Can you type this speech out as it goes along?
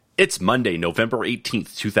It's Monday, November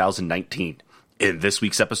 18th, 2019. In this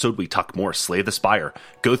week's episode, we talk more Slay the Spire,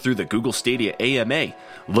 go through the Google Stadia AMA,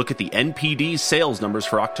 look at the NPD sales numbers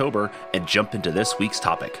for October, and jump into this week's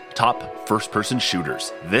topic, top first-person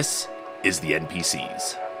shooters. This is the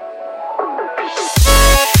NPCs.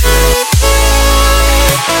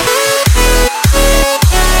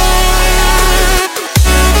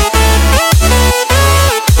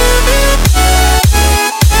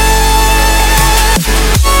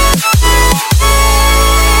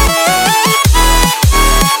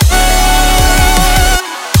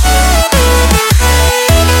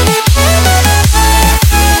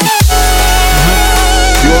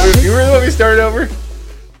 Start over?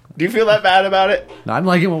 Do you feel that bad about it? I'm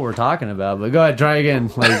liking what we're talking about, but go ahead, try again.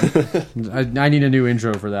 Like, I need a new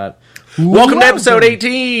intro for that. Welcome to episode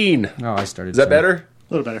 18. Oh, I started. Is that better?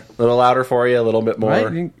 A little better. A little louder for you, a little bit more.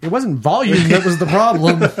 Right? It wasn't volume that was the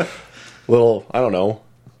problem. Little, I don't know.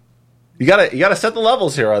 You gotta set the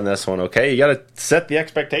levels here on this one, okay? You gotta set the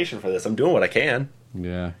expectation for this. I'm doing what I can.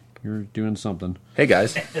 Yeah, you're doing something. Hey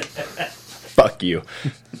guys. Fuck you.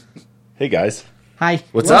 Hey guys. Hi.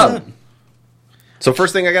 What's up? So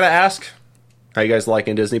first thing I gotta ask, how you guys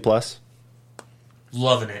liking Disney Plus?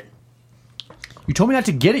 Loving it. You told me not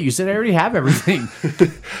to get it. You said I already have everything.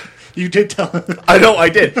 You did tell him. I know, I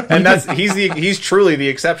did. And he's truly the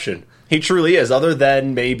exception. He truly is, other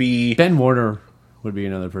than maybe Ben Warner would be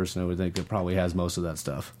another person I would think that probably has most of that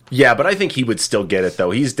stuff. Yeah, but I think he would still get it,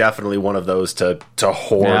 though. He's definitely one of those to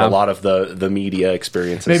hoard a lot of the media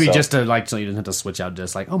experiences. Maybe just to, like, so you didn't have to switch out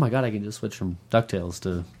just like, oh my god, I can just switch from DuckTales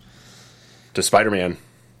to Spider-Man.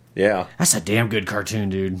 Yeah. That's a damn good cartoon,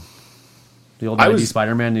 dude. The old 90s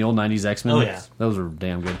Spider-Man, the old 90s X-Men. Oh, yeah. Those were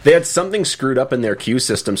damn good. They had something screwed up in their queue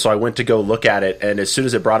system, so I went to go look at it, and as soon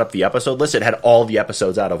as it brought up the episode list, it had all the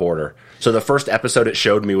episodes out of order. So the first episode it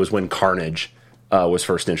showed me was when Carnage was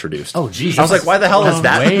first introduced. Oh, Jesus. I was like, why the hell is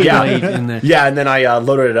that? Way Yeah. late in there. Yeah, and then I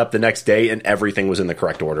loaded it up the next day, and everything was in the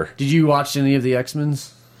correct order. Did you watch any of the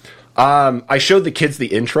X-Men's? I showed the kids the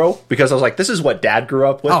intro because I was like, this is what Dad grew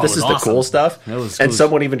up with. Oh, this is awesome. the cool stuff. Was and cool.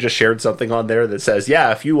 someone even just shared something on there that says,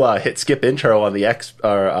 yeah, if you hit skip intro on the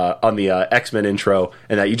X-Men intro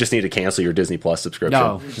and that you just need to cancel your Disney Plus subscription.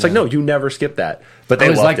 No. It's like, no, you never skip that. But I they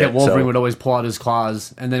always loved like that it, Wolverine so. would always pull out his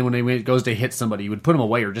claws, and then when he goes to hit somebody, he would put him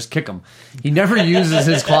away or just kick him. He never uses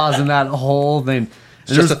his claws in that whole thing.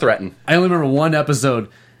 It's just a threaten. I only remember one episode.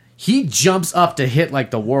 He jumps up to hit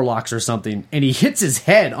like the Warlocks or something, and he hits his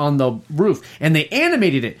head on the roof. And they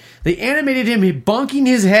animated it. They animated him bonking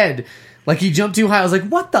his head like he jumped too high. I was like,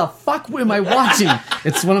 "What the fuck am I watching?"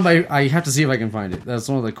 It's one of my. I have to see if I can find it. That's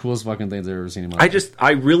one of the coolest fucking things I've ever seen in my life.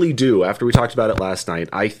 I really do. After we talked about it last night,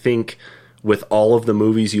 I think with all of the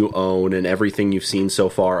movies you own and everything you've seen so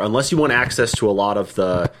far, unless you want access to a lot of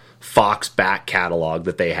the Fox back catalog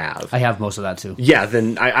that they have. I have most of that too. Yeah,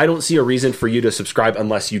 then I don't see a reason for you to subscribe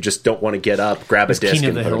unless you just don't want to get up, grab a disc, King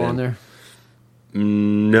and of the put Hill it in. on there.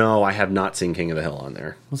 No, I have not seen King of the Hill on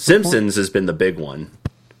there. Simpsons has been the big one,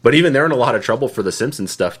 but even they're in a lot of trouble for the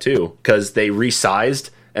Simpsons stuff too because they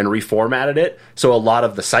resized and reformatted it, so a lot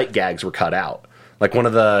of the sight gags were cut out. Like one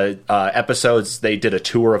of the episodes, they did a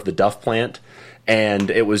tour of the Duff plant. And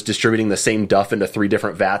it was distributing the same Duff into 3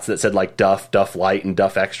 different vats that said like Duff, Duff Light, and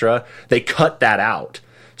Duff Extra. They cut that out.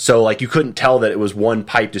 So like you couldn't tell that it was one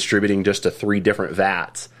pipe distributing just to 3 different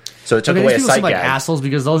vats. So it took away a people sight seem like gag. assholes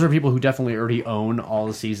because those are people who definitely already own all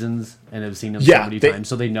the seasons and have seen them so many times,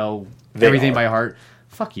 so they know everything by heart.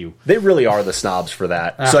 Fuck you. They really are the snobs for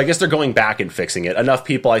that. So I guess they're going back and fixing it. Enough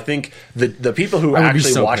people, I think, the people who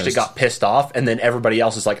actually watched it got pissed off, and then everybody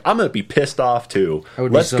else is like, I'm going to be pissed off too.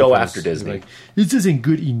 Let's go after Disney. Like, this isn't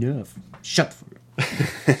good enough. Shut the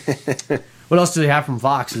fuck up. What else do they have from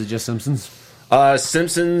Fox? Is it just Simpsons?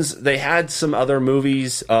 Simpsons, they had some other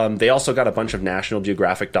movies. They also got a bunch of National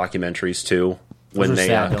Geographic documentaries too when they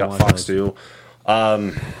got Fox too.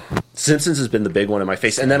 Simpsons has been the big one in my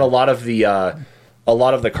face. And then a lot of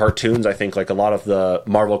the cartoons, I think, like a lot of the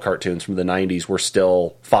Marvel cartoons from the 90s were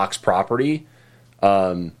still Fox property,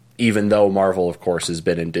 even though Marvel, of course, has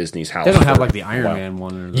been in Disney's house. They don't have like the Iron Man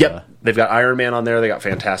one. Or the, Yep. They've got Iron Man on there. They got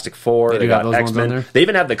Fantastic Four. They got those ones X-Men. on there? They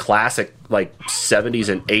even have the classic, like, 70s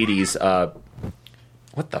and 80s.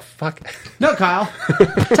 What the fuck? No, Kyle.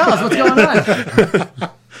 Tell us what's going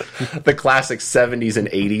on. The classic 70s and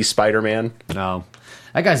 80s Spider-Man. No.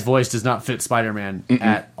 That guy's voice does not fit Spider-Man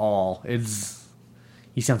at all.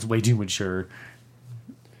 He sounds way too mature.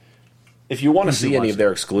 If you want to see any of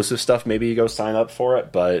their exclusive stuff, maybe you go sign up for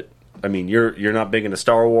it. But I mean, you're not big into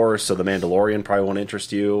Star Wars, so the Mandalorian probably won't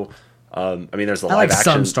interest you. I mean, there's the I live like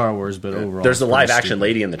action. some Star Wars, but overall, There's the it's live pretty action stupid.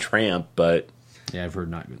 Lady and the Tramp, but Yeah, I've heard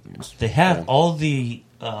not good things. They have all the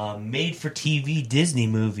made-for-TV Disney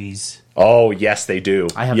movies. Oh, yes, they do.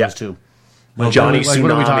 I have Yeah. those too. Johnny what are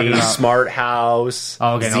we talking Tsunami, about? Smart House,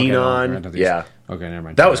 Oh, okay, Xenon. okay. Yeah. Okay, never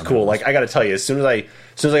mind. That was cool. Like, I got to tell you, as soon as I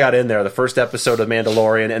got in there, the first episode of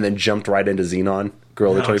Mandalorian, and then jumped right into Xenon,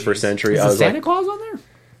 Girl of the Oh, 21st geez. Century. Is I the was Santa like, Claus on there?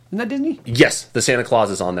 Isn't that Disney? yes, the Santa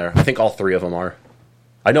Claus is on there. I think all three of them are.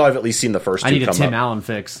 I know I've at least seen the first two I need a come Tim up. Allen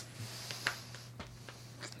fix.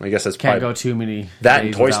 I guess that's Can't probably go too many. that and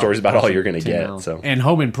days Toy without Story is about all watching you're going to Tim get. Allen. So And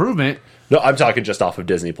Home Improvement. no, I'm talking just off of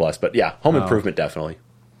Disney Plus, but yeah, Home Improvement definitely.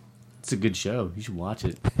 It's a good show. You should watch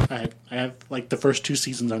it. I have like the first 2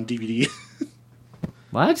 seasons on DVD.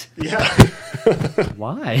 What? Yeah,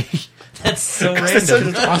 Why? That's so it's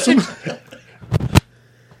random. awesome.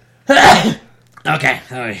 Okay.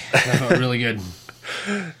 All right. That felt really good.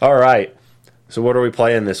 All right. So what are we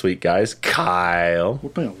playing this week, guys? Kyle. We're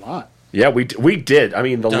playing a lot. Yeah, we did. I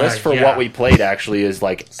mean, the list for yeah. what we played actually is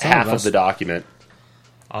like half of of us. the document.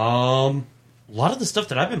 A lot of the stuff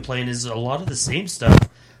that I've been playing is a lot of the same stuff.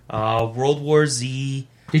 World War Z.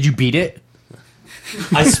 Did you beat it?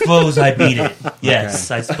 I suppose I beat it.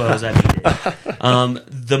 Yes, I suppose I beat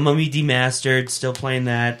it. The Mummy Demastered, still playing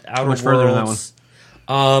that. Outer much further in that Worlds.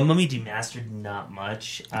 Mummy Demastered, not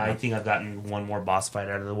much. I think I've gotten one more boss fight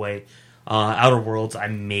out of the way. Outer Worlds, I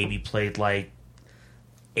maybe played like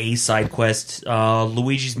a side quest.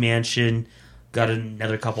 Luigi's Mansion, got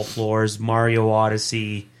another couple floors. Mario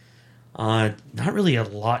Odyssey. Not really a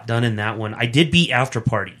lot done in that one. I did beat After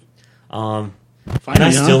Party. And Finally,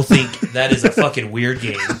 I huh? still think that is a fucking weird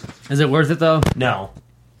game. Is it worth it though? No.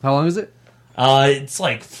 How long is it? It's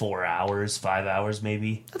like 4 hours, 5 hours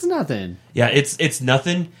maybe. That's nothing. Yeah, it's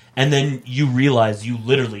nothing, and then you realize you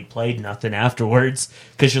literally played nothing afterwards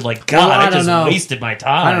because you're like, God, Well, I I don't just know. wasted my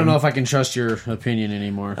time. I don't know if I can trust your opinion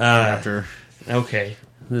anymore after Okay.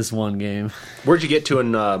 this one game. Where'd you get to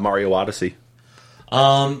in Mario Odyssey?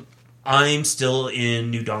 I'm still in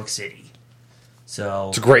New Donk City, so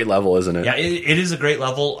It's a great level, isn't it? yeah, it is a great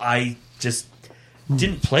level. I just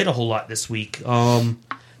didn't play it a whole lot this week.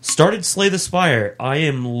 Started Slay the Spire. I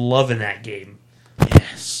am loving that game.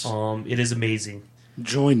 Yes. It is amazing.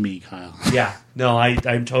 Join me, Kyle. Yeah, no,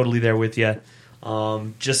 I'm totally there with you.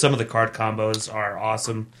 Just some of the card combos are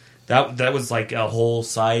awesome. That was like a whole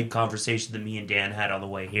side conversation that me and Dan had on the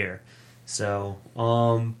way here. So,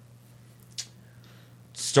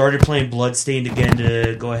 started playing Bloodstained again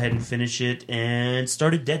to go ahead and finish it, and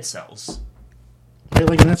started Dead Cells. How are you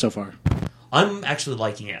liking that so far? I'm actually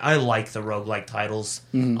liking it. I like the roguelike titles.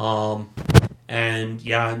 And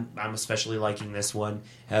yeah, I'm especially liking this one.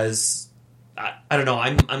 As I don't know,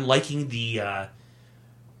 I'm liking the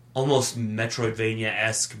almost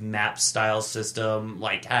Metroidvania-esque map style system,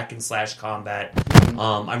 like hack and slash combat.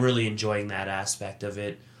 I'm really enjoying that aspect of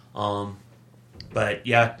it. But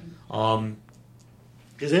yeah,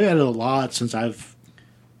 Because they've added a lot since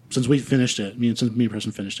we finished it. Since me and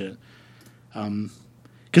Preston finished it.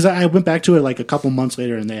 Because I went back to it like a couple months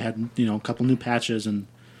later, and they had a couple new patches, and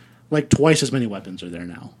like twice as many weapons are there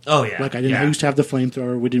now. oh yeah, Like I didn't. yeah. I used to have the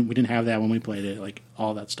flamethrower. We didn't have that when we played it. Like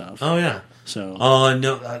all that stuff. Oh yeah. So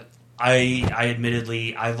No, I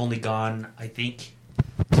admittedly I've only gone I think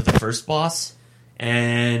to the first boss,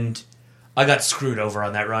 and I got screwed over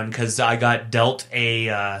on that run because I got dealt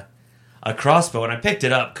a crossbow, and I picked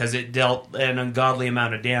it up because it dealt an ungodly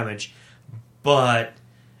amount of damage, but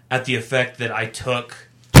at the effect that I took.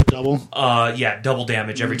 double. Double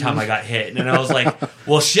damage every time I got hit. And I was like,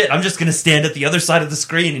 well, shit, I'm just going to stand at the other side of the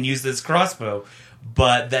screen and use this crossbow.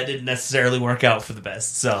 But that didn't necessarily work out for the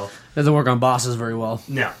best. So, Doesn't work on bosses very well.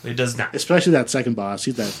 no, it does not. Especially that second boss.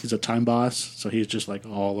 He's a time boss, so he's just like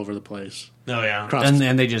all over the place. Oh, yeah. Cross.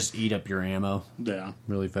 And they just eat up your ammo Yeah.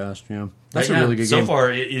 really fast. Yeah, But that's yeah, a really good so game.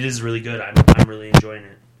 far, it is really good. I'm really enjoying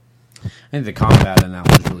it. I think the combat in that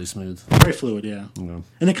one's really smooth. Very fluid. Yeah. Yeah.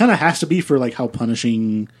 And it kind of has to be for like how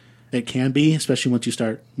punishing it can be, especially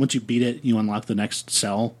once you beat it, you unlock the next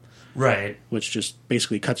cell, Right. which just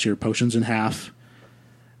basically cuts your potions in half.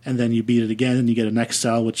 And then you beat it again, and you get a next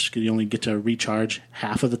cell, which you only get to recharge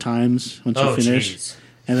half of the times once Oh, you finish. jeez.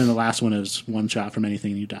 And then the last one is one shot from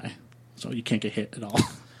anything, and you die. So you can't get hit at all.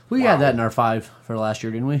 We had that in our 5 for last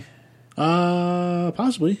year, didn't we?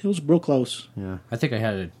 Possibly. It was real close. Yeah, I think I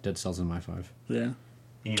had a Dead Cells in my 5. Yeah.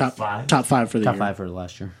 You Top 5? Top 5 for the Top year. 5 for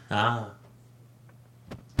last year. Ah.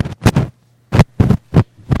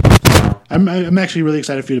 I'm actually really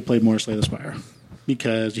excited for you to play more Slay the Spire.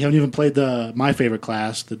 Because you haven't even played my favorite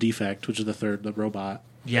class, the Defect, which is the robot.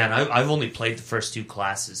 Yeah, and I've only played the first 2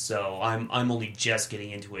 classes, so I'm only just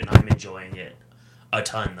getting into it, and I'm enjoying it a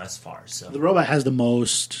ton thus far. So The robot has the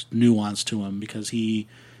most nuance to him because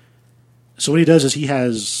So what he does is he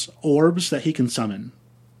has orbs that he can summon.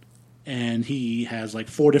 and he has like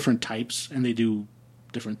 4 different types, and they do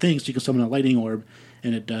different things. You can summon a lightning orb,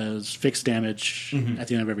 and it does fixed damage at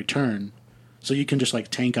the end of every turn. So you can just like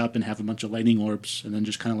tank up and have a bunch of lightning orbs, and then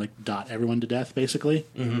just kind of like dot everyone to death, basically.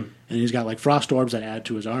 And he's got like frost orbs that add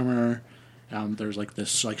to his armor. There's like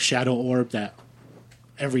this like shadow orb that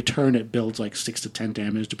every turn it builds like 6 to 10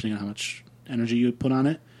 damage, depending on how much energy you put on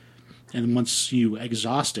it. And once you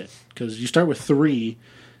exhaust it, because you start with 3,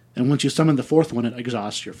 and once you summon the 4th one, it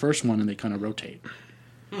exhausts your first one, and they kind of rotate.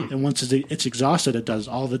 And once it's exhausted, it does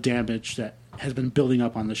all the damage that has been building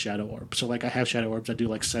up on the shadow orb. So like I have shadow orbs that do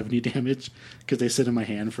like 70 damage because they sit in my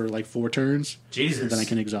hand for like 4 turns. Jesus. And then I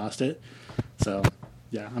can exhaust it. So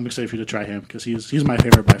yeah, I'm excited for you to try him because he's my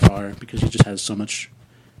favorite by far because he just has so much.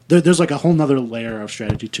 There's like a whole nother layer of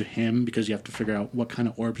strategy to him because you have to figure out what kind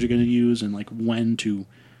of orbs you're going to use and like when to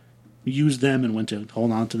use them and when to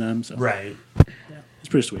hold on to them. So Right. yeah, it's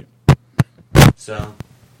pretty sweet. So,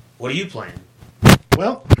 what are you playing?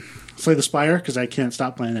 Well, Slay the Spire because I can't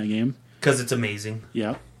stop playing that game. Because it's amazing.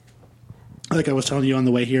 Yeah. Like I was telling you on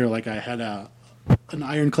the way here, like I had an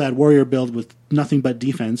Ironclad Warrior build with nothing but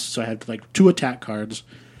defense, so I had like 2 attack cards,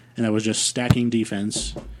 and I was just stacking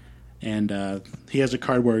defense. And he has a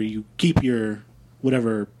card where you keep your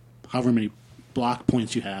however many block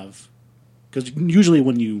points you have. Because usually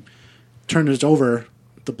when you turn this over,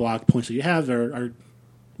 the block points that you have are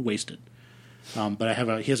wasted.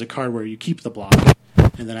 But he has a card where you keep the block.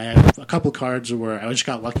 And then I have a couple cards where I just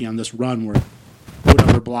got lucky on this run where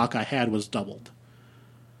whatever block I had was doubled.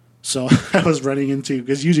 So I was running into,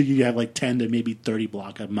 because usually you have like 10 to maybe 30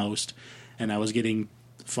 block at most, and I was getting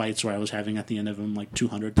fights where I was having at the end of them like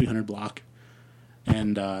 200, 300 block.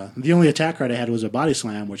 And the only attack card I had was a Body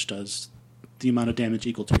Slam, which does the amount of damage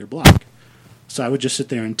equal to your block. So I would just sit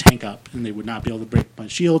there and tank up, and they would not be able to break my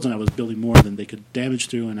shields, and I was building more than they could damage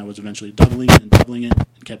through, and I was eventually doubling it,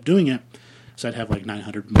 and kept doing it. So I'd have like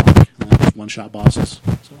 900 block, and then one-shot bosses.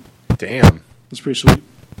 So Damn. it's pretty sweet.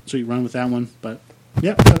 Sweet run with that one. But,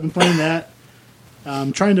 yeah, I've been playing that.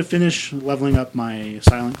 I'm trying to finish leveling up my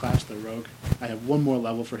Silent class, the Rogue. I have one more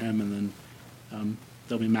level for him, and then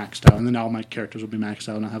they'll be maxed out. And then all my characters will be maxed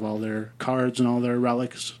out, and I'll have all their cards and all their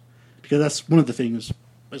relics. Because that's one of the things,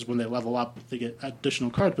 is when they level up, they get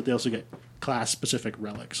additional cards, but they also get class-specific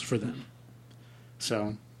relics for them.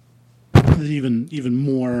 So there's even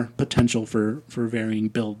more potential for varying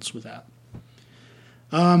builds with that.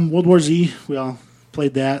 World War Z, we all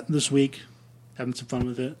played that this week. Having some fun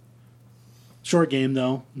with it. Short game,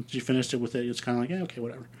 though. Once you finished it with it, it's kind of like, yeah, okay,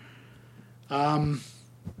 whatever.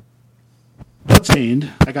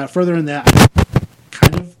 Bloodstained. I got further in that. I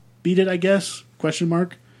kind of beat it, I guess, question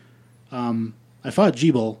mark. I fought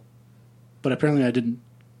Jeeble, but apparently I didn't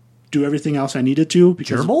do everything else I needed to.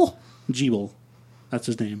 Gerbil? Jeeble. That's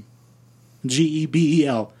his name.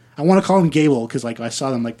 Gebel. I want to call him Gable because like I saw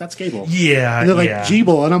them like, that's Gable. Yeah, And they're like, yeah.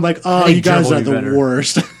 Jeeble. And I'm like, oh, think you guys Gerbil are would be the better.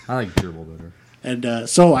 worst. I like Gerbil better. And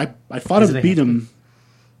so I fought Is him, it a beat hamster? him.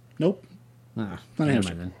 Nope. Ah, Not a never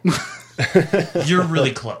hamster. mind then. You're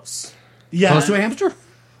really close. Yeah. Close to a hamster?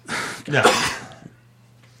 No.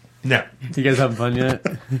 No. You guys having fun yet?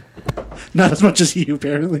 Not as much as you,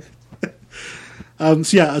 apparently.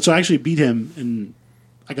 So I actually beat him, and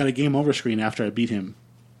I got a game over screen after I beat him.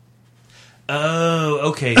 Oh,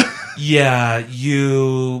 okay. Yeah,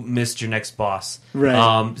 you missed your next boss.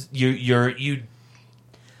 Right.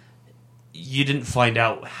 You didn't find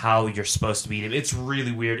out how you're supposed to beat him. It's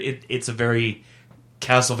really weird. It's a very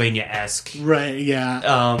Castlevania-esque. Right, yeah.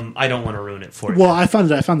 I don't want to ruin it for you. Well, I found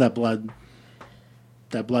that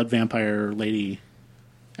blood vampire lady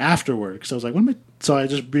afterward, because I was like, what am I? So I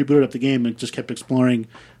just rebooted up the game and just kept exploring,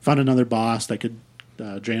 found another boss that could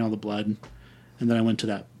drain all the blood, and then I went to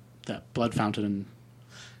that blood fountain. And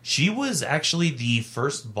She was actually the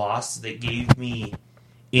first boss that gave me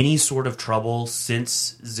any sort of trouble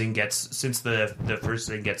since the first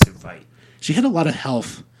Zangetsu fight. she had a lot of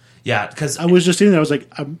health. Yeah, because I was just sitting there, I was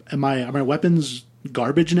like, are my weapons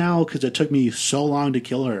garbage now? Because it took me so long to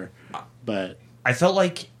kill her. But I felt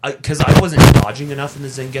like, because I wasn't dodging enough in the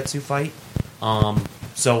Zangetsu fight,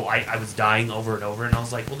 so I was dying over and over, and I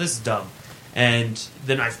was like, well, this is dumb. And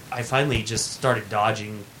then I finally just started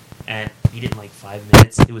dodging, and beat it in like 5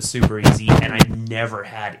 minutes. It was super easy, and I never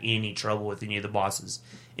had any trouble with any of the bosses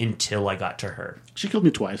until I got to her. she killed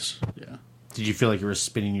me twice. Yeah. Did you feel like you were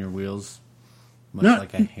spinning your wheels? Much No.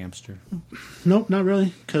 like a hamster. Nope, not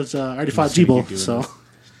really, because I already fought just gonna Jeeble, keep doing so... this.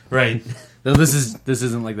 Right. No, this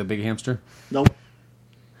isn't like the big hamster. Nope.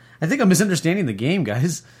 I think I'm misunderstanding the game,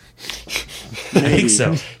 guys. I think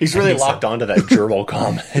so. He's I really think so. locked onto that gerbil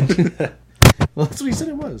comment. Well, that's what he said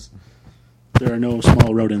it was. There are no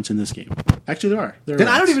small rodents in this game. Actually, there are. There are Then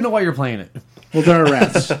I don't rats. even know why you're playing it. Well, there are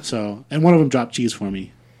rats. So, and one of them dropped cheese for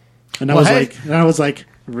me, and I was like,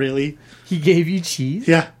 really? He gave you cheese?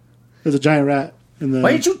 Yeah, there's a giant rat in the.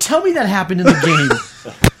 Why didn't you tell me that happened in the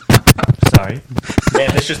game? Sorry.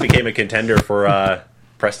 Man, this just became a contender for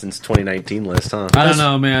Preston's 2019 list, huh? I don't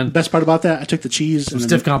know, man. The best part about that, I took the cheese and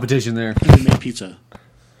Stiff competition there. then made pizza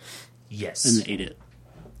Yes. and then ate it.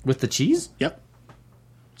 With the cheese? Yep.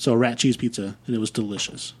 So rat cheese pizza, and it was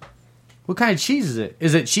delicious. What kind of cheese is it?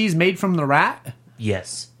 Is it cheese made from the rat?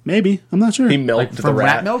 Yes. Maybe, I'm not sure. He milked Like the from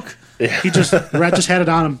rat rat. milk? The rat just had it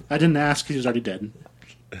on him. I didn't ask. He was already dead.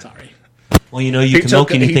 Sorry. Well, you know, you He can took,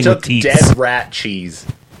 milk anything he took with teeth. dead rat cheese,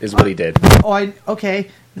 is what he did. Oh, okay.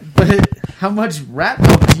 But how much rat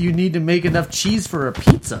milk do you need to make enough cheese for a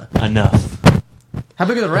pizza? Enough. How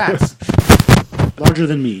big are the rats? Larger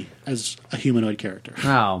than me as a humanoid character.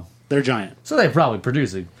 Oh. They're giant. So they're probably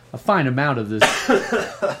producing a fine amount of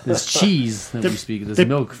this cheese that we speak of, this they-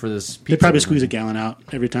 milk for this pizza. They probably squeeze a gallon out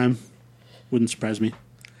every time. Wouldn't surprise me.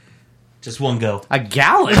 Just one go. A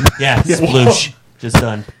gallon? Yeah, sploosh. Just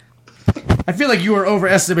done. I feel like you are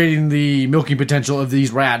overestimating the milking potential of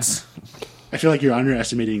these rats. I feel like you're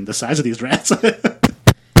underestimating the size of these rats. Are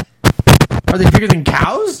they bigger than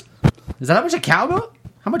cows? Is that how much a cow milk?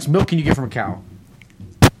 How much milk can you get from a cow?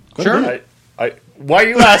 Sure. Why are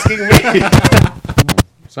you asking me?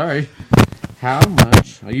 Sorry. How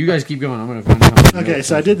much? Oh, you guys keep going. I'm going to find out. How much Okay, milk-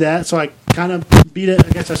 so I did that. So I kind of beat it. I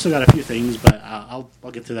guess I still got a few things, but I'll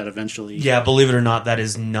get to that eventually. Yeah, believe it or not, that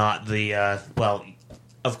is not the, well,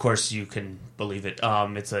 of course you can believe it.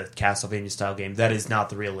 It's a Castlevania-style game. That is not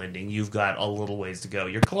the real ending. You've got a little ways to go.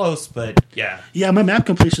 You're close, but yeah. Yeah, my map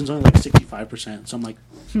completion's only like 65%. So I'm like,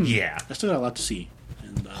 Yeah. I still got a lot to see.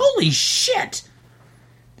 And, Holy shit!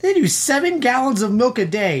 They do 7 gallons of milk a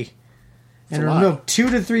day. And a are lot. milked 2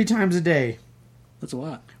 to 3 times a day. that's a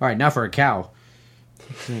lot. All right, now for a cow.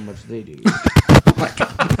 Let's see how much they do.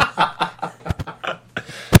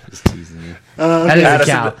 Just teasing you. That is Had a us, in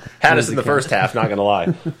cow. the, had us in the first half, not gonna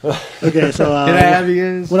lie. Okay, so Did I have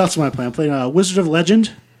you guys? what else am I playing? I'm playing Wizard of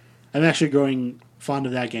Legend. I'm actually growing fond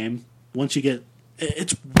of that game. Once you get,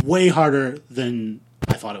 it's way harder than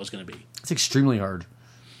I thought it was going to be. It's extremely hard.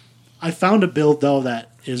 I found a build though that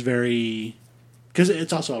is very, because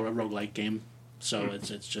it's also a roguelike game, so it's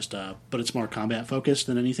just but it's more combat focused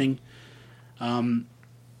than anything.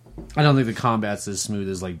 I don't think the combat's as smooth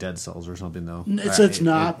as like Dead Cells or something though. It's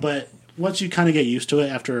not, but once you kind of get used to it,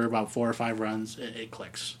 after about 4 or 5 runs, it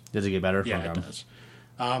clicks. Does it get better? Yeah, Okay. it does.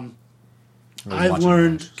 I was I've watching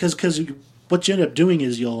learned that. because what you end up doing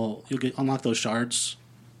is you'll unlock those shards,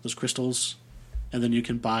 those crystals, and then you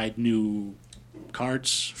can buy new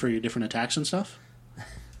cards for your different attacks and stuff.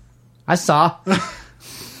 I saw.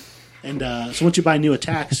 And so once you buy new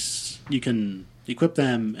attacks, you can equip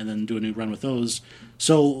them and then do a new run with those.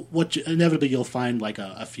 So inevitably you'll find like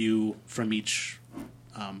a few from each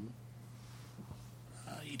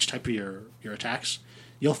type of your attacks.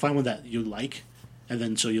 You'll find one that you like, and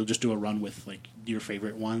then so you'll just do a run with like your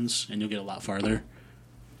favorite ones, and you'll get a lot farther.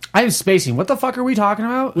 I am spacing. What the fuck are we talking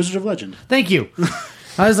about? Wizard of Legend. Thank you.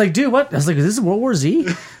 I was like, dude, what? I was like, is this World War Z?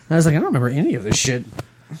 And I was like, I don't remember any of this shit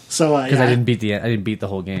So because I didn't beat the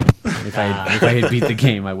whole game. If I had beat the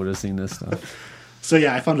game, I would have seen this stuff. So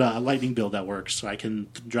yeah, I found a lightning build that works. So I can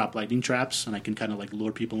drop lightning traps, and I can kind of like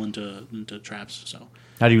lure people into traps. So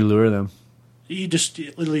How do you lure them? you just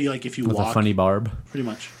literally like if you With walk, a funny barb? pretty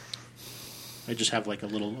much. I just have like a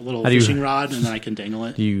little How do you- fishing rod, and then I can dangle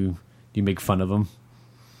it. Do you make fun of them?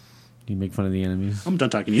 Do you make fun of the enemies? I'm done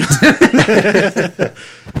talking to you.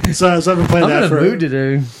 so I've been playing I'm in that a mood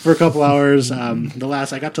today. for a couple hours. I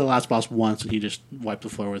got to the last boss once, and he just wiped the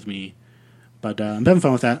floor with me. But I'm having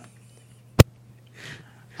fun with that.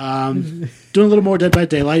 Doing a little more Dead by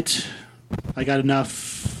Daylight. I got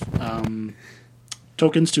enough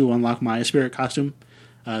tokens to unlock my spirit costume.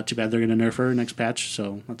 Too bad they're going to nerf her next patch,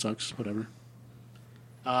 so that sucks. Whatever.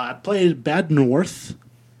 I played Bad North.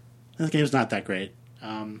 That game's not that great.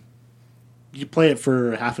 You play it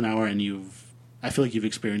for half an hour, and I feel like you've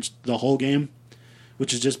experienced the whole game,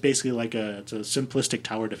 which is just basically like it's a simplistic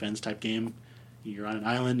tower defense type game. You're on an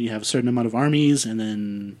island, you have a certain amount of armies, and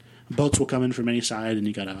then boats will come in from any side, and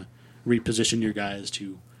you gotta reposition your guys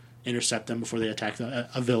to intercept them before they attack a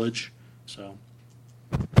village. So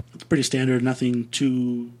it's pretty standard, nothing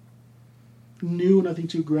too new, nothing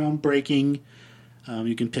too groundbreaking.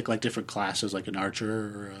 You can pick like different classes, like an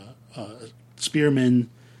archer or a spearman,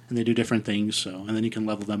 and they do different things. So, and then you can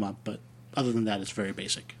level them up. But other than that, it's very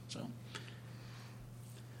basic. So,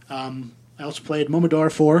 I also played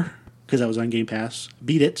Momodora 4 because I was on Game Pass.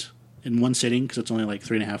 Beat it in one sitting because it's only like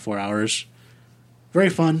 3.5, 4 hours. Very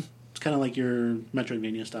fun. kind of like your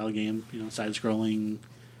Metroidvania style game, side scrolling.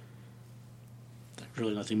 There's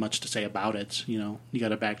really nothing much to say about it. You got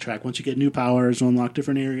to backtrack once you get new powers to unlock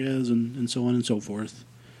different areas and so on and so forth.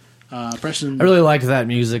 Preston, I really liked that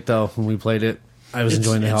music though when we played it. I was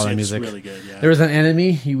enjoying the hell out of music. It's really good. Yeah. There was an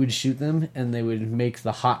enemy, you would shoot them, and they would make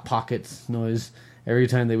the hot pockets noise every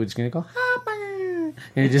time they would just go hot pocket,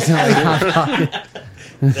 and it just sounded like hot pocket.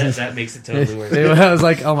 That makes it totally worth it. I was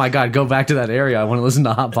like, oh my god, go back to that area. I want to listen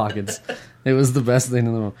to hot pockets. It was the best thing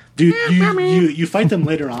in the world. Dude, you fight them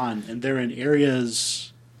later on, and they're in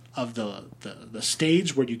areas of the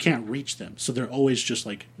stage where you can't reach them, so they're always just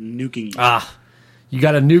like nuking you. You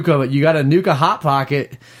got to nuke a hot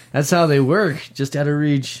pocket. That's how they work. Just out of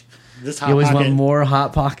reach. This You hot always pocket, want more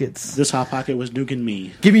hot pockets. This hot pocket was nuking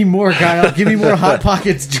me. Give me more, Kyle. Give me more hot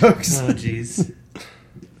pockets jokes. Oh, jeez.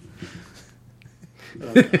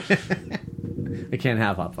 I can't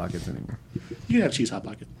have hot pockets anymore. You can have cheese hot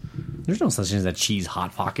pocket. There's no such thing as a cheese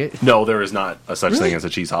hot pocket. No, there is not a such Really? thing as a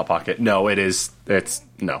cheese hot pocket. No, it is. It's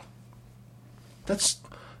no. That's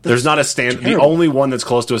There's not a stand. The terrible. only one that's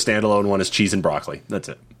close to a standalone one is cheese and broccoli. That's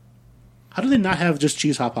it. How do they not have just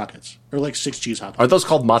cheese hot pockets or like 6 cheese hot Are pockets? those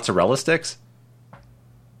called mozzarella sticks?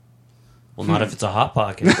 Well, not if it's a hot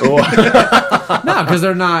pocket. No, because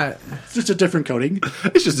they're not. It's just a different coating.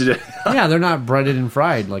 It's just Yeah, they're not breaded and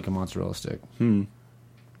fried like a mozzarella stick.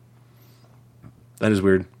 that is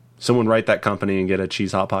weird. Someone write that company and get a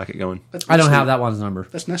cheese hot pocket going. That's I don't Nestle. have that one's number.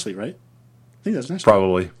 That's Nestle, right? I think that's Nestle.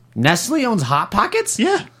 Probably. Nestle owns hot pockets?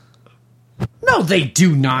 Yeah. No, they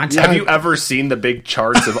do not. Have you ever seen the big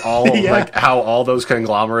charts of all Yeah. like how all those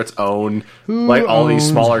conglomerates own Who like all these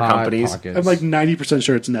owns smaller Hot companies? Pockets? I'm like 90%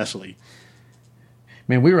 sure it's Nestle.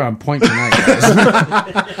 Man, we were on point tonight,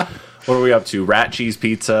 guys. What are we up to? Rat cheese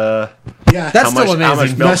pizza. Yeah. That's How still much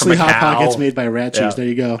amazing. milk Nestle from a hot cow? pockets made by Rat Cheese. Yeah. There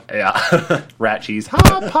you go. Yeah. Rat cheese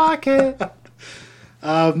hot pocket.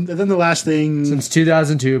 And then the last thing. Since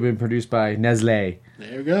 2002, been produced by Nestle.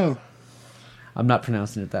 There you go. I'm not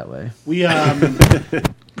pronouncing it that way. We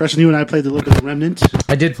Preston, you and I played a little bit of Remnant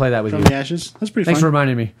I did play that with from you. the Ashes. That's pretty Thanks for fun.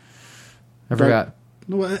 reminding me. I forgot.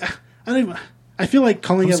 No, I don't even, I feel like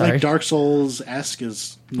calling I'm it sorry. like Dark Souls esque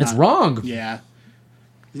is not, It's wrong. Yeah.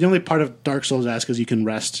 The only part of Dark Souls esque is you can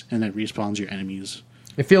rest and it respawns your enemies.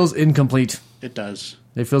 It feels incomplete. It does.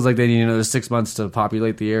 It feels like they need another 6 months to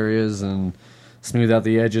populate the areas and smooth out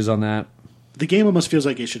the edges on that. The game almost feels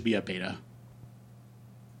like it should be a beta.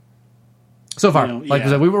 So far, You know, like I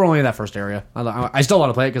yeah. said, we were only in that first area. I still want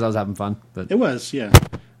to play it because I was having fun. But It was, yeah.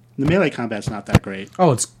 The melee combat's not that great.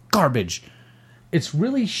 oh, it's garbage. It's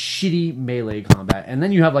really shitty melee combat, and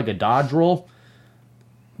then you have like a dodge roll,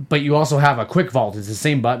 but you also have a quick vault. It's the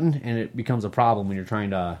same button, and it becomes a problem when you're trying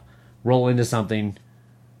to roll into something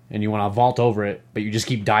and you want to vault over it, but you just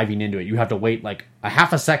keep diving into it. You have to wait like a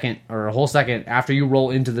half a second or a whole second after you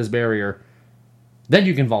roll into this barrier, then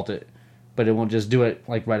you can vault it. But it won't just do it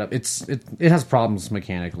like right up. It has problems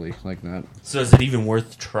mechanically like that. So is it even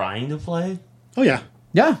worth trying to play? Oh, yeah.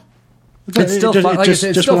 Yeah, it's still fun. Like I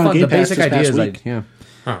said, it's still went on fun. The Game Pass basic this idea past is like week. yeah,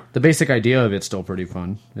 Huh. the basic idea of it's still pretty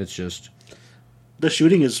fun. It's just The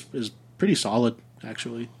shooting is pretty solid,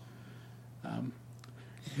 actually.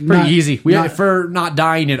 pretty easy. We not- for not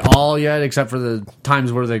dying at all yet, except for the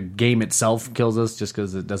times where the game itself kills us just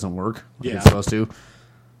because it doesn't work like Yeah. it's supposed to.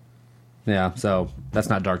 Yeah, so that's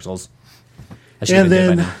not Dark Souls. I should have And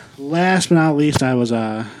been dead by then, now. last but not least, I was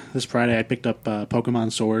this Friday I picked up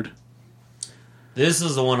Pokemon Sword. This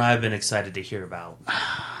is the one I've been excited to hear about.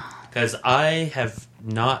 Because I have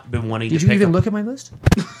not been wanting Did to you pick even up... look at my list?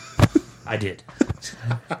 I did.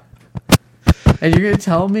 And you're gonna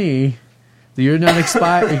tell me that you're not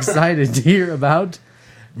excited to hear about?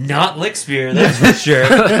 Not Lickspear, that's for sure.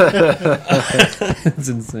 That's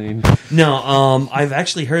insane. No, I've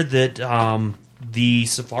actually heard that the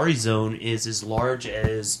Safari Zone is as large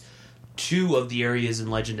as 2 of the areas in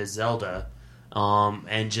Legend of Zelda,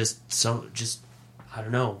 and just I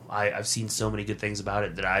don't know. I've seen so many good things about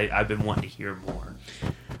it that I've been wanting to hear more.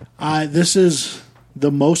 This is the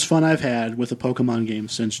most fun I've had with a Pokemon game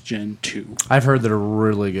since Gen 2. I've heard they're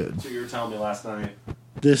really good. So you were telling me last night.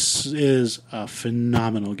 This is a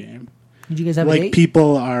phenomenal game. Did you guys have Like,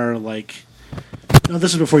 people are like... No,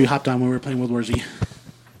 this is before you hopped on when we were playing World War Z.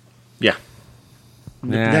 Yeah.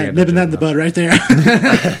 Nipping that in the bud right there.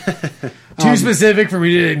 Too specific for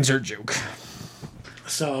me to insert joke.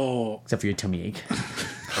 So, Except for your tummy ache.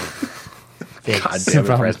 God damn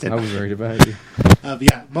it, Preston. I was worried about you.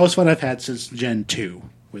 yeah, most fun I've had since Gen 2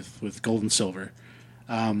 with Gold and Silver.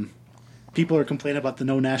 People are complaining about the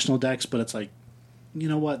no national decks, but it's like, you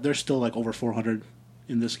know what? There's still like over 400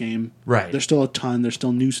 in this game. Right. There's still a ton. There's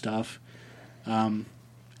still new stuff. And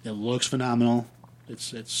It looks phenomenal.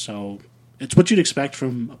 It's what you'd expect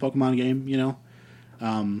from a Pokemon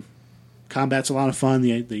game. Combat's a lot of fun.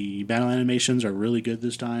 The battle animations are really good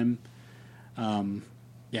this time.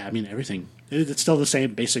 Yeah, I mean everything. It's still the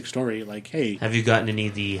same basic story. Like, hey, Have you gotten any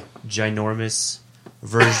of the ginormous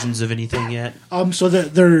versions of anything yet? so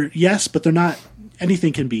they're yes, but they're not.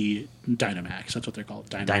 Anything can be Dynamax. That's what they're called.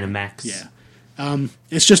 Dynamax. Yeah.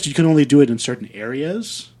 It's just you can only do it in certain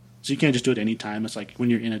areas, so you can't just do it any time. It's like when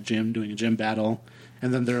you're in a gym doing a gym battle,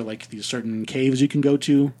 and then there are like these certain caves you can go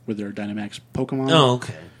to where there are Dynamax Pokemon. Oh,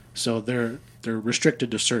 okay. So they're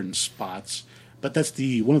restricted to certain spots. But that's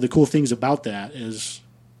one of the cool things about that is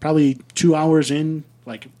probably 2 hours in,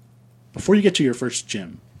 like before you get to your first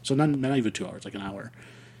gym. So not even 2 hours, like an hour.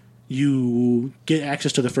 You get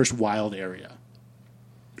access to the first wild area,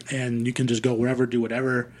 and you can just go wherever, do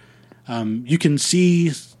whatever. You can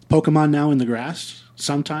see Pokemon now in the grass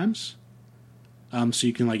sometimes. So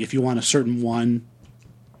you can, like, if you want a certain one,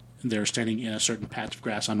 they're standing in a certain patch of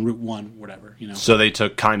grass on Route 1, whatever, So they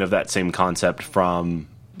took kind of that same concept from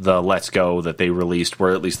the Let's Go that they released,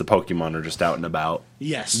 where at least the Pokemon are just out and about.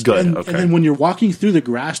 Yes. Good, And, okay. and then when you're walking through the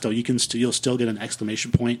grass, though, you'll still get an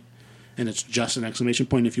exclamation point, and it's just an exclamation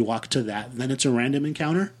point. If you walk to that, then it's a random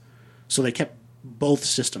encounter. So they kept both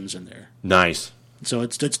systems in there. Nice. So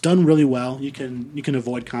it's done really well. You can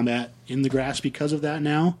avoid combat in the grass because of that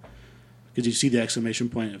now, because you see the exclamation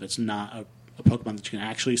point. If it's not a Pokemon that you can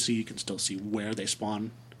actually see, you can still see where they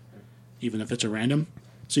spawn, even if it's a random.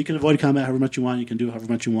 So you can avoid combat however much you want. You can do however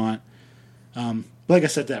much you want. But like I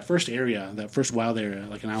said, that first wild area,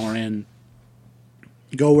 like an hour in,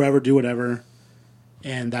 you go wherever, do whatever,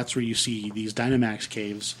 and that's where you see these Dynamax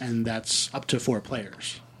caves, and that's up to 4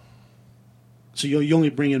 players. So you only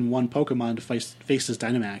bring in one Pokemon to face this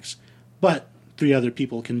Dynamax, but 3 other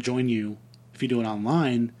people can join you if you do it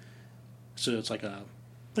online. So it's like a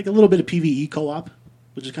little bit of PvE co-op,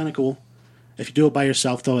 which is kind of cool. If you do it by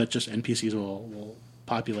yourself, though, it just NPCs will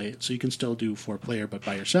populate, so you can still do 4-player, but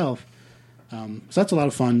by yourself. So that's a lot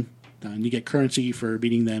of fun. And you get currency for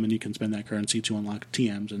beating them, and you can spend that currency to unlock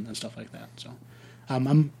TMs and stuff like that. So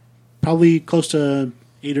I'm probably close to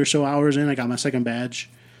 8 or so hours in. I got my second badge.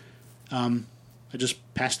 I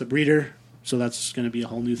just passed the breeder, so that's going to be a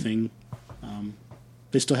whole new thing.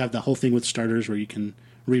 They still have the whole thing with starters where you can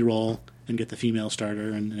re-roll and get the female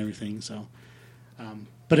starter and everything. So,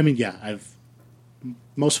 but I mean, yeah,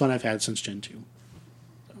 most fun I've had since Gen 2.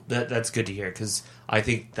 That's good to hear, because I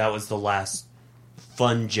think that was the last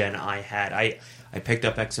fun gen I had. I picked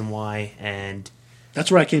up X and Y, and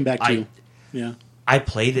That's where I came back to. Yeah. I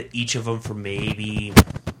played each of them for maybe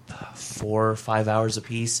 4 or 5 hours a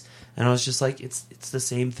piece, and I was just like, it's the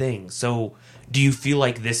same thing. So do you feel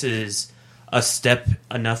like this is a step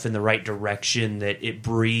enough in the right direction that it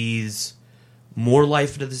breathes more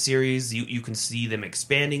life into the series? You can see them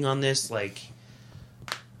expanding on this, like...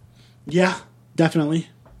 Yeah, definitely.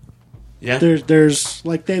 Yeah? There's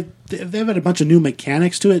like they've had a bunch of new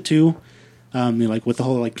mechanics to it too, like with the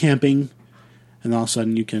whole like camping, and all of a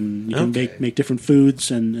sudden you can Okay. make different foods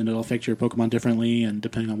and it'll affect your Pokemon differently, and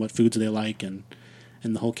depending on what foods they like, and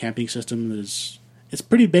the whole camping system it's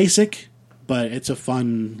pretty basic, but it's a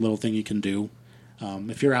fun little thing you can do.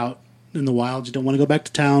 If you're out in the wild, you don't want to go back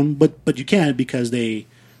to town, but you can, because they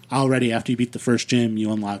already, after you beat the first gym,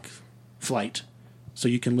 you unlock flight, so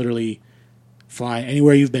you can literally fly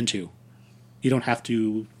anywhere you've been to. You don't have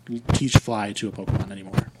to teach fly to a Pokemon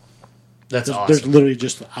anymore. That's awesome. There's literally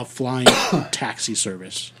just a flying taxi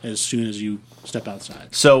service as soon as you step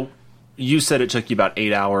outside. So you said it took you about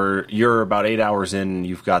 8 hours. You're about 8 hours in, and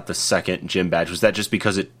you've got the second gym badge. Was that just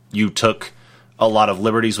because you took a lot of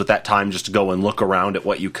liberties with that time just to go and look around at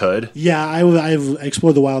what you could? Yeah, I've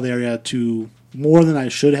explored the wild area to more than I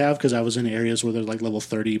should have, because I was in areas where there's like level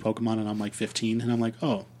 30 Pokemon and I'm like 15, and I'm like,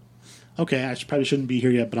 oh, okay, I probably shouldn't be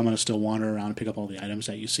here yet, but I'm going to still wander around and pick up all the items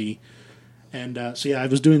that you see. And so yeah, I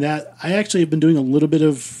was doing that. I actually have been doing a little bit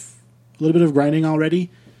of grinding already.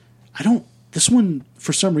 This one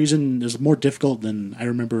for some reason is more difficult than I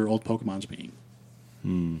remember old Pokemon's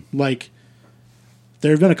being. Like,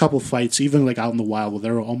 there have been a couple fights, even like out in the wild, where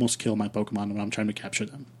they'll almost kill my Pokemon when I'm trying to capture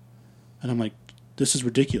them, and I'm like, this is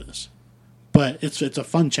ridiculous. But it's a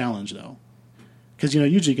fun challenge though, because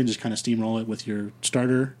usually you can just kind of steamroll it with your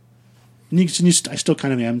starter. And I still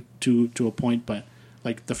kind of am to a point, but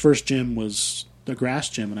like the first gym was the grass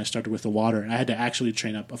gym, and I started with the water, and I had to actually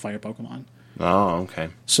train up a fire Pokemon. Oh, okay.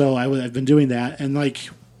 So I've been doing that, and I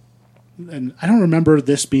don't remember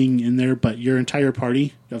this being in there, but your entire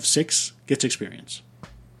party of 6 gets experience.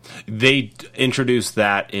 They introduced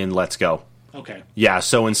that in Let's Go. Okay. Yeah,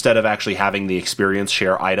 so instead of actually having the experience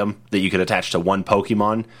share item that you could attach to one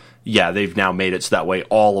Pokemon, yeah, they've now made it so that way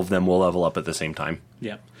all of them will level up at the same time.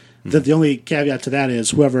 Yeah. The only caveat to that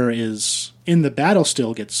is whoever is in the battle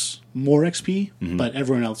still gets more XP, but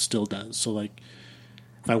everyone else still does. So, like,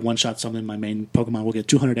 if I one-shot something, my main Pokemon will get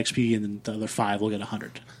 200 XP, and then the other 5 will get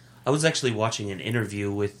 100. I was actually watching an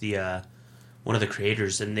interview with the one of the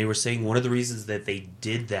creators, and they were saying one of the reasons that they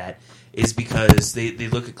did that is because they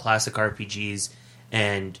look at classic RPGs,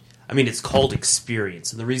 and, I mean, it's called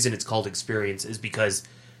experience. And the reason it's called experience is because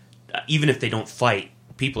even if they don't fight,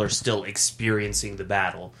 people are still experiencing the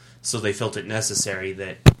battle. So they felt it necessary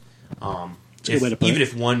that even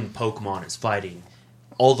if one Pokemon is fighting,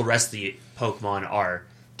 all the rest of the Pokemon are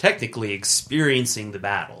technically experiencing the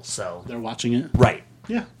battle. So They're watching it. right.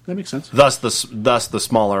 Yeah, that makes sense. Thus the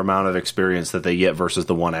smaller amount of experience that they get versus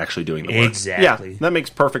the one actually doing the work. Exactly. Yeah, that makes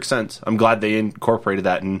perfect sense. I'm glad they incorporated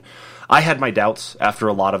that. And I had my doubts after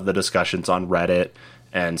a lot of the discussions on Reddit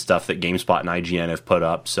and stuff that GameSpot and IGN have put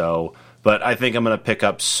up. But I think I'm going to pick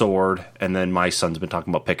up Sword, and then my son's been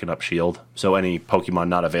talking about picking up Shield. So any Pokemon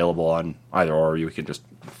not available on either or, you can just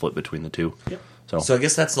flip between the two. Yep. So I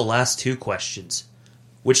guess that's the last two questions.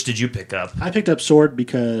 Which did you pick up? I picked up Sword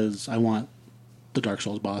because I want the Dark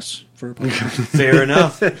Souls boss for a Pokemon. Fair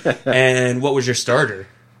enough. And what was your starter?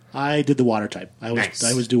 I did the water type. I Nice.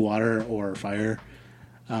 always do water or fire.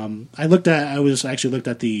 I actually looked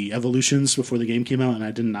at the evolutions before the game came out, and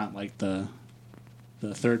I did not like the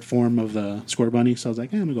third form of the Squirtle, so I was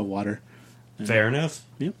like, I'm gonna go water. Fair enough.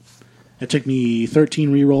 Yep. It took me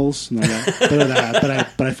 13 rerolls, and I got better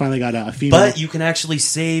that, but I finally got a female. But you can actually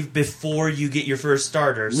save before you get your first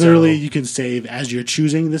starter. Literally, So, you can save as you're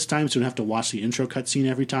choosing this time, so you don't have to watch the intro cutscene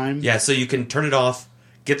every time. yeah, so you can turn it off,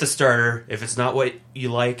 get the starter. If it's not what you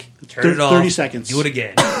like, turn it off. 30 seconds. Do it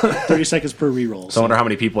again. 30 seconds per reroll. So I wonder how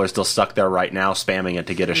many people are still stuck there right now spamming it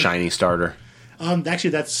to get a shiny starter.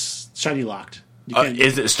 Actually, that's shiny locked. You can't.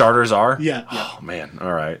 Is it starters are? Yeah. Oh, man.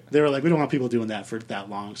 All right. They were like, we don't want people doing that for that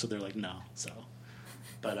long, so they're like, no.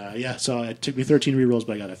 But yeah, so it took me 13 rerolls,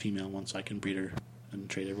 but I got a female one, so I can breed her and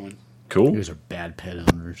trade everyone. Cool. You guys are bad pet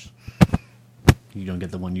owners. You don't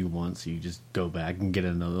get the one you want, so you just go back and get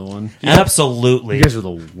another one. Absolutely. You guys are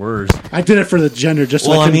the worst. I did it for the gender, just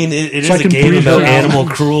so Well, I I can, mean, it is so I a can game breed about her out. animal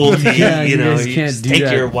cruelty. Yeah, you you know, guys you can't just do take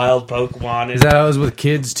that. your wild Pokemon Is and, that how it was with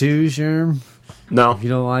kids too, Sherm? No. You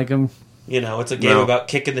don't like them? it's a game No. about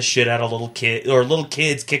kicking the shit out of little kids, or little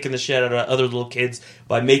kids kicking the shit out of other little kids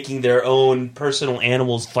by making their own personal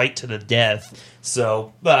animals fight to the death.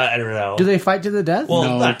 So, I don't know. Do they fight to the death? Well,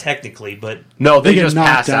 No. not technically, but No, they They get just knocked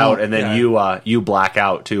pass out, out. and then you black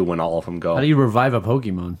out, too, when all of them go. How do you revive a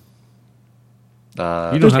Pokemon? You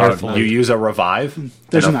you don't have to fight. use a revive.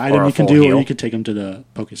 There's and an a- item or a you can full do, heal. or you can take them to the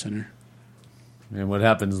Poke Center. And what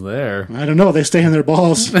happens there? I don't know. They stay in their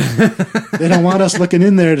balls. They don't want us looking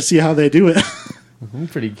in there to see how they do it. I'm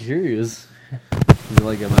pretty curious. Is it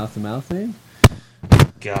like a mouth-to-mouth thing?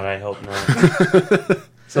 God, I hope not.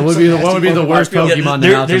 So what would be the worst Yeah, Pokemon to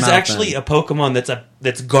mouth-to-mouth there's then? actually a Pokemon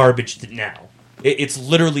that's garbage now. It's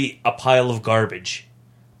literally a pile of garbage.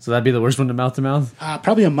 So that'd be the worst one to mouth-to-mouth?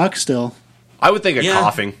 Probably a Muck still. I would think a Yeah.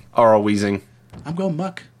 coughing or a wheezing. I'm going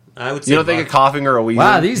Muck. I would say You don't think a coughing or a wheezing?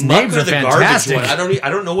 Wow, these Muck names or are the fantastic. garbage one. I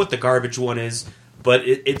don't know what the garbage one is, but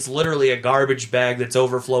it's literally a garbage bag that's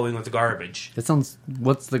overflowing with garbage. That sounds...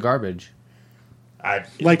 What's the garbage?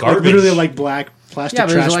 Like garbage. literally like black plastic Yeah,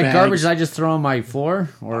 but trash is it like bags. garbage that I just throw on my floor?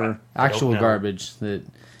 Or I don't actual know. garbage that...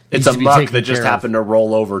 It's needs a to be muck taken that just care of? happened to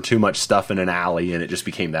roll over too much stuff in an alley, and it just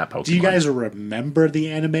became that Pokemon. Do you guys remember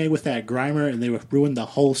the anime with that Grimer and they ruined the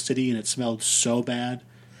whole city and it smelled so bad?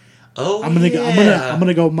 Oh, I'm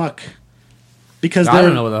gonna go Muck because I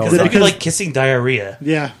don't know what the hell Because that that'd be because like kissing diarrhea.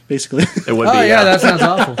 yeah, basically. It would Oh, be. yeah, that sounds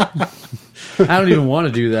awful. I don't even want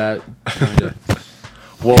to do that.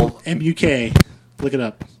 Well, MUK, look it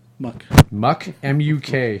up, Muck. Muck?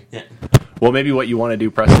 M-U-K. Yeah. well, maybe what you want to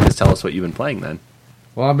do, Preston, is tell us what you've been playing then.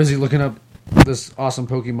 Well, I'm busy looking up this awesome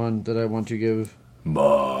Pokemon that I want to give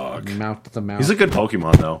Mug. mouth to mouth. He's a good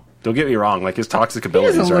Pokemon, though. Don't get me wrong. Like, his toxic He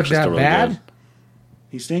abilities doesn't are look actually that still really bad. good.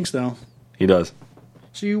 He stinks though. He does.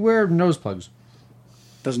 So you wear nose plugs.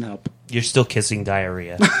 Doesn't help. You're still kissing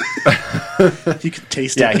diarrhea. You can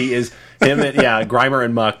taste Yeah, it. he is. Grimer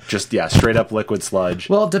and Muck, just, straight up liquid sludge.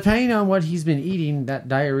 Well, depending on what he's been eating, that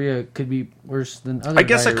diarrhea could be worse than other I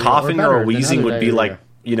guess a diarrhea, coughing better or a than wheezing other would be diarrhea.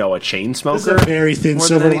 like, a chain This is smoker. a very thin More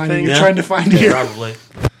than silver lining anything. you're Yeah. trying to find here. Probably.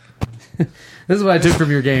 This is what I took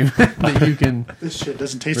from your game, that you can This shit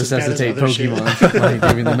doesn't taste as bad as resuscitate other shit. Pokemon by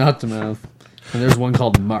giving them mouth to mouth. And there's one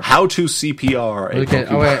called Muck. How to CPR a Okay,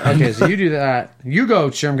 Pokemon. okay, so you do that. You go,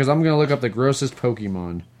 Sherm, because I'm going to look up the grossest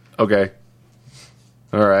Pokemon. Okay.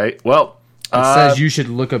 All right. Well, It says you should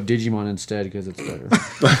look up Digimon instead because it's better.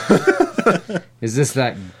 Is this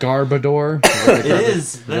that Garbodor? It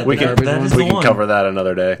is. we can that is we the can one. cover that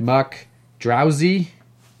another day. Muck. Drowsy.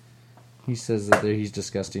 He says that he's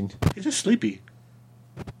disgusting. He's just sleepy.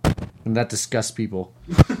 And that disgusts people.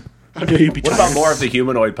 How dare you be What tired? about more of the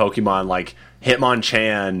humanoid Pokemon like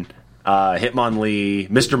Hitmonchan, Hitmonlee,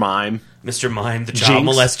 Mr. Mime, Mr. Mime, the child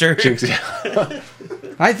molester. Jinx?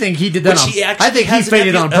 I think he did that Which on he actually I think he has an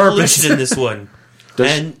faded on purpose. evolution in this one.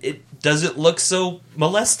 Does- And it doesn't look so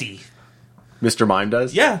molesty. Mr. Mime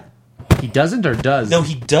does? Yeah. He doesn't or does? No,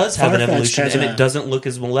 he does have an Farfetch'd evolution, has and a- it doesn't look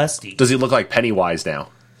as molesty. Does he look like Pennywise now?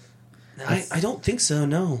 I don't think so,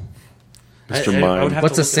 no. Mr. I Mime. would have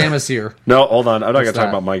What's a to look it up. Samasir? No, hold on. I'm not going to talk that?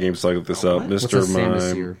 about my game, so I look this up. What's a Mr. Mime.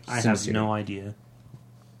 Samasir? I have Samasir. no idea.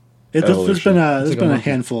 There's been It's there's like been a monkey.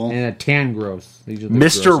 handful. And a tan growth. These are the Mr.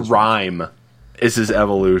 grossest ones. Rhyme is his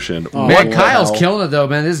evolution. Oh, Man, What Kyle's the hell? killing it though,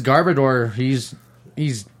 man. This Garbodor, he's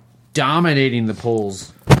dominating the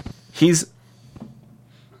polls. He's.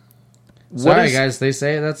 Sorry, is- guys. They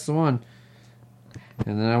say that's the one.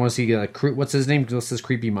 And then I want to see what's his name? What's this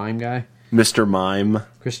creepy mime guy? Mr. Mime.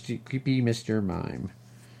 Creepy Mr. Mime.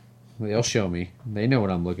 They'll show me. They know what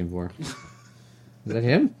I'm looking for. Is that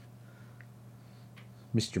him?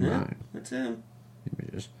 Mr. Mime. That's him.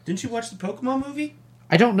 Images. Didn't you watch the Pokemon movie?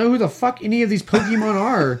 I don't know who the fuck any of these Pokemon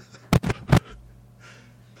are.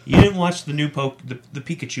 You didn't watch the new the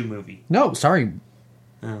Pikachu movie. No, sorry.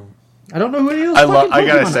 Oh. I don't know who any of those I fucking Pokemon. I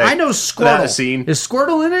gotta say, I know that Squirtle. scene- Is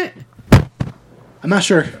Squirtle in it? I'm not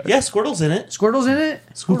sure. Yeah, Squirtle's in it. Squirtle's in it?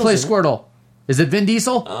 Who Squirtle's plays in it. Squirtle? Is it Vin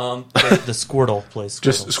Diesel? The Squirtle plays Squirtle.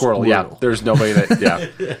 Just Squirtle. Yeah, Squirtle. there's nobody that. Yeah,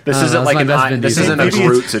 this isn't that's like my an. best Vin This Diesel. isn't a Maybe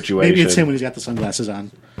Groot it's- situation. Maybe it's him when he's got the sunglasses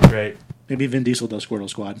on. Right. Maybe Vin Diesel does Squirtle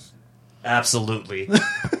Squad. Absolutely.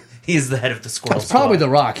 He's the head of the Squirtle It's probably Squad. The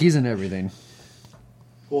Rock. He's in everything.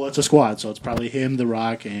 Well, it's a squad, so it's probably him, The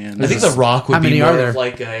Rock, and I think The Rock would How be many more are there? of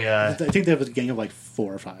like a... I think they have a gang of like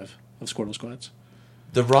 4 or 5 of Squirtle squads.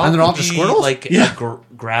 The Rock And they're all would just be Squirtles? like Yeah. a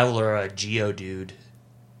Gravel or a Geodude.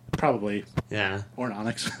 Probably. Yeah. Or an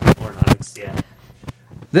Onyx. Or an Onyx, yeah.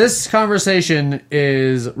 This conversation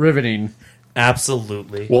is riveting.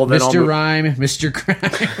 Absolutely. Well, then I'll Mr. move- Rhyme, Mr. Crime.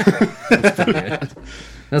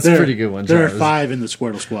 That's a pretty good one. There are Travis. 5 in the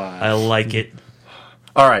Squirtle squad. I like it.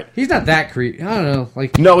 All right. He's not that creepy. I don't know.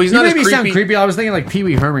 Like No, he's you not made as me sound creepy. creepy. I was thinking like Pee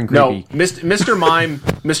Wee Herman No, creepy. Mr. Mime.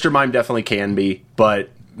 Mr. Mime definitely can be, but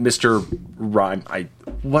Mr. Rhyme.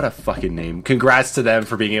 What a fucking name! Congrats to them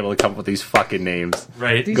for being able to come up with these fucking names.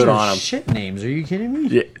 Right. These good are on 'em. shit names. Are you kidding me?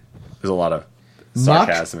 Yeah, there's a lot of Muck?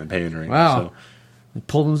 sarcasm and pandering. Wow.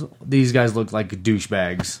 So. These guys look like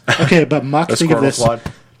douchebags. Okay, but Muck, A think of Squirtle this. Squad.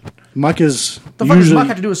 Muck is The fuck does usually... Muck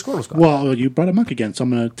have to do with Squirtle Squad? Well, you brought up Muck again, so I'm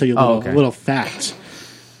going to tell you a Oh, little, okay. little fact.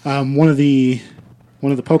 One of the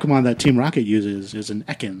Pokemon that Team Rocket uses is an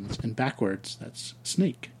Ekans, and backwards, that's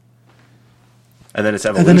Snake. And then it's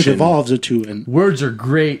And evolution. then it evolves into an... Words are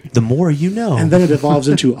great. The more you know. And then it evolves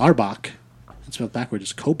into Arbok. It's spelled backwards.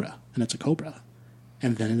 It's Cobra, and it's a Cobra.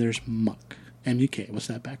 And then there's Muck. M-U-K. What's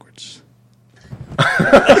that backwards?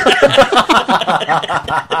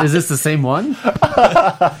 Is this the same one? Is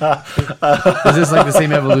this like the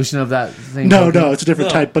same evolution of that thing? No, it's a different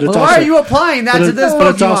type, but it's Well, also... why are you applying that but, to it- this but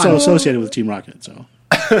it's also Pokemon? associated with Team Rocket, so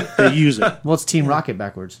they use it. Well, it's Team Rocket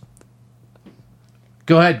backwards.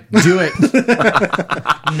 Go ahead, do it.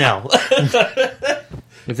 No.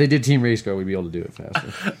 If they did Team Race Car, we'd be able to do it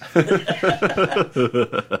faster.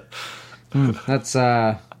 That's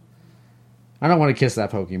I don't want to kiss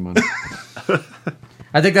that Pokemon.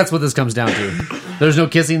 I think that's what this comes down to. There's no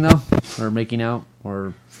kissing though, or making out,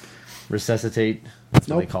 or resuscitate. That's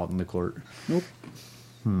what they Nope. call it in the court. Nope.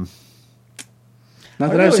 Why Not do that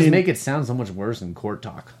they I've always seen. make it sound so much worse in court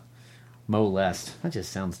talk? Molest. That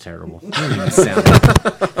just sounds terrible. It doesn't even sound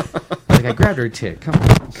like I grabbed her tit. Come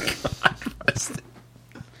on.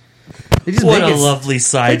 They just What make a it, lovely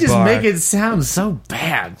sidebar. They just make it sound so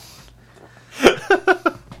bad.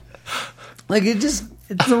 Like it's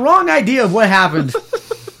the wrong idea of what happened.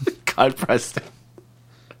 God, Preston.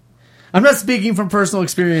 I'm not speaking from personal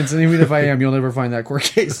experience, and even if I am, you'll never find that court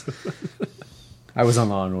case. I was on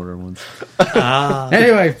Law and Order once.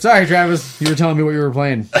 Anyway, sorry, Travis. You were telling me what you were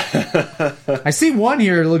playing. I see one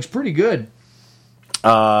here that looks pretty good.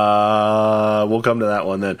 We'll come to that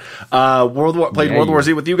one then. Played World War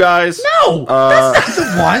Z with you guys. No, that's not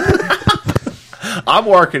the one. I'm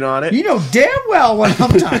working on it. You know damn well what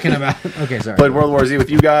I'm talking about. Okay, sorry. Played World War Z with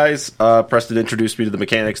you guys. Preston introduced me to the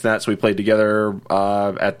mechanics and that, so we played together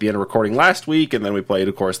at the end of recording last week, and then we played,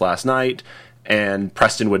 of course, last night. and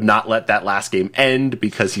Preston would not let that last game end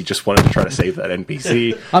because he just wanted to try to save that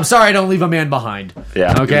NPC. I'm sorry I don't leave a man behind.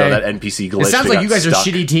 Yeah, Okay. even though that NPC glitched. It sounds and like you got guys are stuck.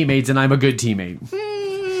 shitty teammates and I'm a good teammate.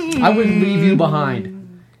 I wouldn't leave you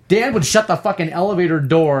behind. Dan would shut the fucking elevator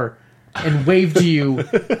door and wave to you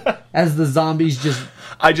as the zombies just...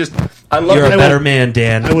 I love You're a it. better man,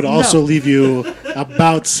 Dan. I would also leave you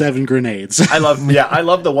about 7 grenades. I love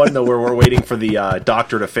the one though where we're waiting for the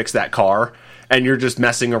doctor to fix that car, and you're just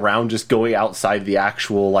messing around, just going outside the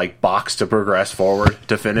actual like box to progress forward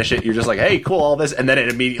to finish it. You're just like, hey, cool, all this, and then it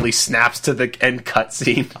immediately snaps to the end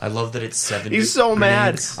cutscene. I love that it's 7. He's so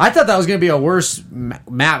mad. I thought that was going to be a worse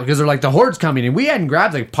map because they're like, the horde's coming, and we hadn't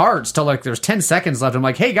grabbed like parts till like there's 10 seconds left. I'm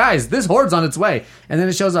like, hey guys, this horde's on its way. And then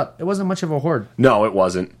it shows up. It wasn't much of a horde. No, it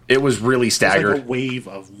wasn't. It was really It's staggered. like a wave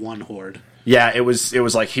of one horde. Yeah, it was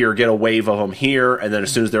like, here, get a wave of them here, and then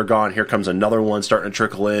as soon as they're gone, here comes another one starting to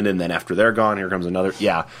trickle in, and then after they're gone, here comes another.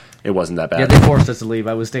 Yeah, it wasn't that Yeah, bad. they forced us to leave.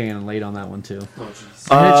 I was staying late on that one too.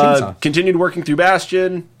 I had a chainsaw. Continued working through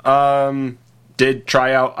Bastion. Did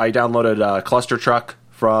try out, I downloaded Cluster Truck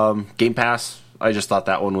from Game Pass. I just thought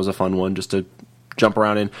that one was a fun one just to jump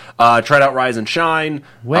around in. Tried out Rise and Shine.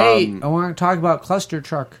 Wait, I want to talk about Cluster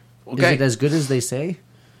Truck. Okay. Is it as good as they say?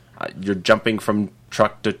 You're jumping from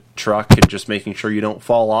truck to truck and just making sure you don't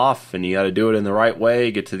fall off, and you got to do it in the right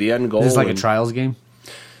way, get to the end goal. Is this like a and- Trials game?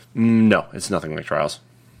 No, it's nothing like Trials.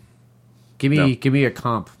 Give No. me a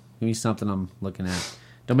comp. Give me something I'm looking at.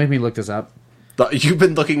 Don't make me look this up. You've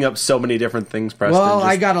been looking up so many different things, Preston. Well, Just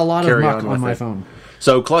I got a lot of carry muck on with my it. phone.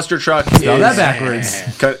 So Cluster Truck Spell is that backwards.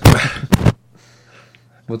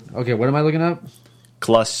 Okay, what am I looking up?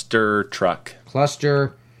 Cluster Truck.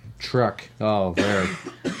 Cluster Truck. Oh,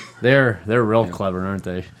 they're real clever, aren't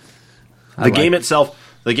they? The game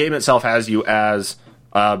itself has you as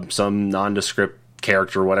some nondescript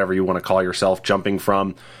character, whatever you want to call yourself, jumping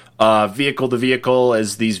from vehicle to vehicle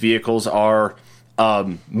as these vehicles are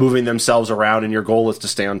moving themselves around, and your goal is to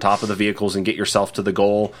stay on top of the vehicles and get yourself to the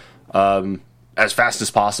goal as fast as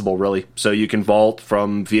possible, really. So you can vault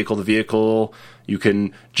from vehicle to vehicle. You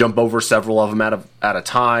can jump over several of them at a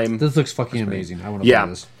time. This looks fucking amazing. I want to Yeah, play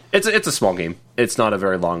this. it's a small game. It's not a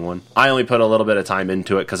very long one. I only put a little bit of time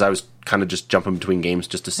into it because I was kind of just jumping between games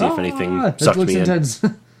just to see if anything That sucked looks me in. intense.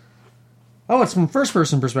 Oh, it's from first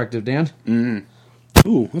person perspective, Dan.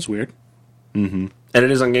 Ooh, that's weird. And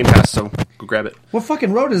it is on Game Pass, so go grab it. What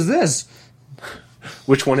fucking road is this?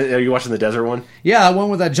 Which one are you watching? The desert one? Yeah, that one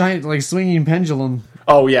with that giant like swinging pendulum.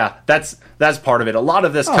 Oh yeah, that's part of it. A lot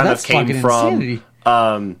of this kind of that's came fucking from.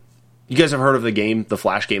 insanity. You guys have heard of the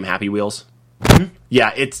Flash game Happy Wheels?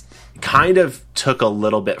 Yeah, it's kind of took a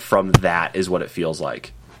little bit from that, is what it feels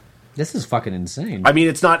like. This is fucking insane. I mean,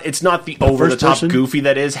 it's not the over the top person? goofy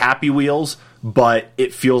that is Happy Wheels, but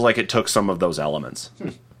it feels like it took some of those elements.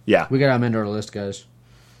 Yeah. We gotta amend our list, guys.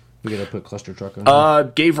 We gotta put Cluster Truck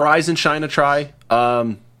on. Gave Rise and Shine a try.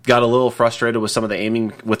 Got a little frustrated with some of the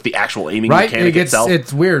aiming, with the actual aiming right? mechanic itself.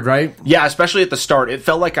 It's weird, right? Yeah, especially at the start. It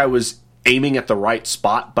felt like I was aiming at the right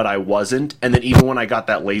spot, but I wasn't. And then even when I got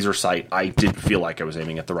that laser sight, I didn't feel like I was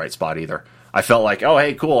aiming at the right spot either. I felt like, oh,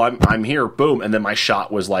 hey, cool, I'm here, boom. And then my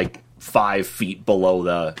shot was like 5 feet below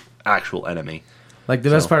the actual enemy. Like the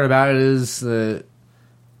best part about it is, are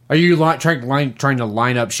you trying to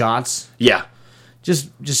line up shots? Yeah.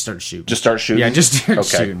 Just start shooting. Just start shooting? Yeah, just start Okay.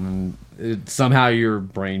 shooting. Somehow your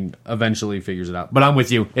brain eventually figures it out. But I'm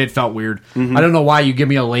with you. It felt weird. Mm-hmm. I don't know why you give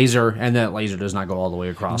me a laser and that laser does not go all the way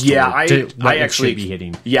across. Yeah, to what I it actually should be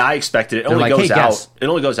hitting. Yeah, I expected it. It only like, goes "Hey, out. guess." It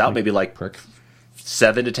only goes out maybe like Prick.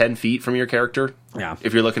 7 to 10 feet from your character. Yeah.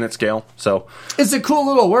 If you're looking at scale. So, It's a cool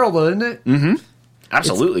little world, though, isn't it?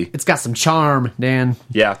 absolutely. It's got some charm, Dan.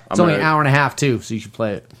 Yeah. It's only an hour and a half too, so you should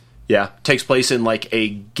play it. Yeah, takes place in like a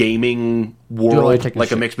gaming world, like taking like a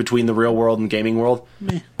shit. mix between the real world and gaming world.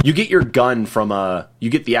 You get your gun from you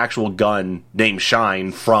get the actual gun named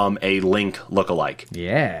Shine from a Link lookalike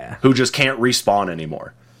Yeah. who just can't respawn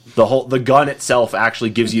anymore. The gun itself actually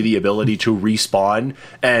gives you the ability to respawn,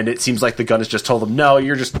 and it seems like the gun has just told them, no,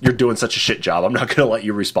 you're doing such a shit job. I'm not going to let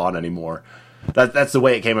you respawn anymore. That's the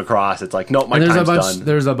way it came across. It's like, nope, my And time's done.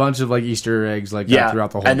 there's a bunch of like Easter eggs like that Yeah,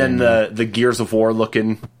 throughout the whole and then game. the Gears of War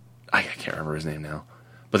looking, I can't remember his name now,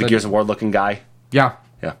 but the Gears of War looking guy. Yeah.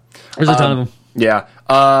 Yeah, There's a ton of them.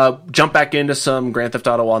 yeah. Jump back into some Grand Theft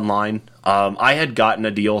Auto Online. I had gotten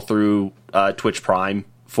a deal through Twitch Prime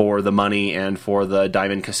for the money and for the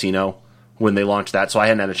Diamond Casino when they launched that, so I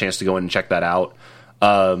hadn't had a chance to go in and check that out.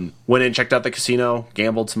 Went in, checked out the casino,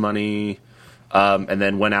 gambled some money. And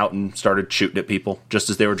then went out and started shooting at people just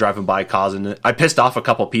as they were driving by, causing it. I pissed off a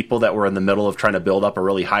couple people that were in the middle of trying to build up a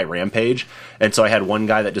really high rampage. And so I had one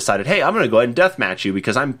guy that decided, hey, I'm going to go ahead and deathmatch you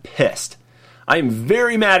because I'm pissed. I am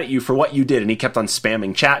very mad at you for what you did. And he kept on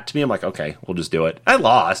spamming chat to me. I'm like, okay, we'll just do it. I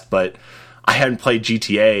lost, but I hadn't played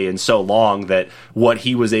GTA in so long that what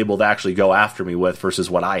he was able to actually go after me with versus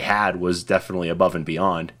what I had was definitely above and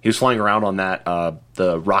beyond. He was flying around on that,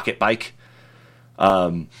 the rocket bike.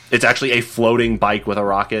 It's actually a floating bike with a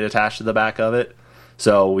rocket attached to the back of it.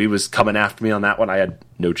 So he was coming after me on that one. I had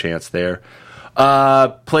no chance there.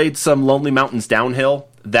 Played some Lonely Mountains Downhill.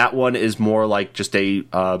 That one is more like just a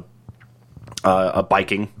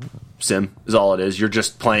biking sim is all it is. You're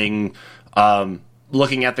just playing,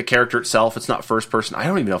 looking at the character itself. It's not first person. I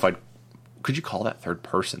don't even know if could you call that third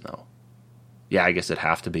person though? Yeah, I guess it'd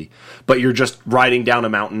have to be. But you're just riding down a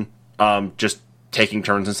mountain, just taking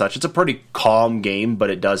turns and such. It's a pretty calm game, but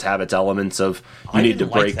it does have its elements of you need to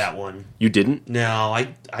break. Like that one. You didn't? No,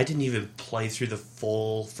 I didn't even play through the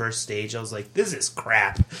full first stage. I was like, this is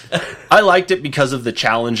crap. I liked it because of the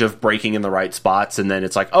challenge of breaking in the right spots, and then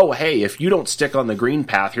it's like, oh, hey, if you don't stick on the green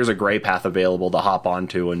path, here's a gray path available to hop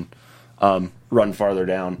onto and run farther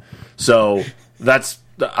down. So that's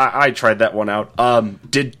I tried that one out.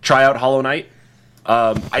 Did try out Hollow Knight.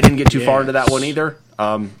 I didn't get too far into that one either.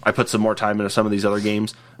 I put some more time into some of these other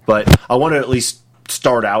games, but I want to at least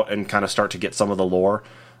start out and kind of start to get some of the lore.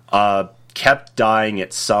 Kept dying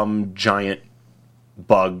at some giant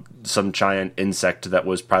bug, some giant insect that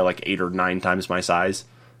was probably like 8 or 9 times my size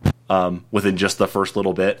within just the first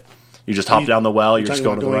little bit. You just hop down the well, you're just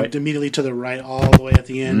going to the right. Immediately to the right all the way at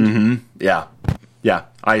the end. Mm-hmm. Yeah. Yeah.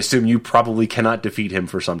 I assume you probably cannot defeat him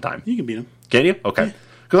for some time. You can beat him. Can you? Okay.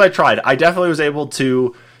 Because I tried. I definitely was able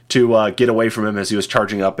to get away from him as he was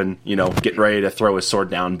charging up and, getting ready to throw his sword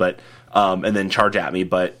down, but and then charge at me,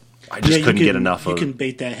 but I just couldn't get enough of it. You can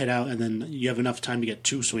bait that hit out, and then you have enough time to get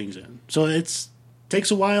 2 swings in. So it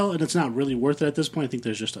takes a while, and it's not really worth it at this point. I think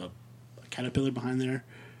there's just a caterpillar behind there.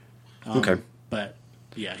 Okay. But,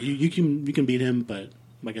 yeah, you can beat him, but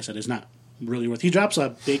like I said, it's not really worth it. He drops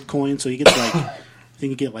a big coin, so you get I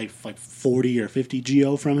think you get like 40 or 50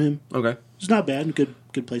 Geo from him. Okay. It's not bad.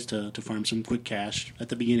 Good place to farm some quick cash at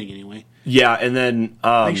the beginning, anyway. Yeah, and then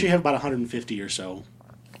I think you have about 150 or so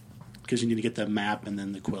because you need to get the map and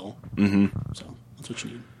then the quill. Mm-hmm. So that's what you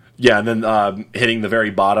need. Yeah, and then hitting the very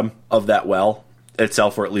bottom of that well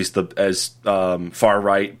itself, or at least as far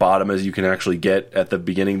right bottom as you can actually get at the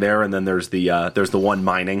beginning there. And then there's the one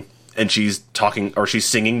mining. And she's talking, or she's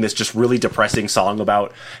singing this just really depressing song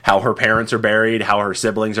about how her parents are buried, how her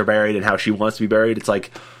siblings are buried, and how she wants to be buried. It's like,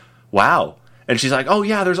 wow. And she's like, oh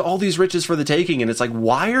yeah, there's all these riches for the taking. And it's like,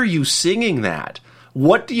 why are you singing that?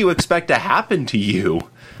 What do you expect to happen to you?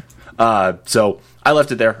 So I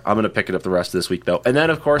left it there. I'm going to pick it up the rest of this week, though. And then,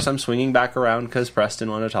 of course, I'm swinging back around because Preston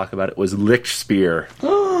wanted to talk about it. Was Lich Spear.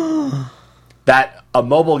 That, a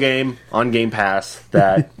mobile game on Game Pass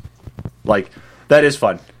that, that is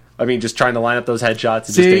fun. I mean, just trying to line up those headshots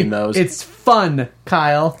and just aim those. It's fun,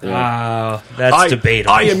 Kyle. That's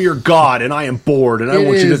debatable. I am your god, and I am bored, and I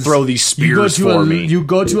want you to throw these spears for me. You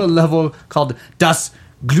go to a level called Das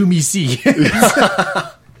Gloomy Sea.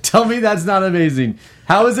 Tell me that's not amazing.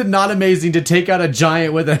 How is it not amazing to take out a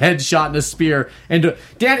giant with a headshot and a spear? And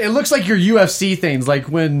Dan, it looks like your UFC things, like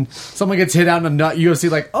when someone gets hit out in a nut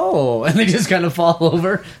UFC, like, oh, and they just kind of fall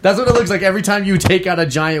over. That's what it looks like every time you take out a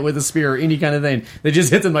giant with a spear or any kind of thing. They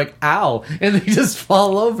just hit them like, ow, and they just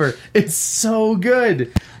fall over. It's so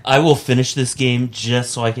good. I will finish this game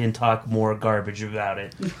just so I can talk more garbage about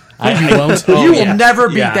it. You won't. You will never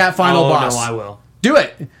beat that final boss. No, I will. Do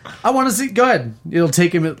it. I want to see. Go ahead. It'll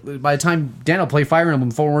take him. By the time Dan will play Fire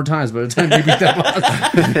Emblem 4 more times. By the time you beat that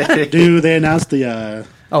boss. Dude, they announced the.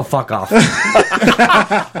 Oh, fuck off.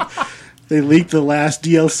 They leaked the last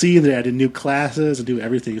DLC and they added new classes and do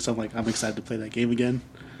everything. So I'm excited to play that game again.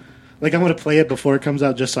 I'm going to play it before it comes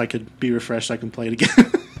out just so I could be refreshed. So I can play it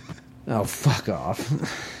again. Oh, fuck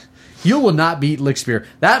off. You will not beat Lich Spear.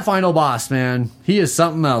 That final boss, man, he is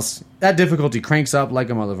something else. That difficulty cranks up like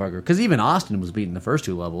a motherfucker. Because even Austin was beating the first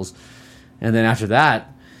 2 levels. And then after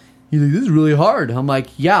that, he's like, this is really hard. I'm like,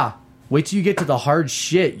 yeah, wait till you get to the hard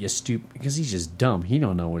shit, you stupid. Because he's just dumb. He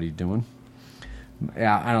don't know what he's doing.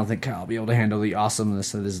 Yeah, I don't think Kyle will be able to handle the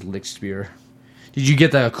awesomeness of this Lich Spear. Did you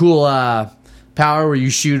get the cool power where you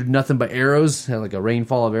shoot nothing but arrows? Had like a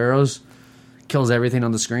rainfall of arrows? Kills everything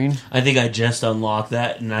on the screen. I think I just unlocked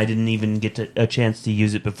that, and I didn't even get a chance to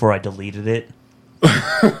use it before I deleted it.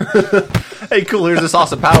 Hey, cool, here's this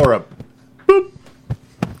awesome power-up. Boop.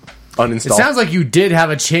 Uninstall. It sounds like you did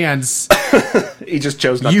have a chance. He just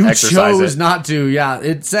chose not to exercise it. You chose not to, yeah.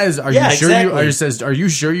 It says, are you sure exactly. Are you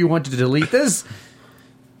sure you want to delete this?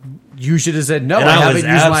 You should have said no. And I haven't was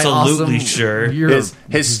used my absolutely awesome- sure. You're-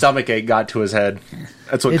 His stomach ache got to his head.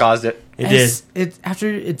 That's what caused it. It did. It after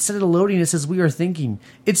it said loading, it says we are thinking.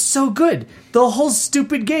 It's so good. The whole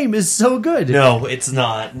stupid game is so good. No, it's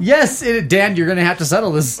not. Yes, Dan, you're gonna have to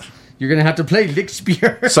settle this. You're gonna have to play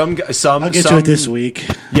Lickspear. Some I'll get to it this week.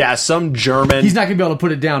 Yeah, some German. He's not gonna be able to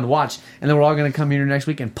put it down. Watch, and then we're all gonna come here next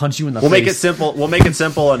week and punch you in the We'll face. make it simple. We'll make it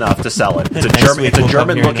simple enough to sell it. It's a Next German. week It's a we'll come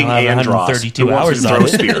German here and looking I'll have Andros 132 who wants hours to on throw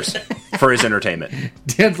it. spears for his entertainment.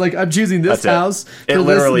 Dan's like, I'm choosing this That's it. house. It for this,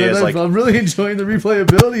 literally and is then like- I'm really enjoying the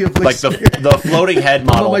replayability of Like Lickspear. the floating head I'm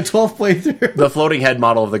on model. my 12th playthrough. The floating head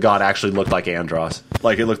model of the god actually looked like Andros.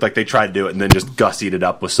 Like it looked like they tried to do it and then just gussied it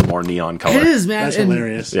up with some more neon color. It is, man. That's and,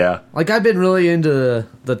 hilarious. Yeah. Like, I've been really into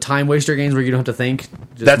the time waster games where you don't have to think,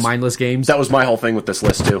 just That's- mindless games. That was my whole thing with this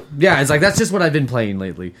list too. Yeah, it's like that's just what I've been playing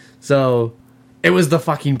lately. So it was the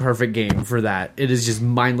fucking perfect game for that. It is just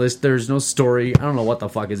mindless. There's no story. I don't know what the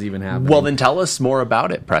fuck is even happening. Well, then tell us more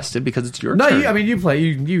about it, Preston, because it's your no, turn. I mean you play.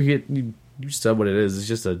 You said what it is. It's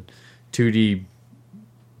just a 2D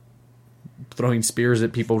throwing spears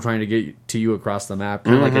at people trying to get to you across the map,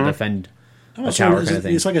 kind of like a defend Oh, a so tower it's, kind of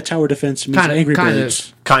thing. it's like a tower defense meets Kind Angry of,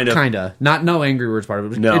 Birds. Kind of. Kinda. Not no Angry Words part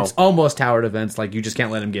of it. No. It's almost tower defense. Like you just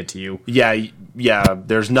can't let them get to you. Yeah.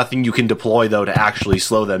 There's nothing you can deploy though to actually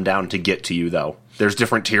slow them down to get to you though. There's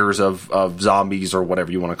different tiers of zombies or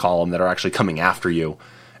whatever you want to call them that are actually coming after you,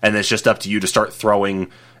 and it's just up to you to start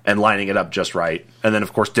throwing and lining it up just right. And then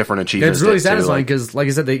of course different achievements. It's really hit, too, satisfying like- because, like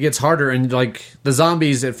I said, it gets harder. And like the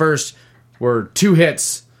zombies at first were 2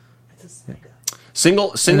 hits.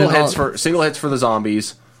 Single And then hits for the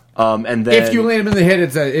zombies, and then If you land them in the hit,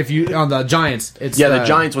 it's if you on the giants. It's the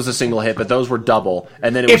giants was a single hit, but those were double,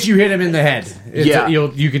 and then it If was you hit him in the head, Yeah.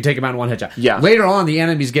 you can take him out in one headshot. Yeah. Later on, the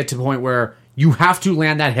enemies get to the point where you have to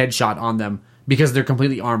land that headshot on them because they're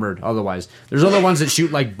completely armored. Otherwise, there's other ones that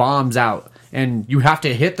shoot like bombs out, and you have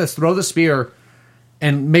to throw the spear,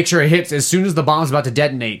 and make sure it hits as soon as the bomb's about to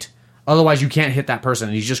detonate. Otherwise, you can't hit that person,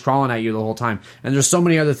 and he's just crawling at you the whole time. And there's so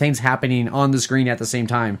many other things happening on the screen at the same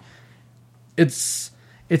time. It's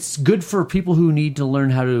good for people who need to learn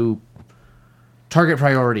how to target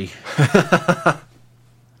priority.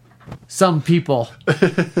 Some people. You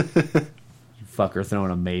fucker throwing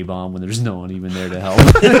a May bomb when there's no one even there to help.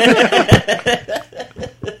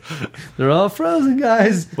 They're all frozen,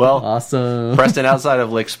 guys. Well, awesome. Preston, outside of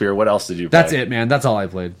Lickspear, what else did you play? That's it, man. That's all I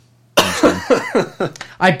played.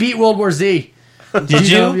 I beat World War Z. Did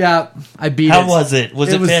you? know? Yeah, I beat it. How was it?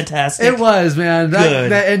 Was it fantastic? It was, man.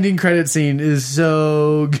 Good. That ending credit scene is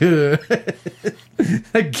so good.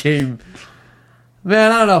 That game.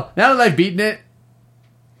 Man, I don't know. Now that I've beaten it,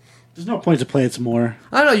 There's no point to play it some more.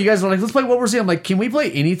 I don't know. You guys were like, let's play World War Z. I'm like, can we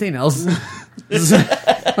play anything else?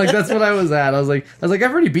 Like, that's what I was at. I was like, I've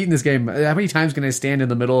already beaten this game. How many times can I stand in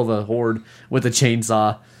the middle of a horde with a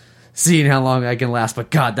chainsaw, seeing how long I can last?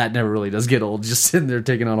 But God, that never really does get old. Just sitting there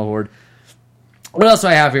taking on a horde. What else do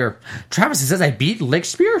I have here? Travis, it says I beat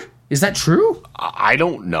Lickspear? Is that true? I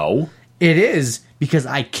don't know. It is, because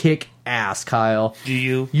I kick ass, Kyle. Do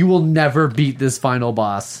you? You will never beat this final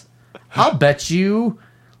boss. I'll bet you.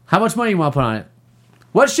 How much money you want to put on it?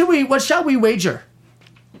 What shall we wager?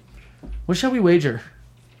 What shall we wager?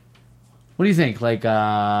 What do you think? Like, you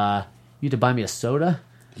had to buy me a soda?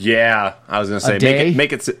 Yeah, I was gonna say day?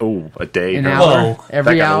 make it. Oh, a day. An No. hour? Whoa.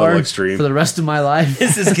 Every That got a little hour? extreme. For the rest of my life?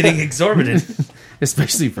 This is getting exorbitant.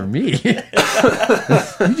 Especially for me.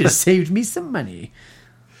 You just saved me some money.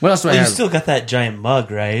 What else do I Well, you have? still got that giant mug,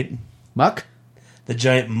 right? Muck? The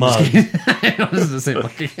giant mug. I know this is the same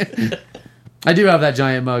mug. I do have that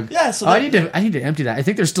giant mug. Yeah, so Oh, I that- need to empty that. I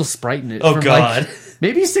think there's still Sprite in it. Oh, from, God.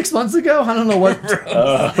 maybe 6 months ago. I don't know what.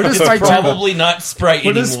 What does It's Sprite probably not Sprite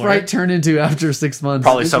What anymore. does Sprite turn into after 6 months?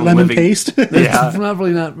 Probably some Lemon living paste. Yeah,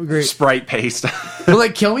 Probably not great. Sprite paste. Will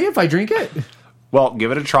it kill me if I drink it? Well,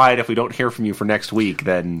 give it a try. And if we don't hear from you for next week,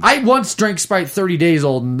 then I once drank Sprite 30 days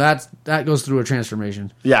old, and that goes through a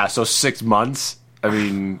transformation. yeah. So 6 months. I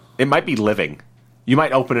mean, it might be living. You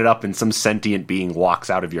might open it up and some sentient being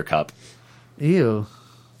walks out of your cup. Ew.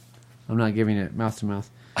 I'm not giving it mouth to mouth.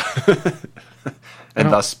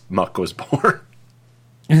 And thus Muck was born.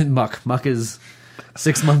 Muck is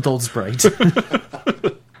 6-month-old Sprite.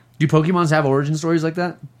 Do Pokemons have origin stories like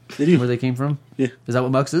that? They do. Where they came from? Yeah. Is that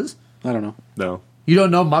what Muck's is? I don't know. No. You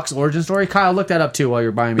don't know Muck's origin story? Kyle, look that up too while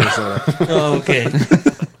you're buying me a soda. Oh, okay.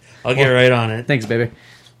 I'll get right on it. Thanks, baby.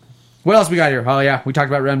 What else we got here? Oh, yeah, we talked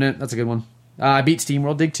about Remnant. That's a good one. I beat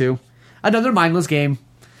SteamWorld Dig 2. Another mindless game.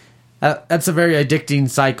 That's a very addicting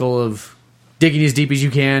cycle of digging as deep as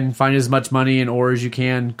you can, find as much money and ore as you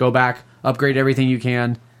can, go back, upgrade everything you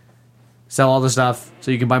can, sell all the stuff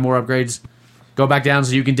so you can buy more upgrades, go back down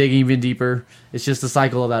so you can dig even deeper. It's just a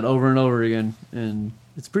cycle of that over and over again, and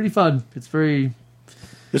it's pretty fun. It's very.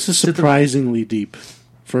 This is surprisingly deep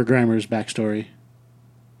for Grimer's backstory.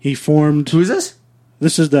 He formed. Who is this?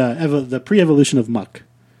 This is the pre-evolution of Muck.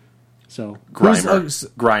 So Grimer.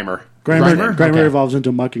 Grimer? Grimer Okay. evolves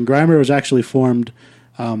into Muck, and Grimer was actually formed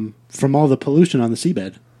from all the pollution on the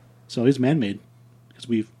seabed. So he's man-made because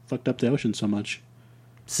we fucked up the ocean so much.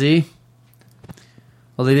 See.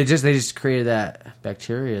 Well, they just created that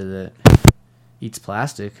bacteria that eats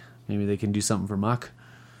plastic. Maybe they can do something for Muck.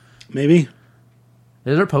 Maybe.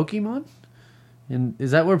 Is there Pokemon? And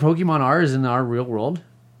is that where Pokemon are? Is in our real world?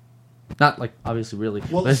 Not like obviously, really.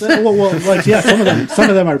 Well, but like yeah, some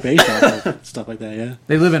of them are based off of stuff like that. Yeah.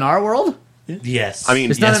 they live in our world. Yes. I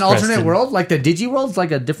mean, It's not Yes, an alternate Preston. world. Like the Digi world's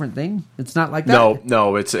like a different thing. It's not like that.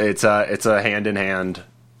 No, it's a hand in hand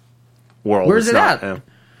world. Where's It's it not- at?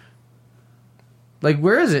 Like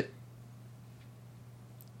where is it?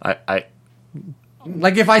 I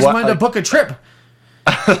Like if I What? wanted to book a trip,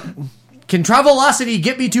 can Travelocity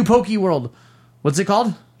get me to Poke World? What's it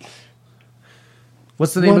called?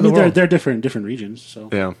 What's the name Well, I of the mean, world? they're different regions. So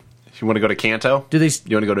yeah. If you want to go to Kanto, Do they?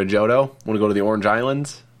 you want to go to Johto, want to go to the Orange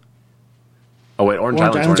Islands. Oh wait, Orange, Orange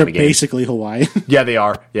Islands Islands aren't are in the game. basically Hawaii. Yeah, they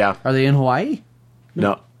are. Yeah, Are they in Hawaii?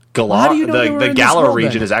 no. How do you know they were the in this Galar world,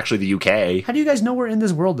 region then? is actually the UK. How do you guys know we're in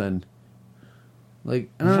this world then? Like,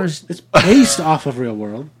 I don't understand. It's based off of real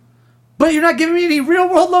world. But you're not giving me any real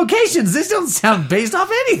world locations. This don't sound based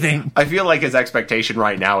off anything. I feel like his expectation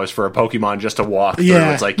right now is for a Pokemon just to walk through.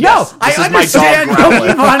 Yeah. It's like, No, yes, I this is understand my dog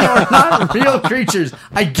Growlithe. Pokemon are not real creatures.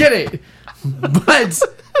 I get it. But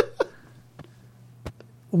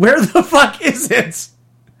where the fuck is it?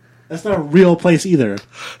 That's not a real place either.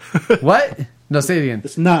 What? No, say it again.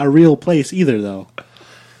 It's not a real place either, though.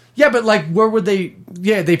 Yeah, but like, where would they?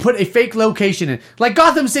 Yeah, they put a fake location in. Like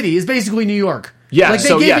Gotham City is basically New York. Yeah, like they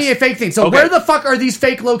so gave yes. me a fake thing. So Okay. where the fuck are these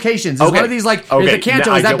fake locations? Is one of these like is the Kanto?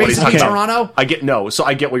 now I Is that get what he's basically talking about. Toronto?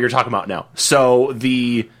 I get what you're talking about now. So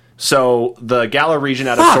the Galar region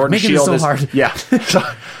out of Fuck, Sword and making this Shield so is hard. yeah. So,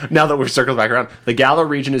 now that we're circled back around, the Galar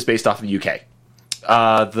region is based off of the UK.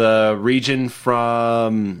 The region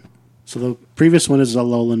from So the previous one is the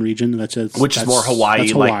lowland region. That's which is more Hawaii,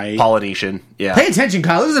 That's like Polynesian. Yeah. Pay attention,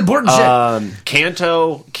 Kyle. This is important shit.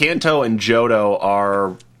 Kanto and Johto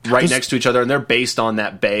are right next to each other, and they're based on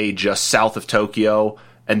that bay just south of Tokyo,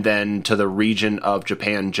 and then to the region of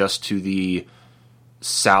Japan just to the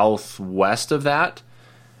southwest of that.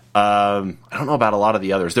 I don't know about a lot of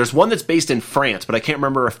the others. There's one that's based in France, but I can't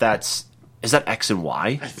remember if is that X and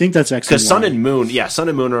Y? I think that's X. Because Sun and Moon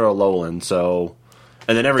are a lowland, so.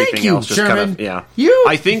 And then everything Thank you, else just Sherman. kind of yeah. You-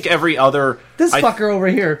 I think every other This I- fucker over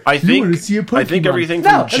here. I You think wanna see a I think Pokemon. everything No,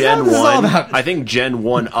 from that's not Gen what this is all 1 about. I think Gen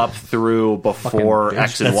 1 up through before bitch.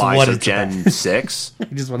 X and That's Y, what so it's Gen 6, I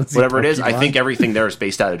just want to see whatever it is, I Pokemon. think everything there is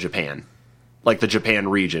based out of Japan. Like the Japan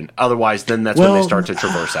region. Otherwise, then that's when they start to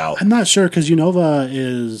traverse out. I'm not sure because Unova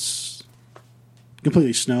is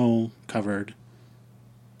completely snow covered.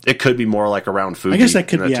 It could be more like around Fuji. I guess that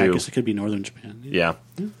could in be. I too. guess it could be northern Japan. Yeah.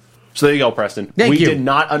 So there you go, Preston. Thank we you. did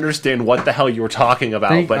not understand what the hell you were talking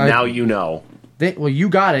about, but now you know. Well, you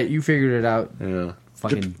got it. You figured it out. Yeah.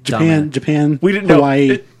 Fucking Japan, dumbass. Japan, We didn't know.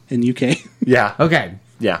 Hawaii, It- and UK. Yeah. Okay.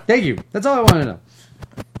 Yeah. Thank you. That's all I want to know.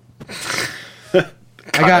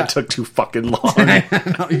 God, that took too fucking long.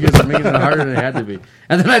 No, you guys are making it harder than it had to be.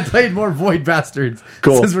 And then I played more Void Bastards.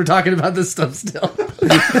 Cool. Since we're talking about this stuff still.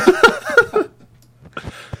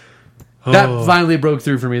 That finally broke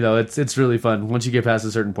through for me, though. It's really fun. Once you get past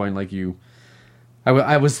a certain point, like you...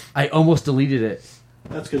 I almost deleted it.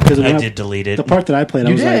 That's good because I did delete it. the part that I played. I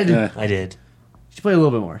You was did? like, I did. You should play a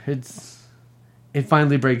little bit more. It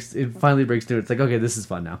finally breaks through. It's like, okay, this is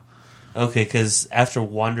fun now. Okay, because after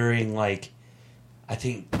wandering, like, I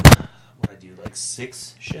think, what I do, like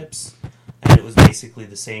 6 ships, and it was basically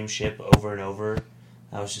the same ship over and over.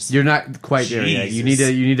 I was just You're not quite there yet. You Jesus.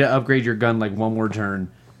 need to upgrade your gun like one more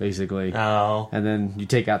turn, basically. Oh. And then you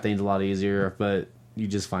take out things a lot easier, but you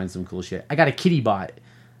just find some cool shit. I got a kitty bot,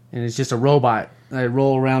 and it's just a robot. I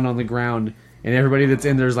roll around on the ground, and everybody that's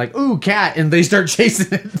in there is like, ooh, cat, and they start chasing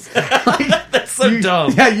it. Like, That's so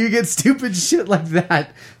dumb. Yeah, you get stupid shit like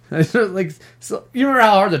that. Like, so, you remember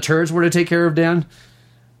how hard the turrets were to take care of, Dan?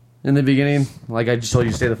 In the beginning? Like, I just told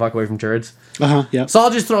you to stay the fuck away from turrets. yeah. So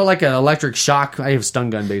I'll just throw like an electric shock. I have a stun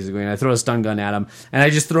gun basically, and I throw a stun gun at him, and I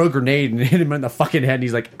just throw a grenade and hit him in the fucking head, and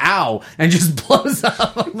he's like, "Ow!" and just blows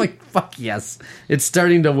up. I'm like, "Fuck yes!" It's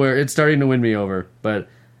starting to win me over, but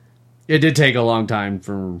it did take a long time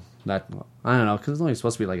for that. I don't know because it's only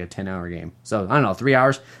supposed to be like a 10-hour game, so I don't know, 3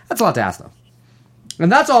 hours. That's a lot to ask though,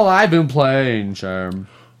 and that's all I've been playing, Sherm.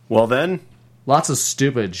 Well then, Lots of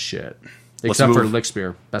stupid shit. Except for move.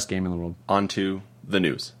 Lickspear. Best game in the world. Onto the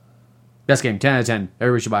news. Best game. 10 out of 10.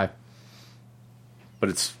 Everybody should buy. But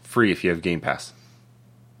it's free if you have Game Pass.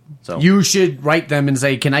 So You should write them and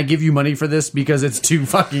say, can I give you money for this? Because it's too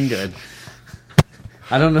fucking good.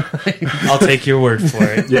 I don't know. I'll take your word for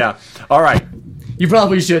it. yeah. All right. You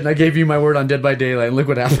probably shouldn't. I gave you my word on Dead by Daylight, and look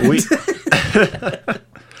what happened.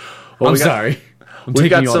 I'm sorry. I'm We've taking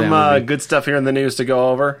got you all down with some me. good stuff here in the news to go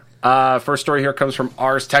over. First story here comes from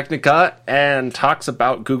Ars Technica and talks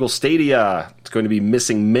about Google Stadia. It's going to be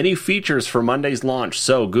missing many features for Monday's launch.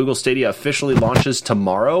 So Google Stadia officially launches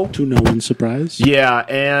tomorrow. To no one's surprise. Yeah,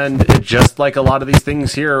 and just like a lot of these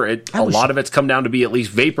things here, a lot of it's come down to be at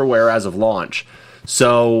least vaporware as of launch.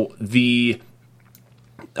 So the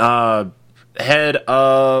head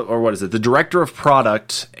of, or what is it? The director of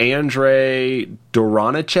product, Andrei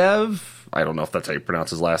Doronichev. I don't know if that's how you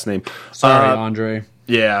pronounce his last name. Sorry, Andre.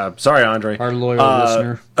 Yeah, sorry, Andre. Our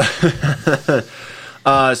loyal listener.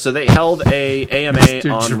 So they held a AMA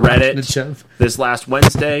on Reddit this last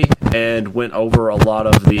Wednesday and went over a lot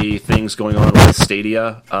of the things going on with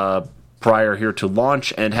Stadia prior here to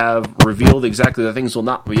launch and have revealed exactly the things will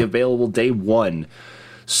not be available day one.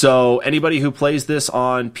 So anybody who plays this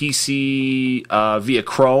on PC via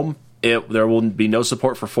Chrome, there will be no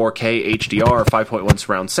support for 4K HDR, 5.1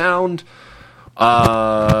 surround sound.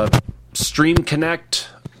 Stream Connect,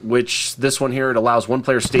 which this one here, it allows one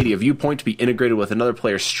player's Stadia viewpoint to be integrated with another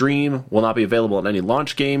player's stream. Will not be available in any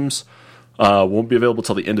launch games. Won't be available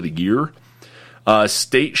till the end of the year.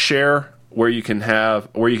 State Share, where you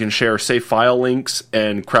can share safe file links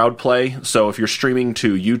and crowd play. So if you're streaming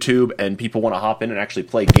to YouTube and people want to hop in and actually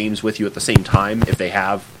play games with you at the same time, if they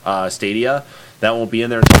have Stadia, that won't be in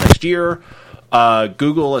there until next year.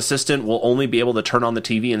 Google Assistant will only be able to turn on the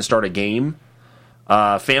TV and start a game.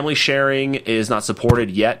 Family sharing is not supported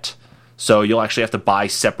yet, so you'll actually have to buy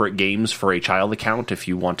separate games for a child account if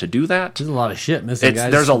you want to do that. There's a lot of shit missing, guys.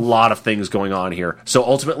 There's a lot of things going on here. So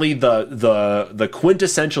ultimately, the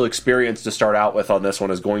quintessential experience to start out with on this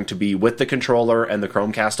one is going to be with the controller and the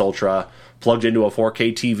Chromecast Ultra plugged into a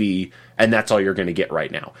 4K TV, and that's all you're going to get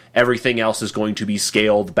right now. Everything else is going to be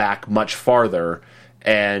scaled back much farther,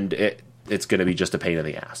 and it's going to be just a pain in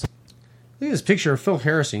the ass. Look at this picture of Phil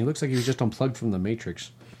Harrison. He looks like he was just unplugged from the Matrix.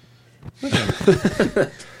 Look at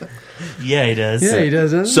him. Yeah, he does. Yeah, he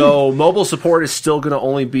does. Doesn't he? So mobile support is still going to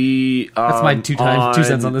only be That's my 2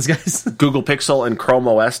 cents on this, guys. Google Pixel and Chrome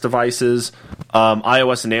OS devices.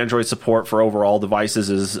 iOS and Android support for overall devices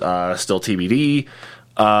is still TBD.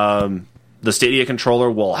 The Stadia controller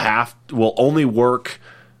will only work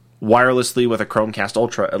wirelessly with a Chromecast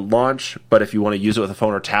Ultra at launch, but if you want to use it with a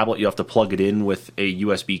phone or tablet, you have to plug it in with a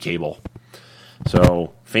USB cable.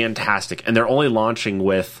 So, fantastic. And they're only launching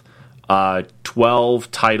with 12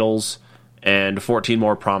 titles and 14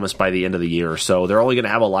 more promised by the end of the year. So, they're only going to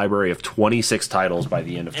have a library of 26 titles by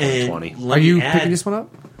the end of 2020. And Are you picking this one up?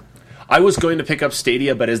 I was going to pick up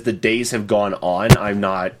Stadia, but as the days have gone on, I'm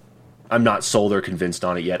not sold or convinced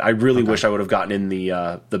on it yet. I really wish I would have gotten in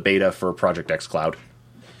the beta for Project X Cloud.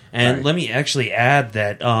 And let me actually add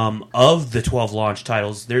that of the 12 launch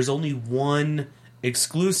titles, there's only one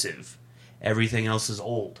exclusive. Everything else is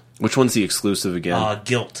old. Which one's the exclusive again?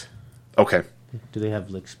 Guilt. Okay. Do they have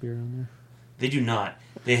Lickspear on there? They do not.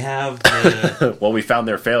 They have the Well, we found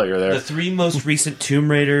their failure there. the 3 most recent Tomb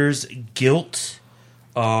Raiders, Guilt,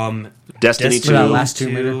 Destiny Destiny 2. For that last 2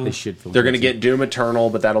 Two. minute, they should. They're going to get Doom Eternal,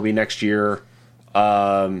 but that'll be next year.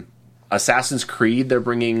 Assassin's Creed, they're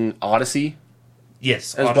bringing Odyssey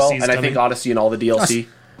yes, as well. Odyssey's And I coming. think Odyssey and all the DLC.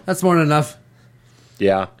 That's more than enough.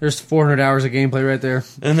 Yeah. There's 400 hours of gameplay right there.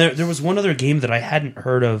 And there was one other game that I hadn't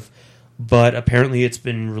heard of, but apparently it's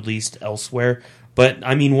been released elsewhere. But,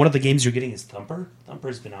 I mean, one of the games you're getting is Thumper.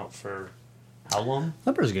 Thumper's been out for how long?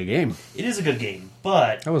 Thumper's a good game. It is a good game,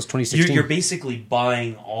 but That was 2016. you're basically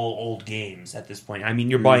buying all old games at this point. I mean,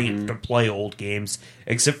 you're buying it to play old games,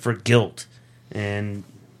 except for Guilt. And,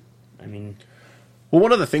 I mean... Well,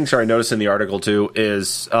 one of the things here I noticed in the article, too,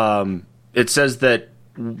 is it says that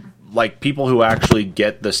like people who actually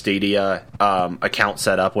get the Stadia account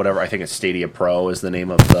set up, whatever, I think it's Stadia Pro is the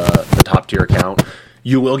name of the top tier account,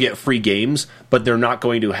 you will get free games, but they're not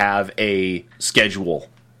going to have a schedule,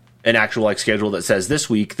 an actual like schedule that says this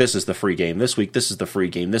week this is the free game, this week this is the free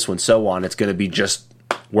game, this one so on. It's going to be just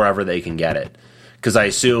wherever they can get it. Because I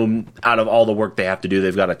assume out of all the work they have to do,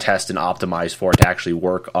 they've got to test and optimize for it to actually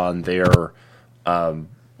work on their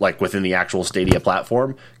like within the actual Stadia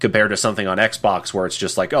platform, compared to something on Xbox where it's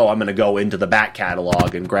just like, oh, I'm going to go into the back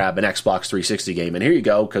catalog and grab an Xbox 360 game, and here you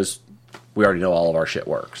go, because we already know all of our shit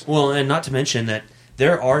works. Well, and not to mention that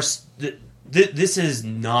there are this is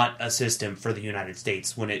not a system for the United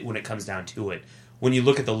States when it comes down to it. When you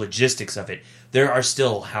look at the logistics of it, there are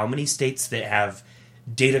still how many states that have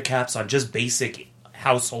data caps on just basic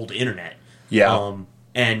household internet? Yeah.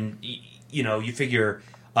 And you figure,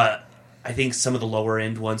 I think some of the lower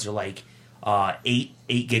end ones are like 8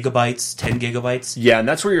 gigabytes, 10 gigabytes. Yeah, and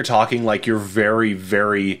that's where you're talking like your very,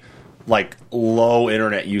 very like low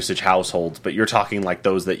internet usage households, but you're talking like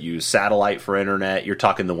those that use satellite for internet. You're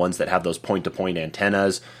talking the ones that have those point-to-point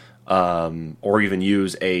antennas, or even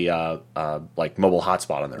use a like mobile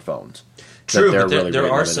hotspot on their phones. True, but really, there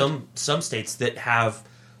really are limited. some states that have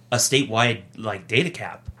a statewide like data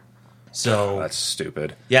cap. So That's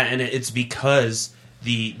stupid. yeah, and it's because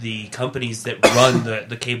the companies that run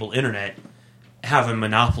the cable internet have a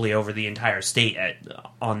monopoly over the entire state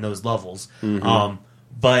on those levels.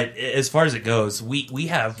 But as far as it goes, we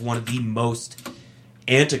have one of the most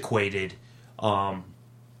antiquated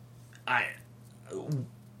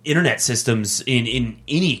internet systems in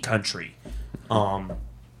any country.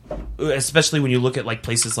 Especially when you look at like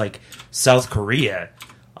places like South Korea,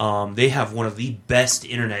 they have one of the best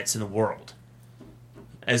internets in the world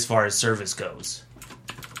as far as service goes.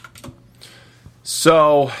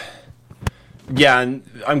 So, yeah, and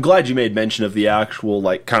I'm glad you made mention of the actual,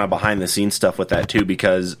 like, kind of behind-the-scenes stuff with that, too,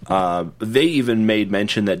 because they even made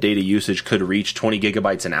mention that data usage could reach 20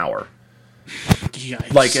 gigabytes an hour.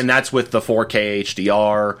 Yikes. Like, and that's with the 4K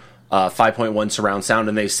HDR, 5.1 surround sound,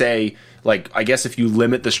 and they say, like, I guess if you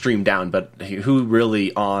limit the stream down, but who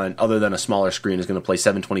really on, other than a smaller screen, is going to play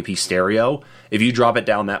 720p stereo? If you drop it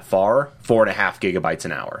down that far, 4.5 gigabytes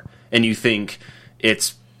an hour. And you think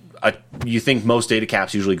most data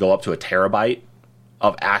caps usually go up to a terabyte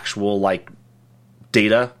of actual, like,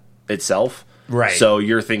 data itself. Right. So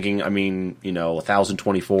you're thinking, I mean,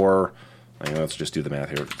 1024, let's just do the math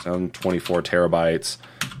here. 1024 terabytes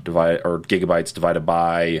gigabytes divided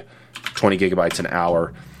by 20 gigabytes an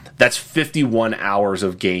hour. That's 51 hours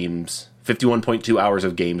of games, 51.2 hours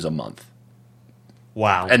of games a month.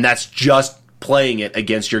 Wow. And that's just playing it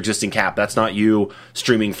against your existing cap. That's not you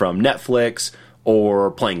streaming from Netflix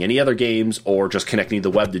or playing any other games or just connecting to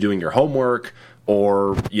the web to doing your homework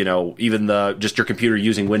or, even just your computer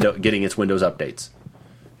using getting its Windows updates.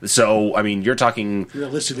 So, I mean, you're talking...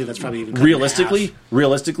 Realistically, that's probably even...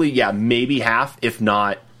 Realistically, yeah, maybe half, if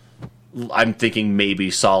not... I'm thinking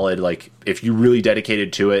maybe solid, like, if you really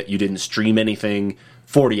dedicated to it, you didn't stream anything,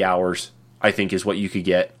 40 hours, I think, is what you could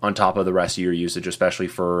get on top of the rest of your usage, especially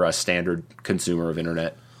for a standard consumer of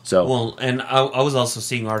internet. So, well, and I was also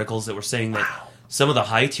seeing articles that were saying that some of the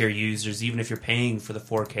high-tier users, even if you're paying for the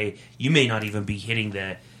 4K, you may not even be hitting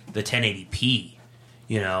the 1080p,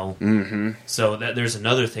 Mm-hmm. So there's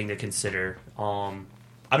another thing to consider. I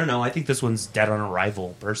don't know. I think this one's dead on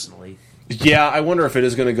arrival, personally. yeah, I wonder if it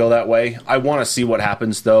is going to go that way. I want to see what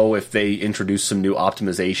happens, though, if they introduce some new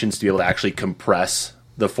optimizations to be able to actually compress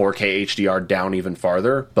the 4K HDR down even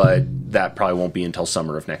farther, but that probably won't be until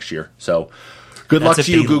summer of next year. So, good luck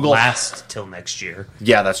to you, Google. Last till next year.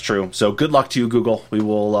 Yeah, that's true. So, good luck to you, Google. We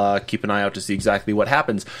will keep an eye out to see exactly what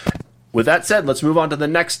happens. With that said, let's move on to the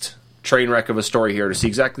next train wreck of a story here to see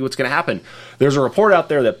exactly what's going to happen. There's a report out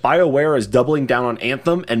there that BioWare is doubling down on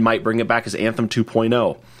Anthem and might bring it back as Anthem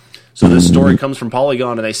 2.0. So this story comes from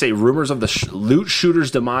Polygon, and they say rumors of the loot shooter's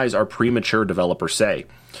demise are premature, developers say.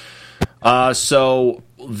 So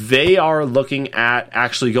they are looking at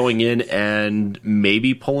actually going in and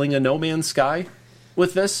maybe pulling a No Man's Sky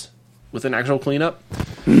with this, with an actual cleanup.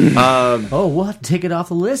 Oh, we'll have to take it off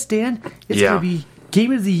the list, Dan. It's Yeah. going to be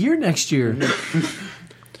Game of the Year next year.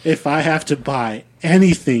 If I have to buy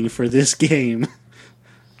anything for this game,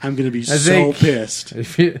 I'm going to be so pissed. I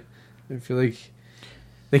feel like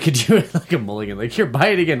they could do it like a mulligan. Like, here, buy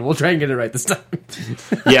it again. We'll try and get it right this time.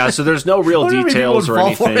 Yeah, so there's no real Wonder if details people or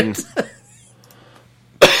would fall for anything.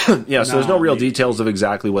 Yeah, so there's no real details of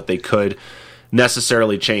exactly what they could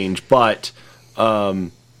necessarily change. But,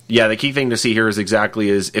 yeah, the key thing to see here is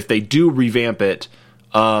if they do revamp it,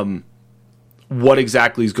 what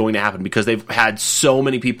exactly is going to happen, because they've had so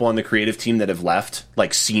many people on the creative team that have left,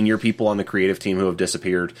 like senior people on the creative team who have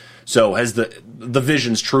disappeared. So has the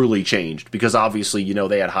vision's truly changed? Because obviously,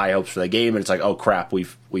 they had high hopes for the game, and it's like, oh crap, we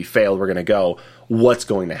failed, we're going to go. What's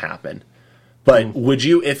going to happen? But would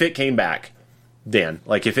you, if it came back, Dan,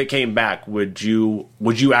 like if it came back, would you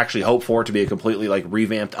actually hope for it to be a completely like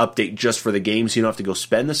revamped update just for the game, so you don't have to go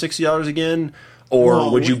spend the $60 again?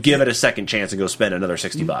 Or would you give it a second chance and go spend another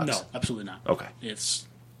 $60? No, absolutely not. Okay.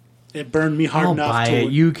 It burned me hard I'll enough buy to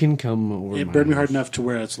it. You can come over. It burned me hard enough to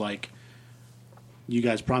where it's like, you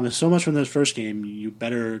guys promised so much from this first game, you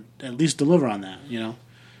better at least deliver on that, Yeah.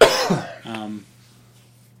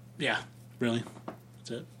 really.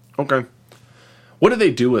 That's it. Okay. What do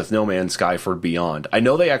they do with No Man's Sky for Beyond? I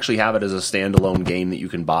know they actually have it as a standalone game that you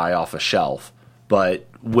can buy off a shelf, but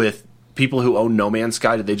with people who own No Man's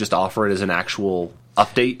Sky, did they just offer it as an actual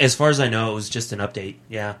update? As far as I know, it was just an update.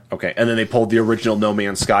 Yeah. Okay, and then they pulled the original No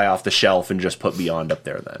Man's Sky off the shelf and just put Beyond up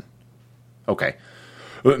there then. Okay.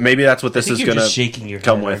 Maybe that's what this is going to shaking your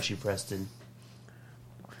come head, with. aren't you, Preston?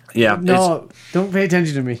 Yeah. No, don't pay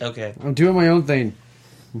attention to me. Okay. I'm doing my own thing.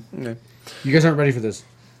 Okay. You guys aren't ready for this.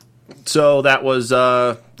 So that was,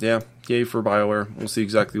 yay for BioWare. We'll see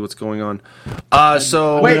exactly what's going on.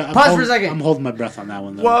 So... Wait, I'm pause for a holding- second. I'm holding my breath on that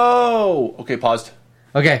one, though. Whoa! Okay, paused.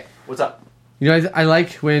 Okay. What's up? You know, I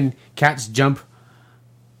like when cats jump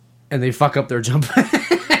and they fuck up their jump.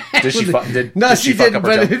 Did she fuck up No, her she didn't,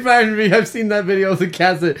 but jump? it reminded me. I've seen that video of the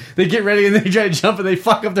cats that they get ready and they try to jump and they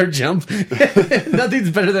fuck up their jump.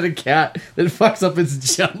 Nothing's better than a cat that fucks up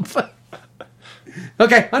its jump.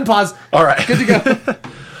 Okay, unpause. All right. Good to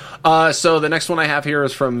go. So the next one I have here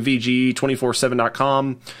is from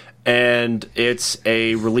VG247.com, and it's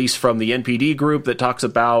a release from the NPD group that talks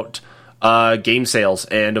about game sales.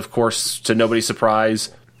 And, of course, to nobody's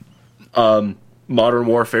surprise, Modern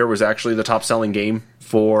Warfare was actually the top-selling game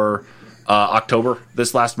for October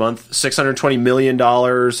this last month. $620 million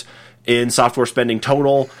in software spending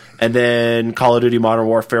total, and then Call of Duty Modern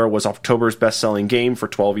Warfare was October's best-selling game for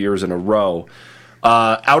 12 years in a row.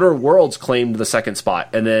 Outer Worlds claimed the second spot,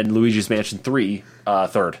 and then Luigi's Mansion 3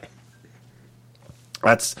 third.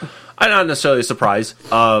 I'm not necessarily surprised.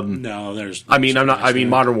 No, there's.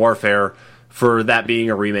 Modern Warfare, for that being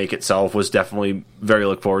a remake itself, was definitely very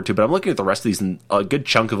look forward to. But I'm looking at the rest of these, and a good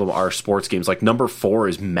chunk of them are sports games. Like number 4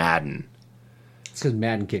 is Madden. It's because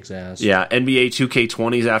Madden kicks ass. Yeah, NBA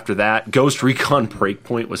 2K20s after that. Ghost Recon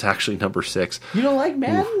Breakpoint was actually number 6. You don't like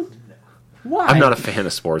Madden? Why? I'm not a fan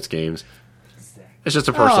of sports games. It's just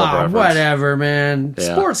a personal preference. Whatever, man.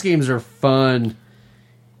 Yeah. Sports games are fun.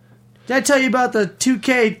 Did I tell you about the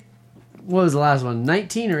 2K? What was the last one?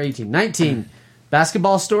 19 or 18? 19.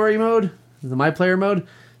 Basketball story mode? The My Player mode?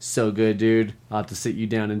 So good, dude. I'll have to sit you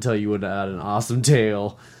down and tell you what an awesome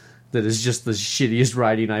tale that is just the shittiest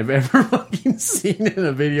writing I've ever fucking seen in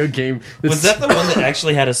a video game. Was that the one that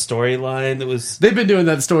actually had a storyline that was... They've been doing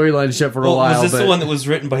that storyline shit for a while. Was this but the one that was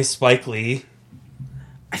written by Spike Lee?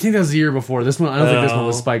 I think that was the year before. This one, I don't think this one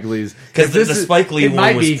was Spike Lee's. Because the Spike Lee it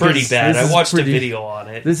might one was be, pretty 'cause bad. this I is watched pretty- a video on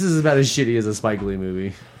it. This is about as shitty as a Spike Lee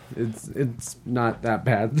movie. It's not that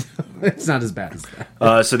bad. It's not as bad as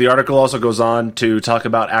that. So the article also goes on to talk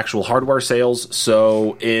about actual hardware sales.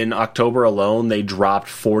 So in October alone, they dropped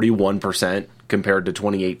 41% compared to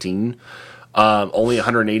 2018. Only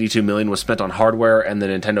 $182 million was spent on hardware, and the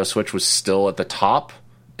Nintendo Switch was still at the top.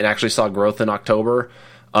 It actually saw growth in October.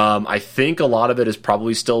 I think a lot of it is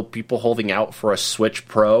probably still people holding out for a Switch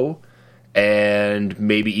Pro, and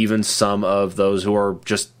maybe even some of those who are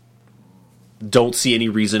just don't see any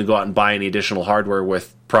reason to go out and buy any additional hardware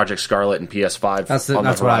with Project Scarlet and PS5 That's on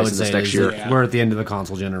the what I would horizon say. this next is year. that We're at the end of the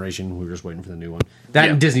console generation. We're just waiting for the new one. That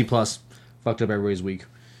Yeah. and Disney Plus fucked up everybody's week.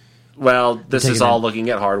 Well, this is Taking all it.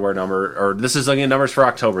 looking at hardware number, or this is looking at numbers for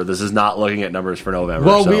October. This is not looking at numbers for November.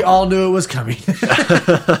 Well, so. we all knew it was coming.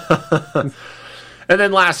 And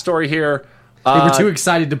then last story here. They were too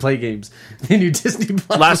excited to play games. They knew Disney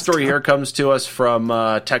Plus. Last story here comes to us from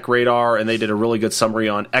Tech Radar, and they did a really good summary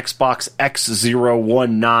on Xbox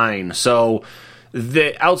X019. So,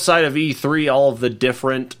 outside of E3, all of the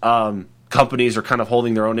different companies are kind of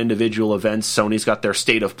holding their own individual events. Sony's got their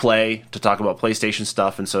State of Play to talk about PlayStation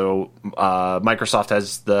stuff, and so Microsoft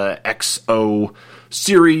has the XO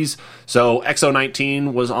series. So,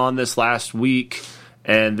 X019 was on this last week,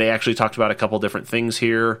 and they actually talked about a couple different things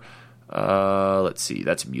here. Let's see,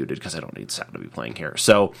 that's muted because I don't need sound to be playing here.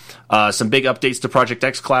 So, some big updates to Project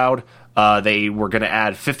xCloud. They were going to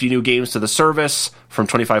add 50 new games to the service from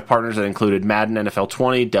 25 partners that included Madden, NFL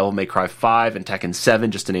 20, Devil May Cry 5, and Tekken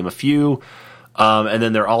 7, just to name a few. And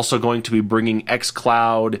then they're also going to be bringing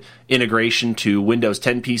xCloud integration to Windows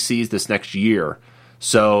 10 PCs this next year.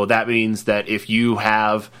 So that means that if you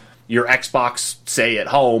have your Xbox, say, at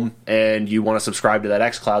home, and you want to subscribe to that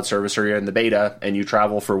xCloud service, or you're in the beta, and you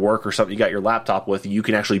travel for work or something you got your laptop with, you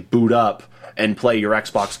can actually boot up and play your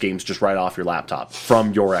Xbox games just right off your laptop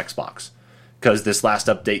from your Xbox. Because this last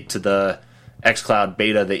update to the xCloud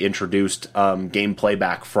beta, they introduced game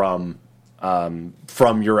playback from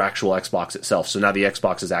your actual Xbox itself. So now the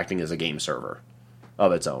Xbox is acting as a game server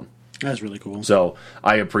of its own. That's really cool. So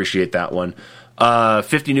I appreciate that one.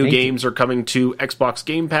 50 new games are coming to Xbox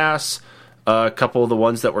Game Pass. A couple of the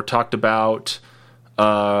ones that were talked about.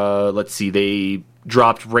 Let's see. They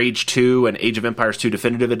dropped Rage 2 and Age of Empires 2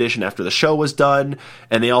 Definitive Edition after the show was done,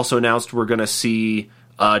 and they also announced we're going to see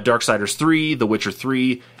Darksiders 3, The Witcher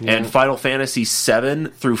 3, and Final Fantasy 7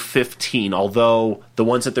 through 15, although the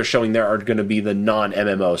ones that they're showing there are going to be the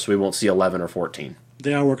non-MMO, so we won't see 11 or 14.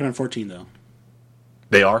 They are working on 14, though.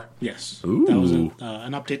 They are? Yes. Ooh. That was an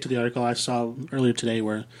update to the article I saw earlier today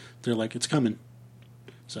where they're like, it's coming.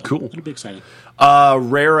 So Cool. It'll be exciting.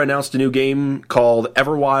 Rare announced a new game called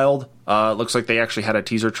Everwild. Looks like they actually had a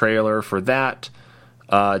teaser trailer for that.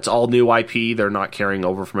 It's all new IP. They're not carrying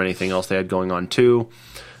over from anything else they had going on, too.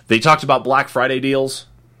 They talked about Black Friday deals,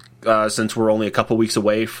 since we're only a couple weeks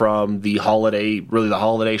away from the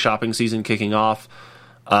holiday shopping season kicking off.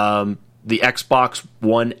 The Xbox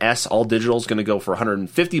One S all digital is going to go for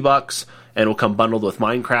 $150 and will come bundled with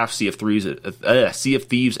Minecraft, Sea of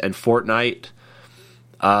Thieves, and Fortnite.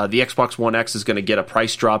 The Xbox One X is going to get a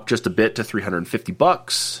price drop just a bit to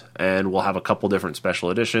 $350, and we'll have a couple different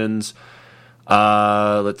special editions.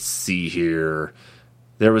 Let's see here.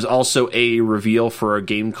 There was also a reveal for a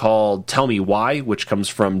game called Tell Me Why, which comes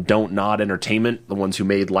from Don't Nod Entertainment, the ones who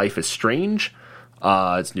made Life is Strange.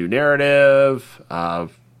 It's new narrative.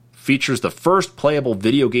 Features the first playable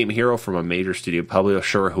video game hero from a major studio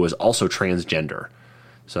publisher who is also transgender.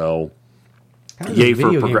 So, How is yay a for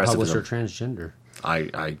video game progressivism. publisher transgender?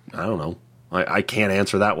 I don't know. I can't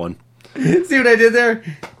answer that one. See what I did there?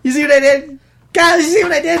 You see what I did? Guys, you see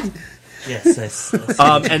what I did? Yes.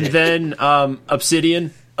 And then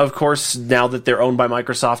Obsidian, of course, now that they're owned by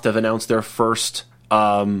Microsoft, have announced their first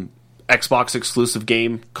Xbox exclusive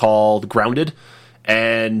game called Grounded.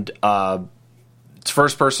 And it's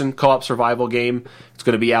first-person co-op survival game. It's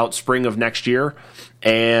going to be out spring of next year.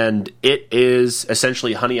 And it is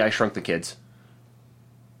essentially Honey, I Shrunk the Kids.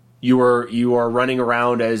 You are running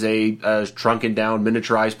around as a shrunken down,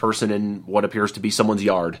 miniaturized person in what appears to be someone's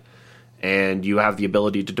yard. And you have the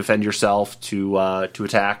ability to defend yourself, to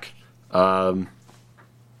attack, go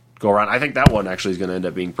around. I think that one actually is going to end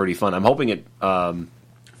up being pretty fun. I'm hoping it.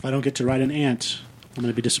 If I don't get to ride an ant, I'm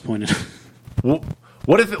going to be disappointed.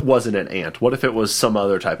 What if it wasn't an ant? What if it was some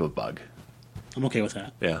other type of bug? I'm okay with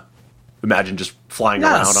that. Yeah. Imagine just flying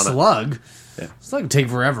Not around a on slug. Yeah. Slug would take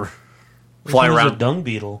forever. fly It was around a dung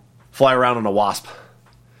beetle. fly around on a wasp.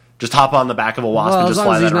 Just hop on the back of a wasp Well, and as just long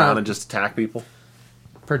fly as that he's around not- and just attack people.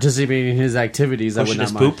 Participating in his activities, I would Pushing not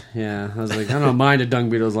his mind. poop? Yeah, I was like, I don't mind a dung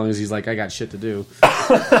beetle as long as he's like, I got shit to do.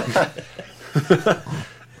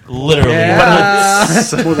 Literally. Yeah.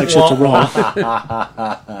 More like shit to roll.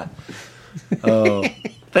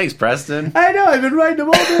 Thanks, Preston. I know, I've been writing them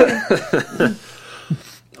all day.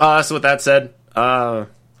 So with that said, a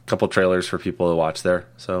couple trailers for people to watch there.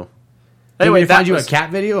 So Anyway, anyway, find you was- a cat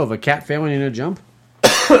video of a cat failing in a jump?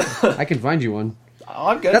 I can find you one. Oh,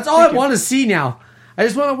 I'm good. That's all I want to see now. I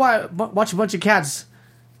just want to watch a bunch of cats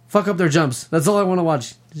fuck up their jumps. That's all I want to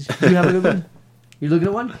watch. You have a good one? You looking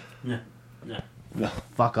at one? No.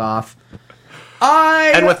 Fuck off.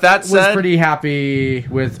 I And with that was said- pretty happy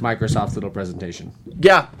with Microsoft's little presentation.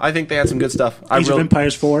 Yeah, I think they had some good stuff. Age of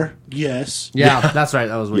Empires 4? Yes. Yeah, that's right.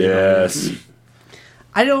 That was what you called it. Yes.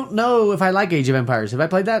 I don't know if I like Age of Empires. Have I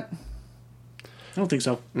played that? I don't think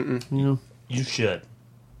so. You should.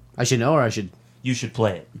 I should know, or I should. You should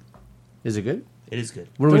play it. Is it good? It is good.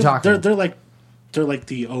 What are we talking? They're like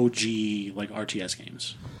the OG like RTS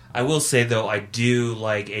games. I will say, though, I do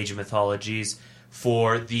like Age of Mythologies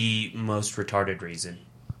for the most retarded reason.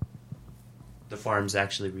 The farms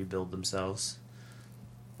actually rebuild themselves.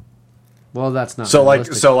 Well, that's not So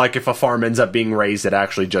realistic. if a farm ends up being raised,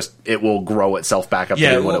 it will grow itself back up to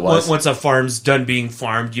Yeah, being what it was. once a farm's done being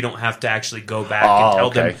farmed, you don't have to actually go back Oh, and tell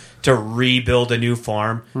okay. them to rebuild a new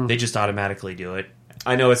farm. They just automatically do it.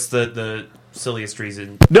 I know it's the silliest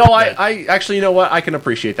reason. No, that- I actually, you know what? I can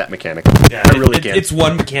appreciate that mechanic. Yeah, I really can. It's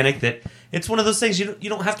one mechanic that it's one of those things you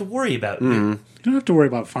don't have to worry about. Mm-hmm. You don't have to worry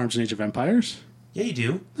about farms in Age of Empires. Yeah, you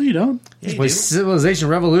do. No, you don't. Yeah, you With do. Civilization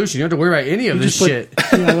Revolution, you don't have to worry about any of this Just put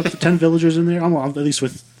shit. you know, up to 10 villagers in there. Well, at least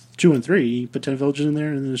with 2 and 3, you put 10 villagers in there,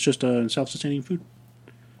 and then it's just self-sustaining food.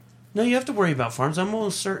 No, you have to worry about farms. I'm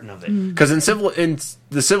almost certain of it. Because in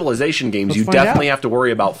the Civilization games, Let's you find definitely out. have to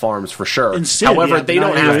worry about farms for sure. In Civ, However, yeah, they not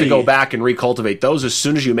don't have to really. go back and recultivate those. As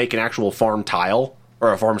soon as you make an actual farm tile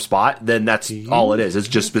or a farm spot, then that's all it is. It's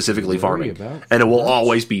just specifically worry farming, about and it will farms.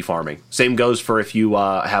 always be farming. Same goes for if you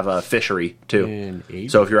have a fishery too. And Age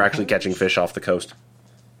So if you're actually catching fish off the coast.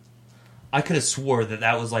 I could have swore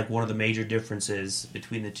that was like one of the major differences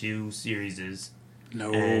between the two series.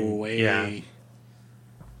 No And, way. yeah.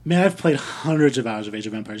 Man, I've played hundreds of hours of Age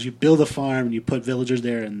of Empires. You build a farm, and you put villagers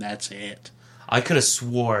there, and that's it. I could have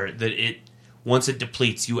swore that once it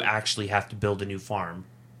depletes, you actually have to build a new farm.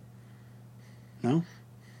 No?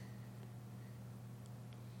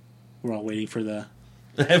 We're all waiting for the...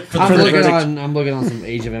 I'm looking on some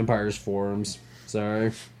Age of Empires forums.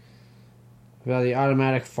 Sorry. About the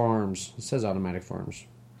automatic farms. It says automatic farms.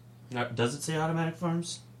 Does it say automatic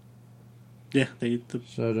farms? Yeah,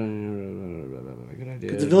 So good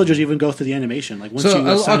idea. the villagers even go through the animation. Like once So you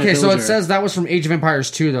assign a okay, so it villager- says that was from Age of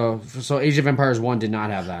Empires 2 though. So Age of Empires 1 did not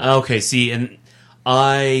have that. Okay, see, and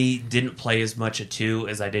I didn't play as much of 2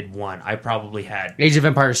 as I did 1. I probably had Age of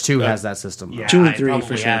Empires 2 has that system. yeah, 2 and I 3 probably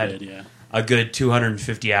for sure had did, yeah. a good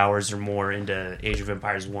 250 hours or more into Age of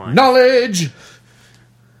Empires 1. Knowledge.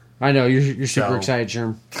 I know you're super So- excited,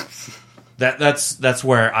 Sherm. That's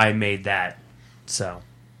where I made that. So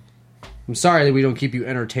I'm sorry that we don't keep you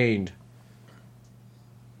entertained.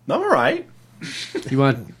 I'm all right. Do you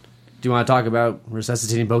want to talk about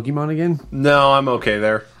resuscitating Pokemon again? No, I'm okay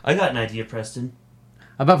there. I got an idea, Preston.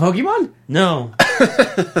 About Pokemon? No,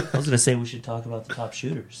 I was gonna say we should talk about the top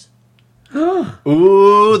shooters.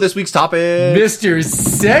 Ooh, this week's topic. Mr.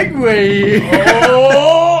 Segway!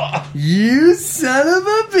 You son of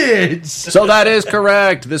a bitch! So that is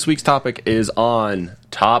correct. This week's topic is on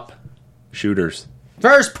top shooters.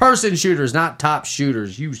 First person shooters, not top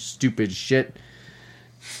shooters. You stupid shit.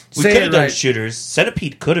 We Say could it have done right. shooters.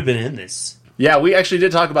 Centipede could have been in this. Yeah, we actually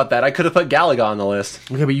did talk about that. I could have put Galaga on the list.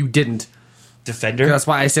 Okay, but you didn't. Defender. That's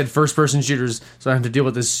why I said first person shooters, so I have to deal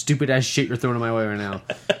with this stupid ass shit you're throwing in my way right now.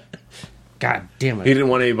 God damn He it. didn't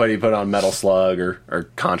want anybody to put on Metal Slug or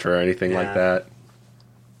Contra or anything like that.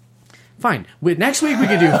 Fine. Next week we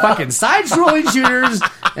can do fucking side-scrolling shooters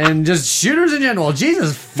and just shooters in general.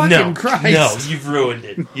 Jesus fucking Christ. No, you've ruined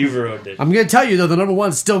it. You've ruined it. I'm going to tell you, though, the number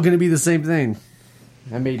one's still going to be the same thing.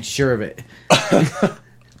 I made sure of it.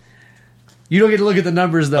 You don't get to look at the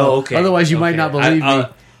numbers, though. Oh, okay. Otherwise, you might not believe me.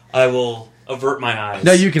 I will avert my eyes.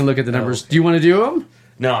 No, you can look at the numbers. okay. Do you want to do them?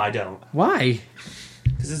 No, I don't. Why?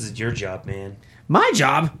 Because this is your job, man. My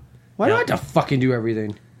job? Why do I Yeah. have to fucking do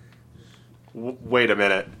everything? Wait a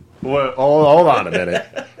minute. Hold on a minute.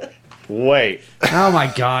 Wait. Oh,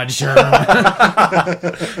 my God, sure.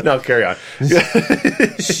 No, carry on.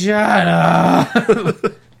 Shut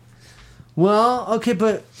up. Well, okay,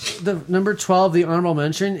 but the number 12, the honorable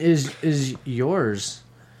mention, is yours.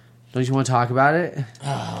 Don't you want to talk about it?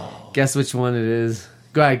 Oh. Guess which one it is.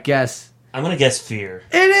 Go ahead, guess. I'm going to guess Fear.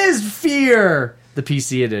 It is Fear, the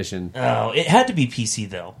PC edition. Oh, it had to be PC,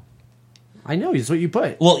 though. I know, it's what you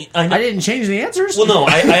put. Well, I know. I didn't change the answers. Well, no,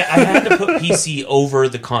 I had to put PC over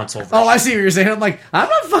the console version. Oh, I see what you're saying. I'm like, I'm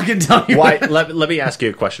not fucking telling you. Why? Let me ask you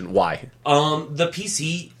a question. Why? The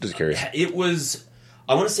PC... Just curious. It was...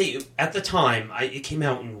 I want to say, at the time, it came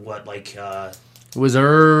out in, what, like... It was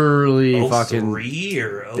early fucking... 03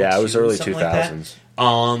 or 02, Yeah, it was early something like that.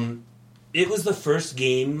 2000s. It was the first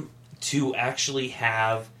game to actually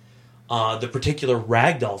have the particular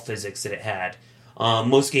ragdoll physics that it had.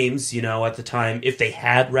 Most games, at the time, if they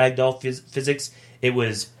had ragdoll physics, it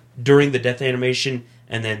was during the death animation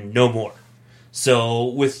and then no more. So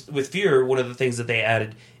with Fear, one of the things that they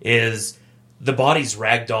added is the body's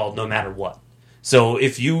ragdoll no matter what. So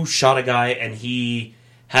if you shot a guy and he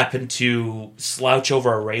happened to slouch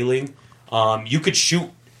over a railing, you could shoot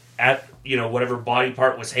at whatever body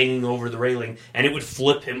part was hanging over the railing, and it would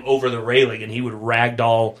flip him over the railing, and he would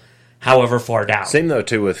ragdoll however far down. Same though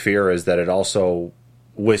too with Fear is that it also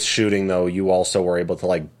with shooting though you also were able to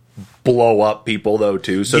like blow up people though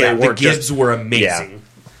too. So yeah, they weren't the Gibbs just, were amazing.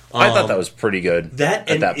 I thought that was pretty good. That at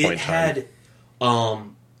and that point it had,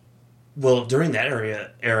 well, during that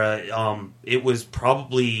era, it was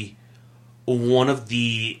probably one of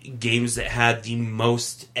the games that had the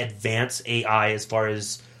most advanced AI as far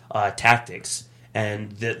as tactics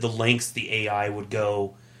and the lengths the AI would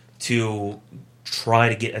go to try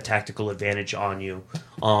to get a tactical advantage on you.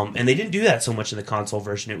 And they didn't do that so much in the console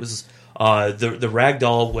version. It was the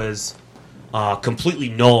ragdoll was completely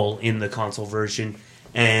null in the console version,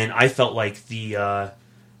 and I felt like the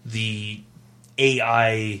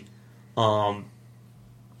AI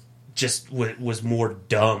just was more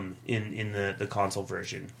dumb in the console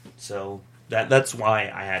version. So that's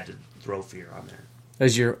why I had to throw Fear on there.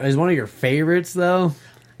 As one of your favorites, though?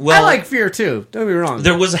 Well, I like Fear, too. Don't be wrong.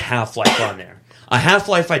 There was a Half-Life on there. A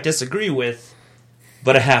Half-Life I disagree with,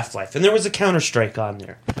 but a Half-Life. And there was a Counter-Strike on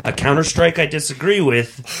there. A Counter-Strike I disagree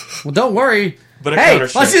with. Well, don't worry. But a hey,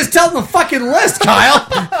 Counter-Strike. let's just tell them the fucking list, Kyle.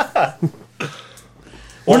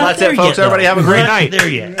 We're not that's there it, folks. yet, Everybody though. have a great We're not night. there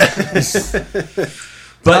yet.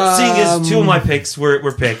 But seeing as two of my picks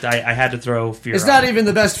were picked, I had to throw Fear It's on not there. even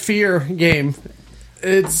the best Fear game.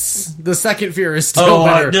 It's the second Fear is still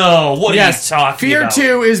better. No, what Yes, are you talking Fear about?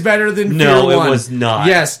 2 is better than No, Fear it 1. was not.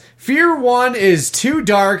 Yes, Fear 1 is too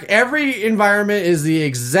dark. Every environment is the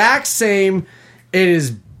exact same. It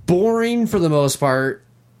is boring for the most part.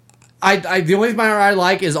 The only environment I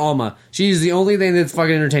like is Alma. She's the only thing that's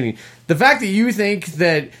fucking entertaining. The fact that you think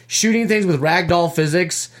that shooting things with ragdoll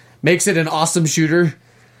physics makes it an awesome shooter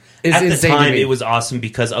is At the insane to time, me. it was awesome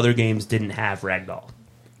because other games didn't have ragdoll.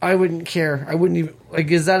 I wouldn't care. I wouldn't even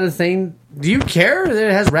is that a thing? Do you care that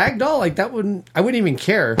it has ragdoll? I wouldn't even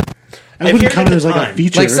care. I wouldn't cared count at it as the like a time.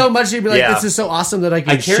 feature. Like so much you'd be like, Yeah. this is so awesome that I can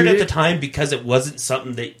I cared shoot at it. the time because it wasn't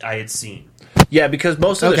something that I had seen. Yeah, because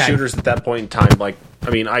most of the Okay. shooters at that point in time, like, I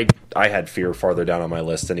mean, I had Fear farther down on my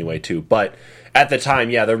list anyway, too. But at the time,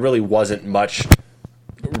 yeah, there really wasn't much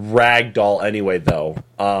ragdoll anyway, though.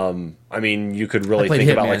 I mean, you could really played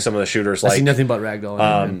think about, Hitman. like, some of the shooters, I see like, nothing but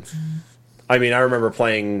ragdoll. in it. I mean, I remember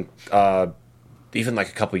playing, even like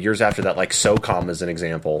a couple years after that, like SOCOM as an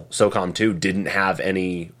example. SOCOM 2 didn't have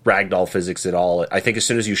any ragdoll physics at all. I think as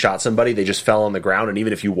soon as you shot somebody, they just fell on the ground, and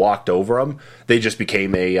even if you walked over them, they just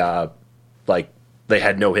became like, they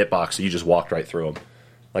had no hitbox, so you just walked right through them.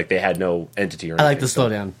 Like, they had no entity or anything. I like the so-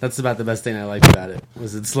 slowdown. That's about the best thing I liked about it.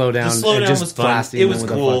 Was it slow down? The slowdown and just was fun. blasting It them was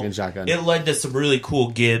with cool. a fucking shotgun. It led to some really cool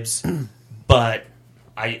gibs, but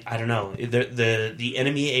I don't know. The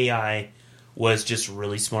enemy AI was just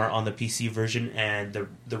really smart on the PC version, and the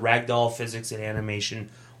ragdoll physics and animation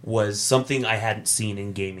was something I hadn't seen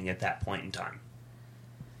in gaming at that point in time.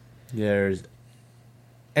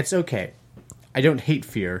 It's okay. I don't hate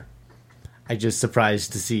Fear. I just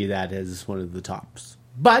surprised to see that as one of the tops.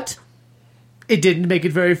 But it didn't make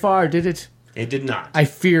it very far, did it? It did not. I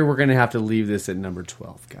fear we're going to have to leave this at number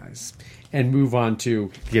 12, guys. And move on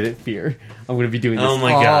to Get It Fear. I'm going to be doing this Oh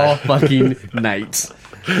my all God. fucking night.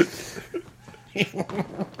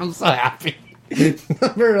 I'm so happy.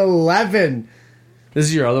 Number 11. This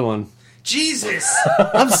is your other one. Jesus!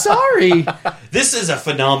 I'm sorry. This is a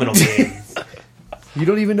phenomenal game. You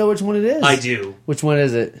don't even know which one it is. I do. Which one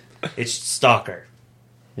is it? It's Stalker.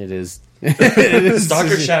 It is.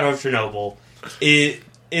 Stalker Shadow of Chernobyl. It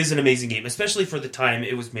is an amazing game, especially for the time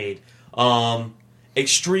it was made.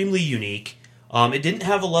 Extremely unique. It didn't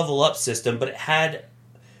have a level up system, but it had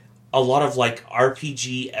a lot of like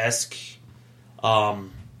RPG-esque, I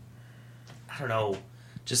don't know,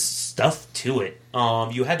 just stuff to it.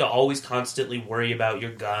 You had to always constantly worry about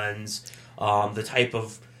your guns. The type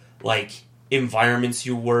of like environments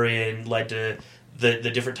you were in led to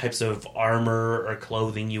the different types of armor or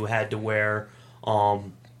clothing you had to wear.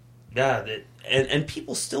 And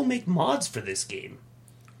people still make mods for this game.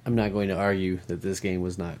 I'm not going to argue that this game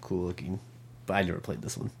was not cool looking, but I never played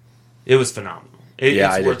this one. It was phenomenal.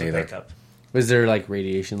 Yeah, I it's worth didn't the either. pickup. Was there like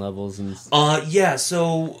radiation levels and? Yeah.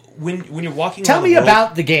 So when you're walking, Tell around me the world-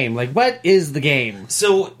 about the game. Like, what is the game?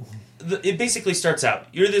 So it basically starts out.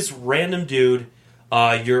 You're this random dude.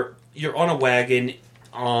 You're on a wagon,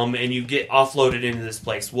 and you get offloaded into this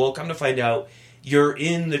place. Well, come to find out, you're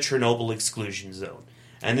in the Chernobyl exclusion zone,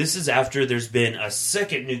 and this is after there's been a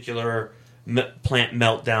second nuclear plant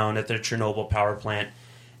meltdown at the Chernobyl power plant,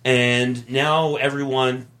 and now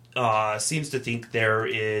everyone seems to think there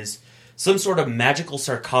is some sort of magical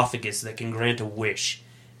sarcophagus that can grant a wish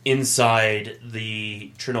inside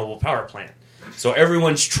the Chernobyl power plant. So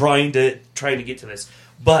everyone's trying to get to this,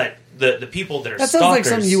 but the people that are That sounds like stalkers,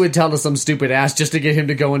 something you would tell to some stupid ass just to get him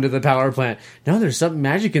to go into the power plant. No, there's something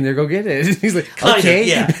magic in there. Go get it. He's like, kind okay,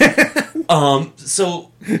 of, yeah.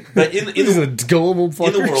 So, but in These are the gullible in the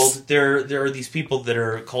fuckers. world, there are these people that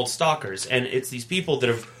are called stalkers, and it's these people that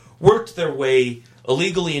have worked their way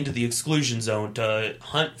illegally into the exclusion zone to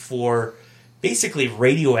hunt for basically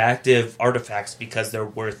radioactive artifacts because they're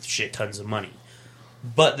worth shit tons of money.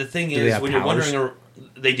 But the thing they is, have when powers? you're wondering,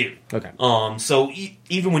 they do. Okay. So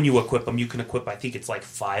even when you equip them, you can equip, I think it's like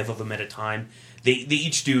 5 of them at a time. They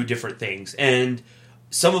each do different things, and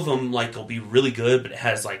some of them like will be really good, but it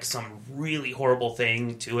has like some really horrible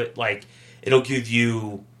thing to it. Like it'll give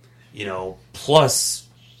you, plus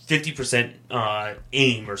 50%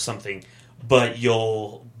 aim or something, but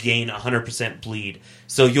you'll gain 100% bleed.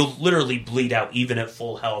 So you'll literally bleed out even at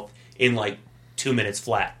full health in like 2 minutes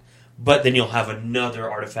flat. But then you'll have another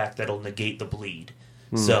artifact that'll negate the bleed.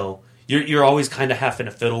 So you're always kind of having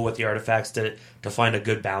to fiddle with the artifacts to find a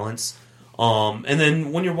good balance. And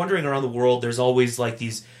then when you're wandering around the world, there's always like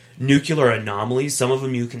these nuclear anomalies. Some of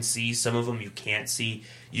them you can see, some of them you can't see.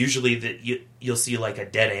 Usually you'll see like a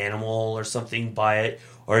dead animal or something by it,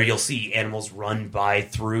 or you'll see animals run by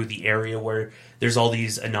through the area where there's all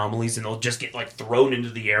these anomalies, and they'll just get like thrown into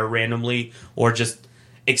the air randomly or just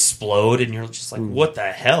explode, and you're just like, what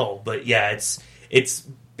the hell? But yeah, it's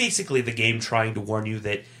basically the game trying to warn you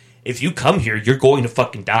that if you come here, you're going to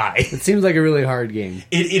fucking die. It seems like a really hard game.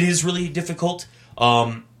 It is really difficult.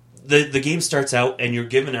 The game starts out and you're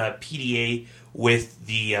given a PDA with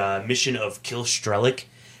the mission of kill Strelick,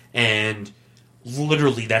 and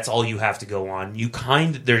literally that's all you have to go on.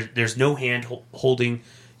 There's no hand holding.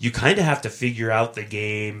 You kind of have to figure out the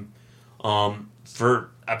game for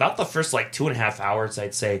about the first 2.5 hours.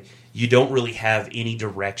 I'd say you don't really have any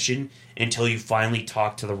direction until you finally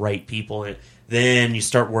talk to the right people, and then you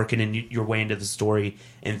start working your way into the story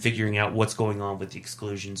and figuring out what's going on with the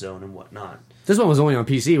exclusion zone and whatnot. This one was only on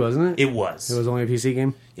PC, wasn't it? It was. It was only a PC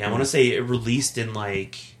game? Yeah, I want to say it released in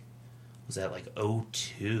was that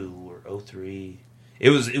 02 or 03? It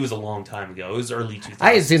was a long time ago. It was early 2000s.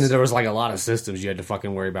 I had seen that there was a lot of systems you had to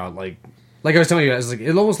fucking worry about. Like I was telling you guys,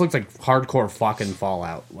 it almost looked like hardcore fucking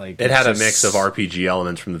Fallout. It had a mix of RPG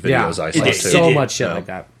elements from the videos I saw did. too. So did. much shit like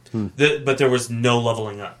that. But there was no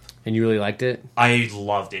leveling up. And you really liked it? I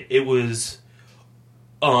loved it. It was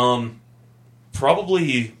probably,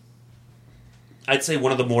 I'd say,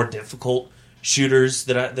 one of the more difficult shooters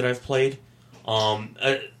that I've played.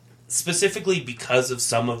 Specifically because of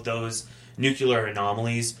some of those nuclear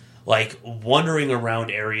anomalies. Wandering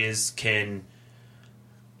around areas can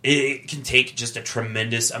take just a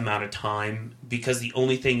tremendous amount of time, because the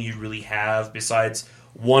only thing you really have besides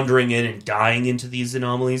wandering in and dying into these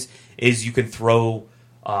anomalies is you can throw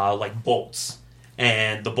bolts,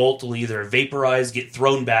 and the bolt will either vaporize, get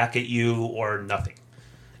thrown back at you, or nothing.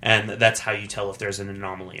 And that's how you tell if there's an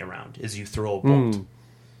anomaly around, is you throw a bolt.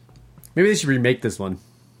 Maybe they should remake this one.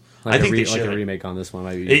 I think they should. A remake on this one.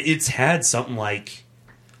 Maybe. It's had something I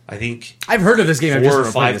think I've heard of this game. 4 or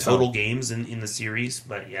 5 total games in the series,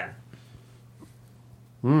 but yeah.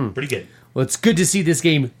 Pretty good. Well, it's good to see this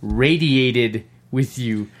game radiated with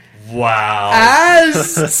you. Wow.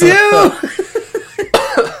 As too.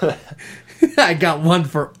 I got one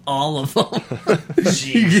for all of them.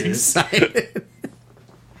 You get Jesus. excited.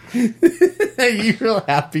 Are you real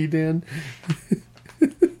happy, Dan?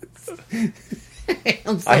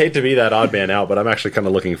 I hate to be that odd man out, but I'm actually kind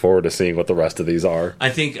of looking forward to seeing what the rest of these are. I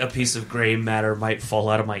think a piece of gray matter might fall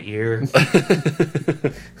out of my ear.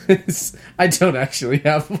 I don't actually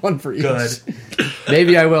have one for each. Good.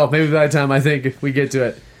 Maybe I will. Maybe by the time I think we get to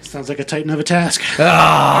it. Sounds like a titan of a task.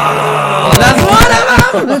 That's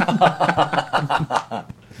one of them!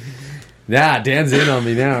 Yeah, Dan's in on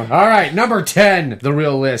me now. All right, number 10, the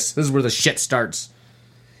real list. This is where the shit starts.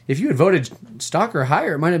 If you had voted Stalker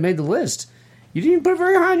higher, it might have made the list. You didn't even put it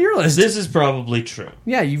very high on your list. This is probably true.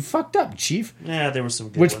 Yeah, you fucked up, Chief. Yeah, there were some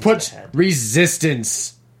good Which ones puts that I had.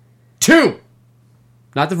 Resistance 2.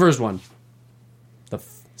 Not the first one. The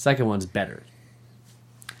second one's better.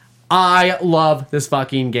 I love this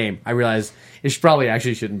fucking game. I realize it probably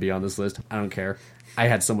actually shouldn't be on this list. I don't care. I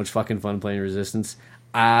had so much fucking fun playing Resistance.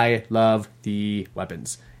 I love the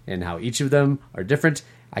weapons and how each of them are different.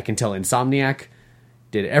 I can tell Insomniac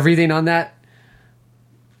did everything on that.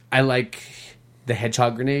 I like the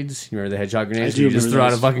hedgehog grenades. You remember the hedgehog grenades? I do You just remember throw out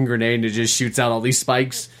a those. fucking grenade and it just shoots out all these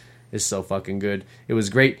spikes. It's so fucking good. It was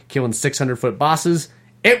great killing 600-foot bosses.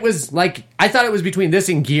 It was I thought it was between this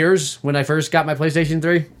and Gears when I first got my PlayStation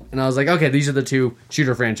 3. And I was like, okay, these are the two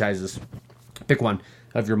shooter franchises. Pick one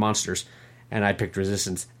of your monsters. And I picked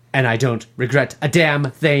Resistance. And I don't regret a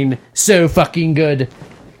damn thing. So fucking good.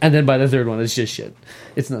 And then by the third one, it's just shit.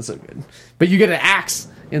 It's not so good. But you get an axe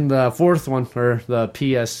in the fourth one, or the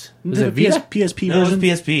PS... Was it Vita? PSP No, it was version?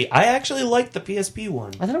 PSP. I actually liked the PSP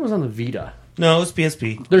one. I thought it was on the Vita. No, it was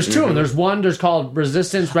PSP. There's two of them. There's called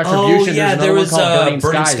Resistance, Retribution. Oh, yeah, there's there another was one called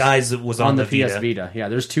Burning Skies that was on the PS Vita. Vita. Yeah,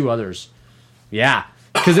 there's two others. Yeah,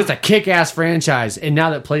 because it's a kick-ass franchise. And now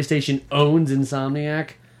that PlayStation owns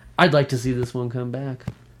Insomniac, I'd like to see this one come back.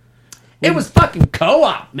 It was fucking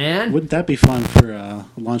co-op, man. Wouldn't that be fun for a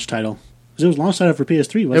launch title? 'Cause it was launch title for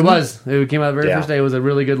PS3, wasn't it? It was. It came out the very Yeah. first day. It was a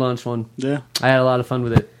really good launch one. Yeah. I had a lot of fun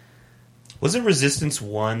with it. Was it Resistance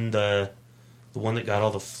 1 the one that got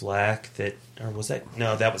all the flack that... Or was that...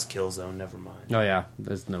 No, that was Killzone. Never mind. Oh, yeah.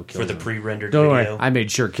 There's no Killzone. For the pre-rendered Don't video. worry. I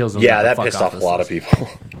made sure Killzone Yeah, got the that fuck pissed off a this lot of list. people.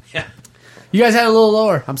 Yeah. You guys had a little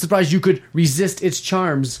lower. I'm surprised you could resist its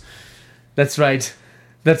charms. That's right.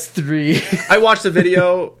 That's 3. I watched the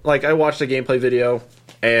video, I watched a gameplay video,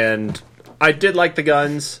 and I did like the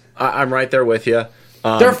guns. I'm right there with you.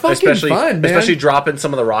 They're fucking especially, fun, man. Especially dropping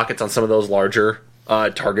some of the rockets on some of those larger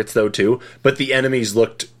targets, though, too. But the enemies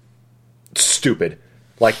looked stupid.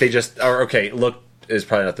 Looked is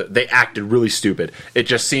probably not they acted really stupid. It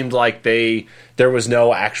just seemed like there was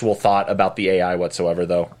no actual thought about the AI whatsoever,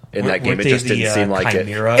 though. In that game, it just didn't seem like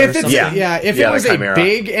Chimera it. or something? If it was a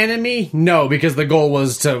big enemy, no, because the goal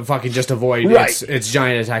was to fucking just avoid its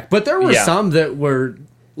giant attack. But there were some that were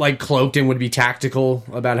like cloaked and would be tactical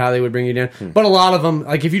about how they would bring you down. But a lot of them,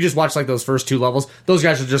 like if you just watch like those first 2 levels, those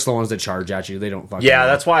guys are just the ones that charge at you. They don't fucking. Yeah,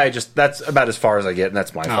 that's why that's about as far as I get, and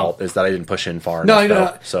that's my fault is that I didn't push in far enough.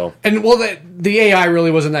 No. So the AI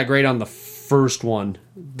really wasn't that great on the first one.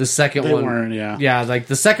 The second They one, weren't, yeah, like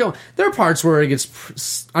the second. There are parts where it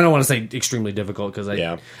gets. I don't want to say extremely difficult because I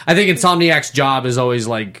think Insomniac's job is always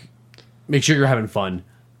like make sure you're having fun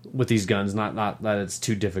with these guns, not that it's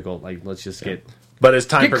too difficult. Like let's just get. But as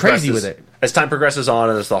time progresses, crazy with it. As time progresses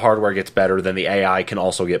on and as the hardware gets better, then the AI can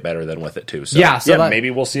also get better than with it too. So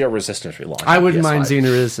maybe we'll see a Resistance relaunch. I wouldn't mind seeing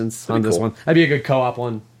a Resistance on this cool. one. That'd be a good co-op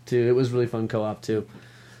one too. It was really fun co-op too.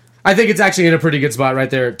 I think it's actually in a pretty good spot right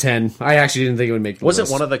there at 10. I actually didn't think it would make the Wasn't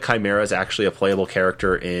list. one of the Chimeras actually a playable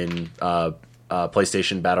character in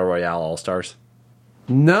PlayStation Battle Royale All-Stars?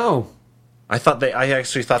 No. I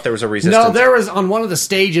actually thought there was a Resistance. No, there was on one of the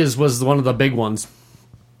stages was one of the big ones.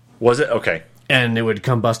 Was it? Okay. And it would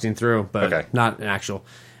come busting through, but not an actual.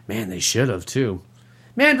 Man, they should have too.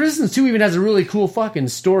 Man, Resistance 2 even has a really cool fucking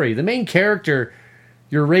story. The main character,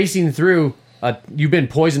 you're racing through. You've been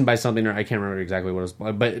poisoned by something, or I can't remember exactly what it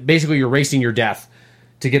was, but basically you're racing your death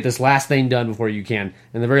to get this last thing done before you can.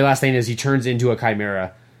 And the very last thing is he turns into a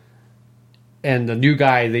chimera. And the new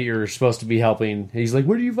guy that you're supposed to be helping, he's like,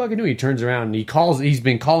 "What are you fucking doing?" He turns around and he's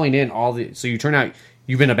been calling in all the. So you turn out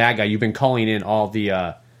you've been a bad guy. You've been calling in all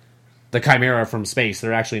the chimera from space.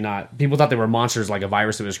 They're actually not. People thought they were monsters, like a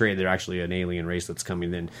virus that was created. They're actually an alien race that's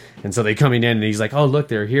coming in. And so they coming in, and he's like, "Oh, look,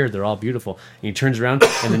 they're here. They're all beautiful." And he turns around,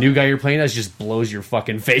 and the new guy you're playing as just blows your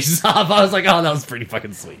fucking face off. I was like, "Oh, that was pretty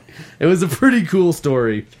fucking sweet." It was a pretty cool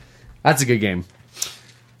story. That's a good game.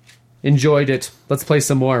 Enjoyed it. Let's play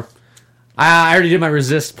some more. I already did my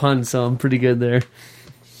resist pun, so I'm pretty good there.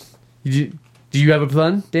 Do you have a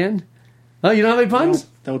pun, Dan? Oh, you don't have any puns? Well,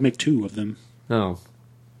 that would make 2 of them. Oh.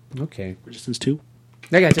 Okay. Resistance 2.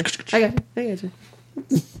 I got you. Hey,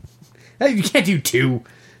 you can't do 2.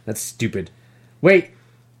 That's stupid. Wait.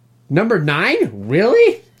 Number 9?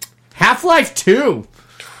 Really? Half-Life 2.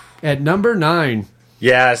 At number 9.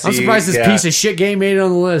 Yeah, see, I'm surprised this piece of shit game made it on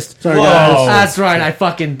the list. Sorry, guys. That's right. I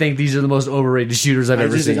fucking think these are the most overrated shooters I've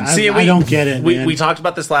ever seen. I don't get it, man. We talked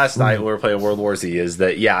about this last night when we were playing World War Z, is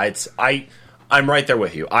that, I'm right there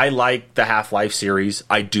with you. I like the Half-Life series.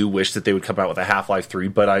 I do wish that they would come out with a Half-Life 3,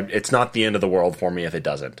 but it's not the end of the world for me if it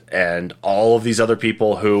doesn't. And all of these other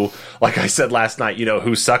people who, like I said last night,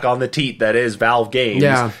 who suck on the teat that is Valve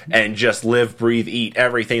Games and just live, breathe, eat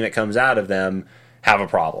everything that comes out of them have a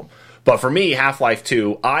problem. But for me, Half-Life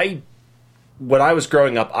 2, when I was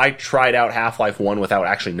growing up, I tried out Half-Life 1 without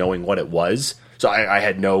actually knowing what it was. So I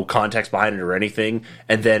had no context behind it or anything.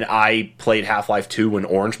 And then I played Half-Life 2 when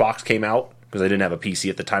Orange Box came out, because I didn't have a PC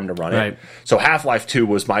at the time to run it. So Half-Life 2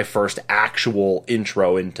 was my first actual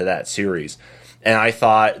intro into that series. And I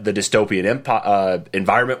thought the dystopian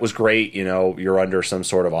environment was great. You're under some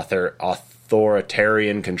sort of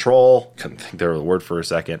authoritarian control. Couldn't think there was a word for a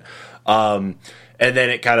second. And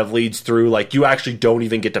then it kind of leads through, like, you actually don't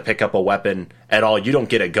even get to pick up a weapon at all. You don't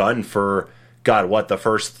get a gun for, the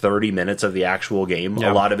first 30 minutes of the actual game.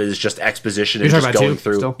 Yeah. A lot of it is just exposition and just going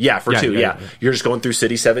through. Still? Yeah, for 2, yeah. You're just going through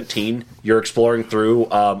City 17. You're exploring through.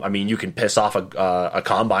 You can piss off a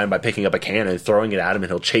Combine by picking up a cannon and throwing it at him,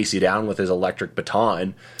 and he'll chase you down with his electric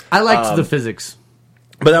baton. I liked the physics.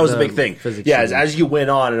 But that was the big thing. Yeah, as you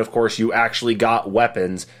went on, and of course you actually got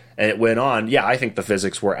weapons, and it went on. Yeah, I think the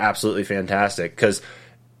physics were absolutely fantastic, because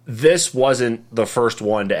this wasn't the first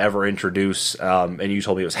one to ever introduce, and you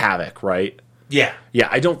told me it was Havoc, right? Yeah. Yeah,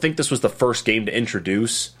 I don't think this was the first game to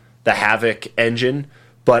introduce the Havoc engine,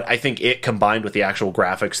 but I think it combined with the actual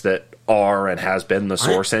graphics that are and has been the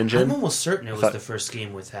Source engine. I'm almost certain it was the first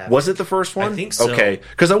game with Havoc. Was it the first one? I think so. Okay,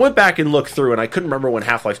 because I went back and looked through, and I couldn't remember when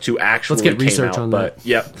Half-Life 2 actually came out. Let's get research on but, that.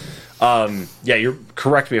 Yep. You're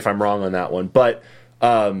correct me if I'm wrong on that one. But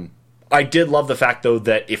I did love the fact, though,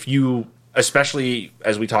 that if you, especially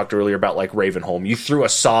as we talked earlier about, like, Ravenholm, you threw a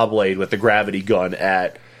saw blade with the gravity gun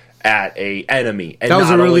at a enemy, and that was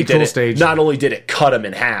a really cool stage. Not only did it cut them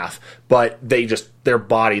in half, but their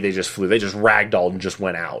body just flew. They just ragdolled and just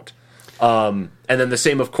went out. And then the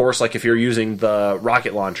same, of course, like if you're using the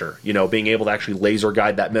rocket launcher, being able to actually laser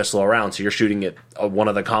guide that missile around. So you're shooting at one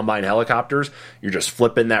of the Combine helicopters, you're just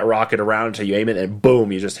flipping that rocket around until you aim it, and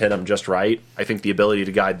boom, you just hit them just right. I think the ability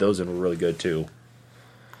to guide those in were really good too.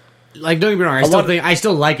 Like, don't get me wrong, I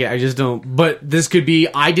still like it. I just don't. But this could be.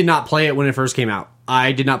 I did not play it when it first came out.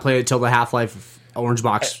 I did not play it until the Half-Life Orange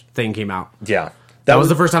Box thing came out. Yeah. That was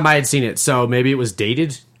the first time I had seen it, so maybe it was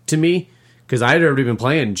dated to me, because I had already been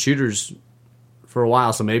playing shooters for a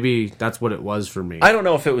while, so maybe that's what it was for me. I don't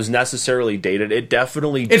know if it was necessarily dated. It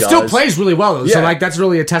definitely It does. still plays really well, though, so Yeah. like that's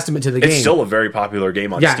really a testament to the game. It's still a very popular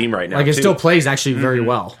game on Steam right now. Like it too. still plays actually very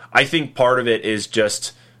well. I think part of it is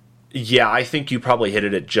just, I think you probably hit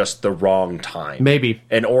it at just the wrong time. Maybe.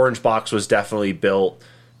 And Orange Box was definitely built.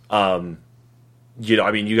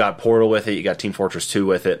 You got Portal with it, you got Team Fortress 2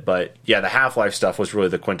 with it, but yeah, the Half-Life stuff was really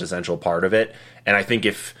the quintessential part of it. And I think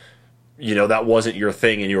if that wasn't your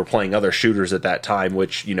thing and you were playing other shooters at that time,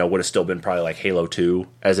 which would have still been probably like Halo 2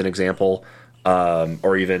 as an example,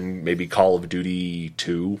 or even maybe Call of Duty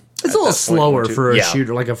 2. It's a little slower for a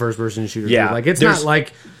shooter, like a first-person shooter. Yeah. Too. Like it's not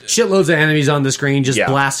like shitloads of enemies on the screen just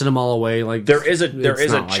blasting them all away. Like there is a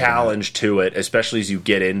like challenge to it, especially as you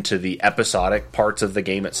get into the episodic parts of the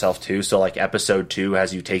game itself too. So like episode 2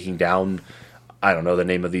 has you taking down, I don't know the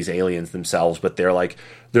name of these aliens themselves, but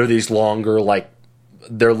they're these longer, like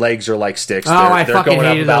their legs are like sticks. I They're fucking going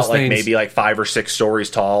up hated about those like things. maybe like 5 or 6 stories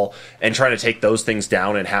tall, and trying to take those things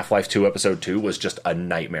down in Half-Life 2 episode 2 was just a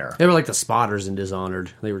nightmare. They were like the spotters in Dishonored.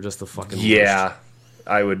 They were just the fucking worst. Yeah,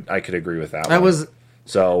 I could agree with that. That one. was.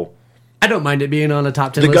 So I don't mind it being on a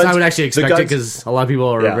top 10 The list. I guns- would actually expect the it guns- because a lot of people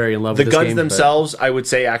are very in love the with this guns game. themselves, I would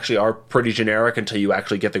say, actually are pretty generic until you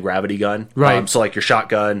actually get the gravity gun. Right. So like your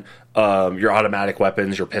shotgun, your automatic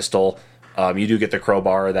weapons, your pistol. You do get the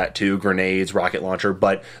crowbar of that too, grenades, rocket launcher,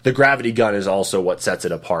 but the gravity gun is also what sets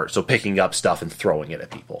it apart. So picking up stuff and throwing it at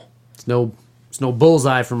people. It's no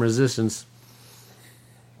bullseye from Resistance.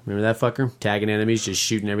 Remember that fucker? Tagging enemies, just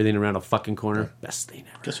shooting everything around a fucking corner. Best thing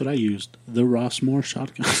ever. Guess what I used? The Rossmore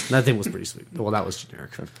shotgun. That thing was pretty sweet. Well, that was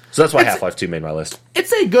generic. So that's why Half-Life 2 made my list.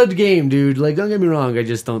 It's a good game, dude. Like, don't get me wrong. I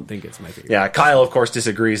just don't think it's my favorite. Yeah, Kyle, of course,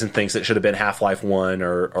 disagrees and thinks it should have been Half-Life 1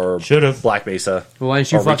 or Should've. Black Mesa. Well, why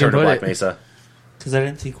didn't you or fucking Return to put Black it? Mesa. Because I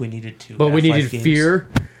didn't think we needed to. But we Half-Life needed games. Fear.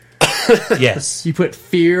 Yes. You put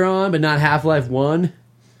Fear on, but not Half-Life 1.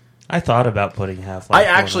 I thought about putting Half-Life. I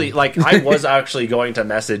actually, I was actually going to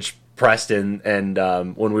message Preston, and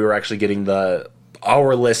when we were actually getting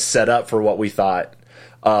our list set up for what we thought,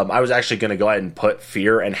 I was actually going to go ahead and put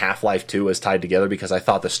Fear and Half-Life 2 as tied together because I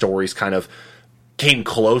thought the stories kind of came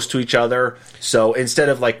close to each other. So instead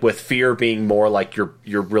of like with Fear being more like you're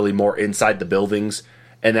really more inside the buildings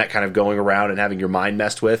and that kind of going around and having your mind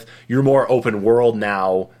messed with, you're more open world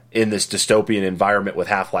now in this dystopian environment with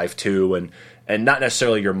Half-Life 2 and not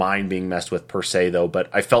necessarily your mind being messed with per se though, but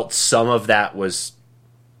I felt some of that was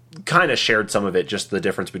kind of shared some of it, just the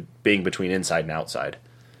difference being between inside and outside.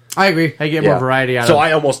 I agree. I get more variety out of it. So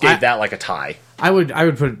I almost gave that like a tie. I would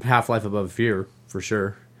put Half-Life above Fear, for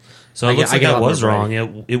sure. So it looks I like get a I lot was more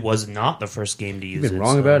wrong. It was not the first game to use You've been it.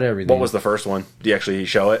 wrong about everything. What was the first one? Do you actually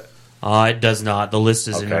show it? It does not. The list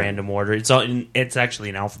is in Okay. random order. It's actually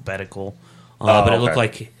in alphabetical. But it looked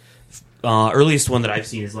okay. like earliest one that I've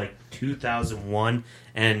seen is like 2001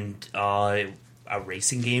 and a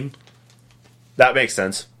racing game. That makes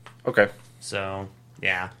sense. Okay. So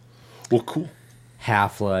yeah, Well, cool.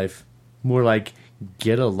 Half-Life. More like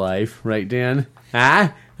Get a Life, right, Dan? Huh,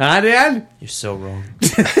 Dan? you're so wrong.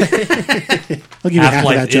 I'll give you half of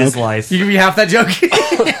Half-Life that joke. is life. You give me half that joke?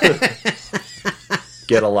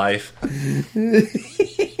 Get a life.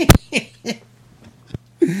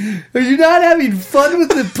 Are you not having fun with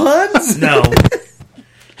the puns? No.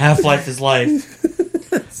 Half-Life is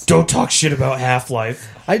life. Don't talk shit about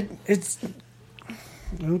Half-Life. It's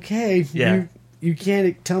okay. Yeah. You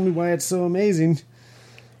can't tell me why it's so amazing.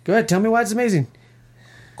 Go ahead, tell me why it's amazing.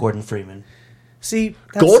 Gordon Freeman. See,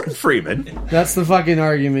 that's, Gordon Freeman. that's the fucking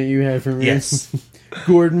argument you had for me. Yes.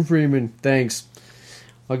 Gordon Freeman. Thanks.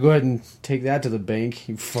 I'll go ahead and take that to the bank,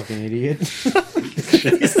 you fucking idiot.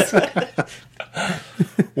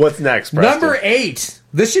 What's next, Preston? Number 8.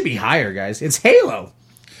 This should be higher, guys. It's Halo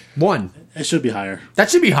 1. It should be higher. That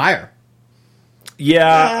should be higher.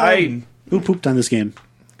 Yeah, Who pooped on this game?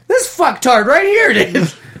 This fucktard right here,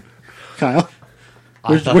 dude. Kyle.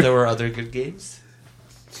 I thought there were other good games.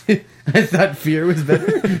 I thought Fear was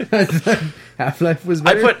better. I thought Half-Life was I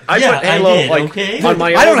better. put Yeah, I Halo did, like okay? on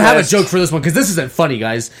my I don't own have list. a joke for this one because this isn't funny,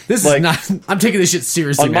 guys. This Like- is not. I'm taking this shit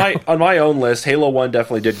seriously On now. my own list, Halo 1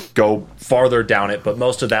 definitely did go farther down it, but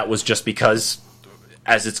most of that was just because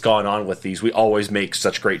as it's gone on with these, we always make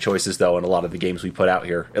such great choices though in a lot of the games we put out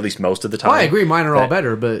here, at least most of the time. Oh, I agree. Mine are all That-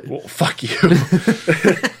 better, but Well, fuck you.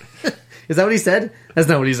 is that what he said? That's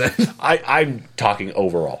not what he said. I'm talking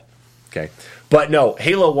overall. Okay. But no,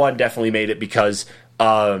 Halo 1 definitely made it because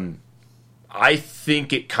I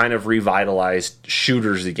think it kind of revitalized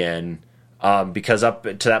shooters again because up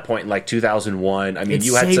to that point in like 2001, I mean, It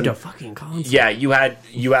you had saved some a fucking console. yeah, you had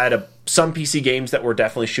some PC games that were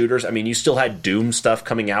definitely shooters. I mean, you still had Doom stuff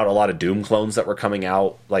coming out, a lot of Doom clones that were coming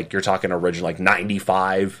out. Like you're talking original, like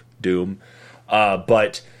 95 Doom.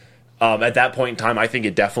 But at that point in time, I think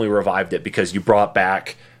it definitely revived it because you brought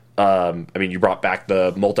back. You brought back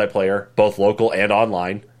the multiplayer, both local and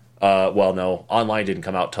online. Well, no, online didn't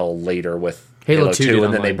come out till later with Halo 2, and then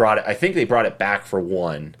online. they brought it. I think they brought it back for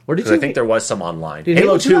 1. Or did Because I you- think there was some online. Did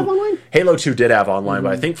Halo 2 have online? Halo 2 did have online,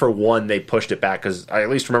 but I think for 1 they pushed it back because I at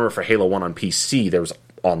least remember for Halo 1 on PC there was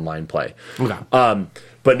online play. Okay.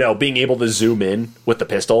 But no, being able to zoom in with the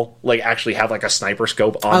pistol, like actually have like a sniper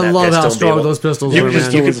scope on I that love pistol. how and be strong able- those pistols you were, could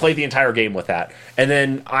just- man. You could play the entire game with that. And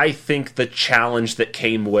then I think the challenge that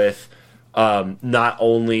came with not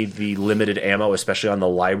only the limited ammo, especially on the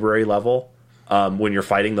library level, when you're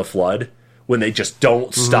fighting the Flood, when they just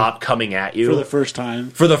don't stop coming at you for the first time.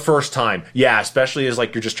 for the first time. Yeah, especially as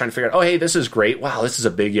like you're just trying to figure out, oh hey, this is great. Wow, this is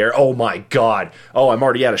a big area. Oh my god. Oh, I'm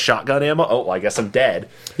already out of shotgun ammo. Oh, well, I guess I'm dead.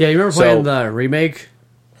 Yeah, you remember So- playing the remake,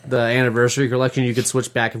 the Anniversary Collection? You could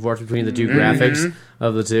switch back and forth between the two graphics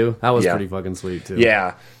of the two. That was Yeah. pretty fucking sweet too.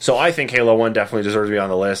 Yeah. So I think Halo 1 definitely deserves to be on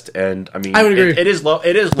the list, and I mean I would agree. It is low.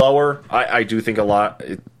 It is lower. I do think a lot.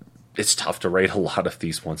 It's tough to rate a lot of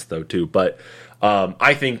these ones though too, but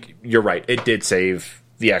I think you're right. It did save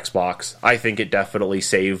the Xbox. I think it definitely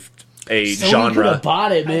saved a genre.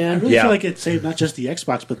 bought it, I man. really Yeah. feel like it saved not just the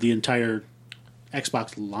Xbox, but the entire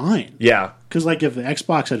Xbox line. Yeah. Because like if the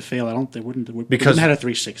Xbox had failed, I don't. They wouldn't. They Because wouldn't have had a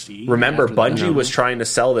 360. Remember, after that. Bungie was trying to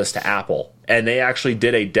sell this to Apple, and they actually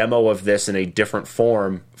did a demo of this in a different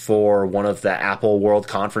form for one of the Apple World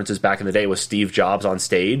Conferences back in the day with Steve Jobs on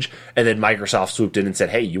stage, and then Microsoft swooped in and said,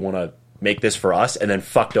 hey, you want to make this for us? And then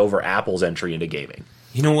fucked over Apple's entry into gaming.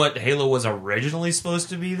 You know what Halo was originally supposed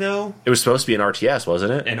to be, though? It was supposed to be an RTS,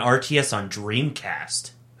 wasn't it? An RTS on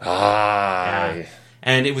Dreamcast. Ah. Yeah.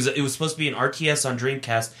 And it was supposed to be an RTS on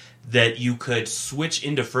Dreamcast that you could switch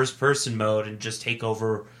into first person mode and just take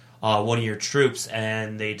over one of your troops,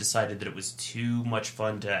 and they decided that it was too much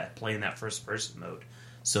fun to play in that first person mode.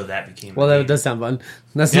 So that became Well, the that game. does sound fun.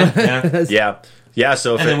 That's Yeah, not, yeah. that's- Yeah. Yeah,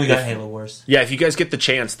 so if And then we got if- Halo Wars. Yeah, if you guys get the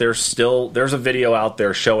chance, there's a video out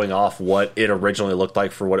there showing off what it originally looked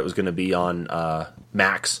like for what it was going to be on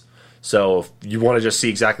Max. So if you want to just see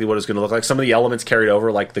exactly what it's going to look like, some of the elements carried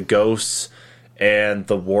over, like the ghosts and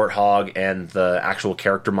the warthog and the actual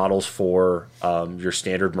character models for your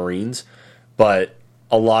standard Marines. But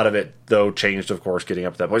a lot of it, though, changed, of course, getting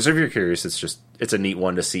up to that point. So if you're curious, it's a neat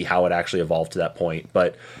one to see how it actually evolved to that point.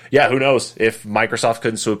 But yeah, who knows? If Microsoft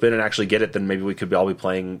couldn't swoop in and actually get it, then maybe we could all be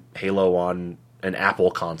playing Halo on an Apple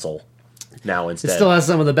console now It instead. still has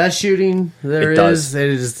some of the best shooting there It does. is. It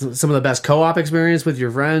is some of the best co-op experience with your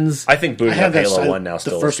friends. I think I booting have up that. Halo 1 now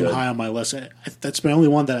still the first is one good. high on my list. That's my only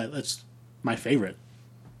one that's my favorite.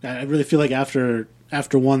 I really feel like after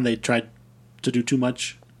one they tried to do too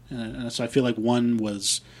much, and so I feel like one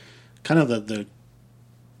was kind of the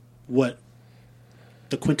what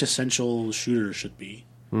the quintessential shooter should be.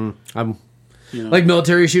 I'm You know? like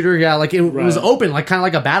military shooter, yeah. Like it was Right. open, like kind of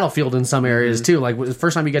like a Battlefield in some areas too. Like the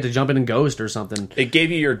first time you get to jump in and Ghost or something. It gave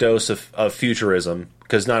you your dose of futurism,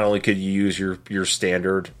 because not only could you use your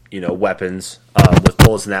standard weapons with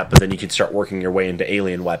bullets and that, but then you could start working your way into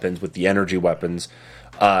alien weapons with the energy weapons.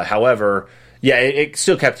 However, yeah, it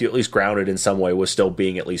still kept you at least grounded in some way, with still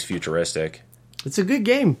being at least futuristic. It's a good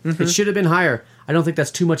game. It should have been higher. I don't think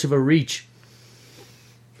that's too much of a reach.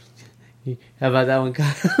 How about that one,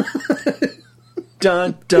 Kyle?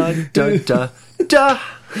 Dun dun dun dun dun.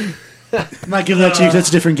 I'm not giving that to you 'cause that's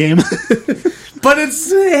a different game. But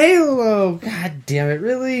it's Halo. God damn it!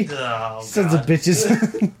 Really? Oh, Sons of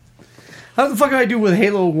bitches. How the fuck do I do with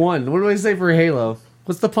Halo 1? What do I say for Halo?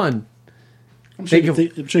 What's the pun? I'm sure,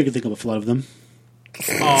 Think I'm sure you can think of a flood of them.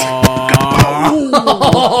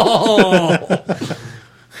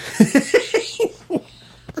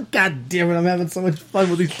 God damn it, I'm having so much fun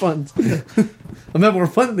with these puns. I'm having more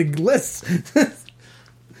fun than the lists.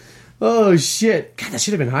 Oh, shit. God, that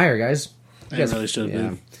should have been higher, guys. You It guys- really should have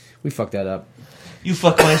been. We fucked that up. You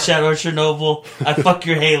fuck my Shadow Chernobyl. I fuck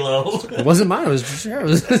your Halo. It wasn't mine. It was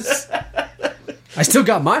I still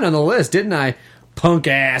got mine on the list, didn't I? Punk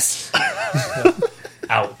ass.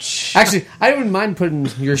 Ouch. Actually, I wouldn't mind putting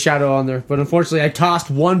your Shadow on there, but unfortunately, I tossed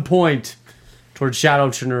 1 point towards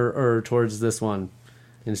or towards this one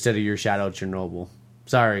instead of your Shadow Chernobyl.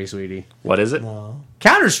 Sorry, sweetie. What is it?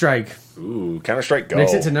 Counter-Strike Ooh, Counter-Strike Go.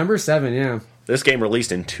 makes it to number 7. Yeah. This game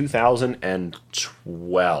released in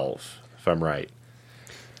 2012, if I'm right.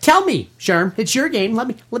 Tell me, Sherm, it's your game. Let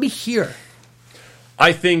me hear.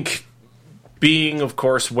 I think being, of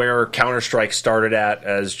course, where Counter-Strike started at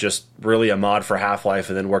as just really a mod for Half-Life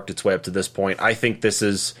and then worked its way up to this point, I think this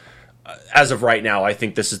is, as of right now, I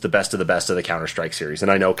think this is the best of the Counter-Strike series. And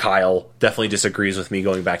I know Kyle definitely disagrees with me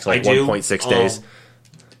going back to like 1.6 days.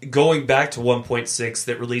 Going back to 1.6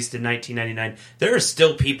 that released in 1999, there are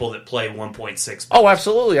still people that play 1.6. Oh,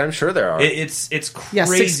 absolutely. I'm sure there are. It's crazy. Yeah,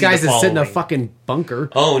 6 guys that sit in a following. fucking bunker.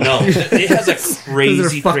 Oh no, it has a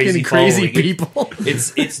Those are fucking crazy following. people.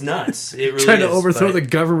 It's nuts. It really Trying to is, overthrow but- the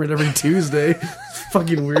government every Tuesday.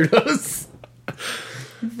 Fucking weirdos.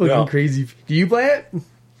 Fucking Well. crazy. Do you play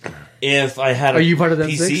it? If I had a Are you part of them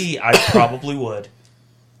PC, I probably would.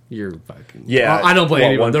 You're fucking. Yeah. I don't play Well,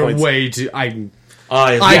 anyone. They're 1.6. way too. I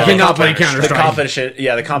I cannot play The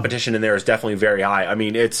Counter-Strike. competition in there is definitely very high. I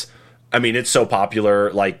mean, it's so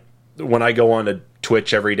popular. Like when I go on to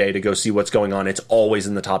Twitch every day to go see what's going on, it's always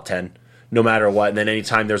in the top 10, no matter what. And then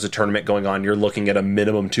anytime there's a tournament going on, you're looking at a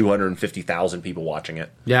minimum 250,000 people watching it.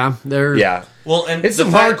 Yeah, they're. Yeah, Well, and It's the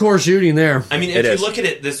some fact- hardcore shooting there. I mean, It if you is. look at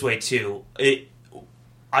it this way too,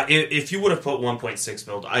 if you would have put 1.6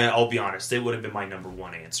 build, I'll be honest, it would have been my number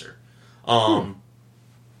one answer.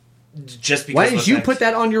 Just because Why didn't you put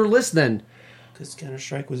that? that on your list then? Because Counter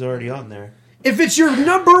Strike was already on there. If it's your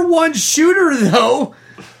number one shooter, though,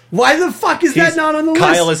 why the fuck is that not on the list?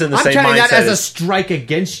 Kyle is in the I'm same counting that mindset as a as- strike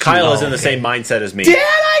against you. Kyle is in okay. the same mindset as me. Dad,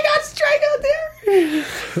 I got strike out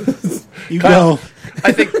there. You Kyle- go.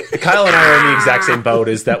 I think Kyle and I are in the exact same boat.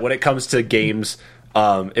 Is that when it comes to games,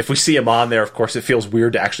 if we see him on there, of course, it feels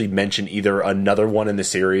weird to actually mention either another one in the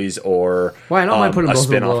series or Why, I don't mind putting a both of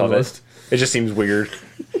them spin-off on of the it. list. It just seems weird.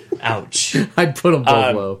 Ouch. I'd put them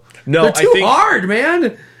both low. No, They're too I think hard,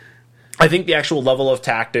 man. I think the actual level of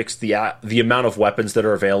tactics, the amount of weapons that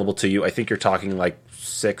are available to you, I think you're talking like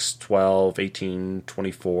 6, 12, 18,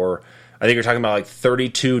 24. I think you're talking about like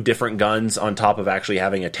 32 different guns on top of actually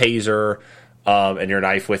having a taser and your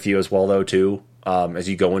knife with you as well, though, too, as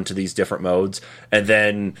you go into these different modes. And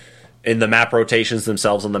then in the map rotations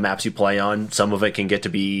themselves on the maps you play on, some of it can get to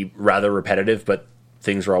be rather repetitive, but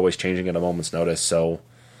things are always changing at a moment's notice, so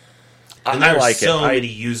And I there's like so it. many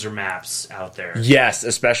user maps out there. Yes,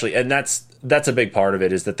 especially, and that's a big part of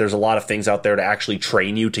it, is that there's a lot of things out there to actually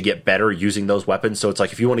train you to get better using those weapons. So it's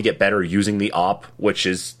like if you want to get better using the AWP, which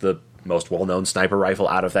is the most well-known sniper rifle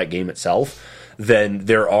out of that game itself, then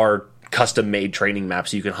there are custom-made training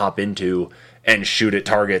maps you can hop into and shoot at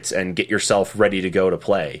targets and get yourself ready to go to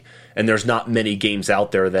play. And there's not many games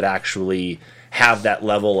out there that actually have that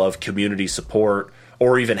level of community support,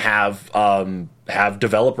 or even have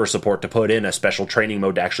developer support to put in a special training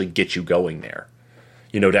mode to actually get you going there.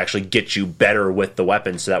 You know, to actually get you better with the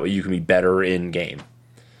weapons, so that way you can be better in game.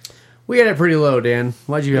 We had it pretty low, Dan.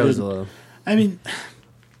 Why'd you have it so low? I mean,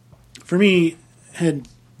 for me,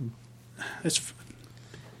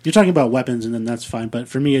 you're talking about weapons, and then that's fine. But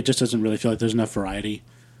for me, it just doesn't really feel like there's enough variety.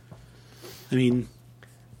 I mean,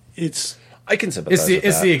 I can sympathize with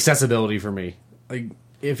It's that. the accessibility for me. Like,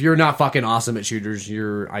 if you're not fucking awesome at shooters,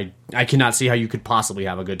 I cannot see how you could possibly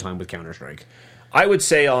have a good time with Counter-Strike. I would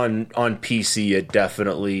say on PC it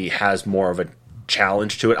definitely has more of a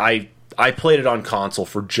challenge to it. I played it on console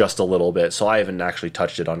for just a little bit, so I haven't actually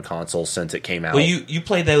touched it on console since it came out. Well, you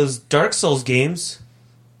play those Dark Souls games.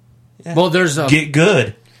 Well, there's a Get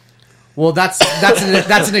good. well that's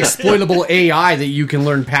an exploitable AI that you can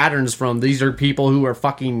learn patterns from. These are people who are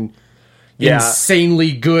fucking Yeah.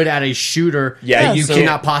 insanely good at a shooter Yeah, that you so-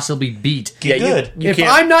 cannot possibly beat. Get you- good. you If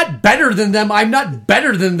can't- I'm not better than them, I'm not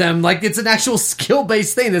better than them. Like, it's an actual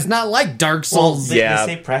skill-based thing. It's not like Dark Well, Souls. they Yeah.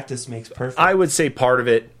 say practice makes perfect. I would say part of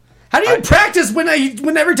it. How do you practice when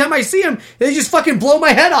every time I see him, they just fucking blow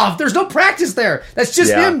my head off? There's no practice there. That's just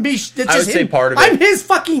Yeah. him. It's just I would say him. part of I'm it- his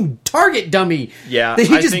fucking target dummy. Yeah, that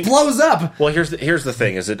he I just think- blows up. Well, here's the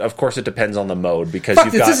thing: is it? Of course, it depends on the mode, because Fuck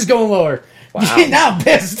you've this. got This is going lower. Wow. Now I'm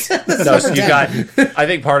pissed. no, so you got. I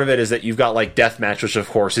think part of it is that you've got like deathmatch, which of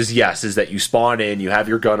course is that you spawn in, you have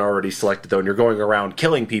your gun already selected though, and you're going around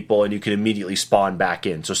killing people, and you can immediately spawn back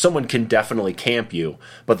in. So someone can definitely camp you,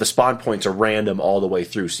 but the spawn points are random all the way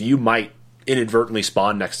through. So you might inadvertently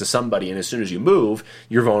spawn next to somebody, and as soon as you move,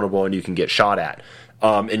 you're vulnerable and you can get shot at.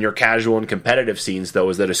 In your casual and competitive scenes, though,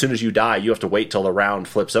 is that as soon as you die, you have to wait till the round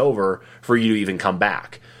flips over for you to even come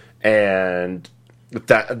back, and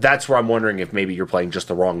that's where I'm wondering if maybe you're playing just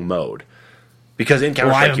the wrong mode. Because in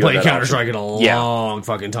Counter Well, I Strike, haven't played Counter Strike in a Yeah. long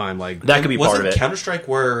fucking time. Like, that could be part of it. Counter Strike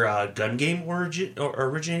where Gun Game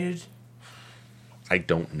originated? I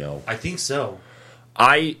don't know. I think so.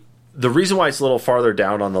 The reason why it's a little farther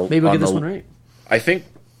down on the maybe we'll on get this the- one right. I think,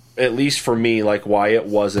 at least for me, like why it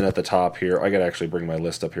wasn't at the top here. I gotta actually bring my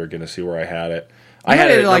list up here again to see where I had it. I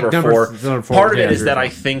had it at number number 4. Part of it is that I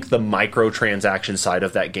think the microtransaction side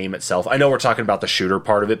of that game itself, I know we're talking about the shooter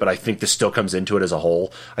part of it, but I think this still comes into it as a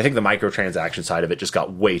whole. I think the microtransaction side of it just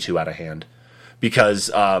got way too out of hand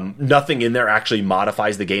because nothing in there actually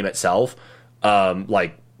modifies the game itself,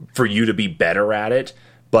 like for you to be better at it.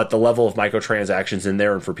 But the level of microtransactions in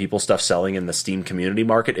there and for people stuff selling in the Steam community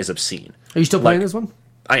market is obscene. Are you still playing this one?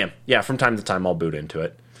 I am. Yeah, from time to time I'll boot into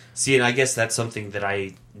it. See, and I guess that's something that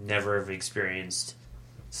I never have experienced.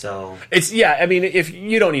 So I mean, if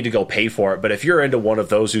you don't need to go pay for it, but if you're into one of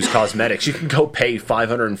those whose cosmetics, you can go pay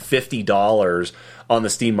 $550 on the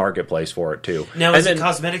Steam marketplace for it too. Now, is it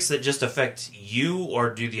cosmetics that just affect you,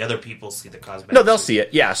 or do the other people see the cosmetics? No, they'll see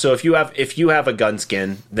it. Yeah. So if you have a gun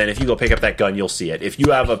skin, then if you go pick up that gun, you'll see it. If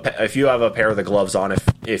you have a pair of the gloves on,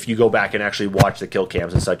 if you go back and actually watch the kill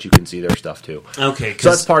cams and such, you can see their stuff too. Okay,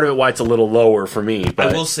 so that's part of it why it's a little lower for me. But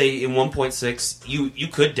I will say in 1.6, you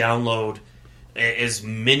could download as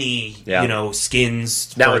many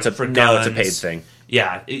skins. Now it's a paid thing.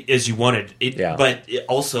 Yeah, as you wanted. Yeah. But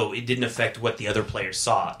it didn't affect what the other players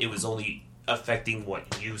saw. It was only affecting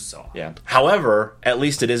what you saw. Yeah. However, at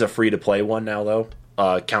least it is a free to play one now, though.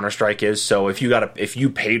 Counter-Strike is. So if you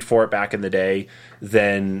paid for it back in the day,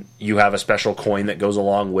 then you have a special coin that goes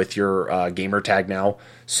along with your gamer tag now.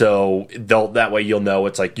 So that way you'll know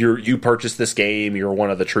it's like you purchased this game. You're one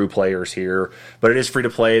of the true players here. But it is free to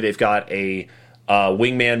play. They've got a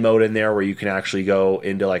wingman mode in there where you can actually go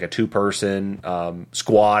into like a 2-person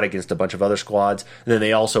squad against a bunch of other squads. And then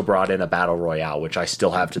they also brought in a battle royale, which I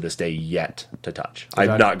still have to this day yet to touch.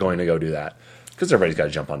 I'm not going to go do that because everybody's got to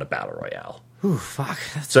jump onto battle royale. Ooh, fuck.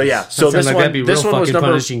 So yeah, so this one was number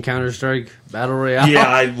punishing Counter-Strike Battle Royale. Yeah,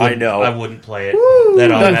 I know. I wouldn't play it. Woo!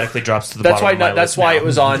 That automatically drops to the bottom of my list. That's why it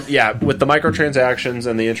was on. Yeah, with the microtransactions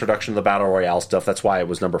and the introduction of the Battle Royale stuff. That's why it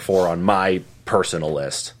was number 4 on my personal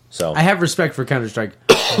list. So I have respect for Counter-Strike,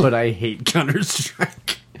 but I hate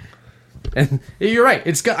Counter-Strike. And you're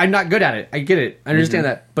right. I'm not good at it. I get it. I understand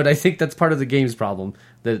that, but I think that's part of the game's problem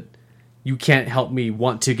that you can't help me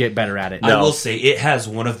want to get better at it. I will say it has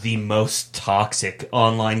one of the most toxic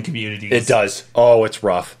online communities. It does. Oh, it's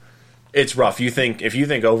rough. It's rough. If you think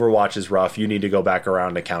Overwatch is rough, you need to go back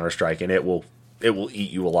around to Counter-Strike, and it will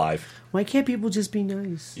eat you alive. Why can't people just be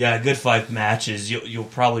nice? Yeah, a good 5 matches, you'll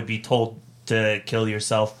probably be told to kill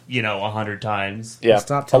yourself, 100 times. Yeah,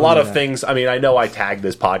 a lot of things. I mean, I know I tag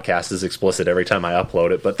this podcast as explicit every time I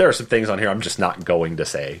upload it, but there are some things on here I'm just not going to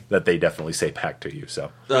say that they definitely say back to you.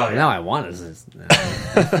 So now I want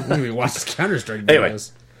to watch this Counter-Strike videos. Anyway,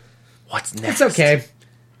 what's next? It's okay.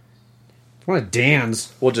 One of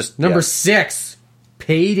Dan's. We'll just number 6,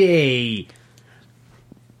 Payday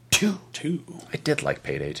 2. I did like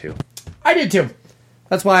Payday 2. I did too.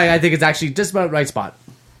 That's why I think it's actually just about right spot.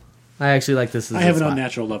 I actually like this. I have an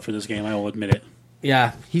unnatural love for this game. I will admit it.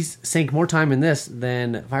 Yeah, he's sank more time in this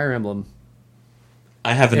than Fire Emblem.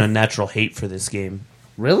 I have an unnatural hate for this game.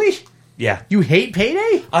 Really? Yeah. You hate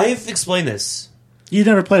Payday? I have explained this. You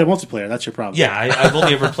never played a multiplayer. That's your problem. Yeah, I've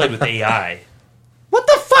only ever played with AI. What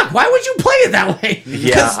the fuck? Why would you play it that way?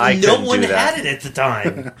 Yeah, no one had it at the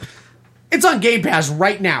time. It's on Game Pass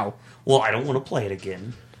right now. Well, I don't want to play it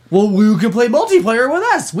again. Well, you can play multiplayer with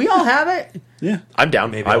us. We all have it. Yeah. I'm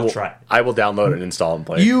down. Maybe I'll try. I will download it, install, and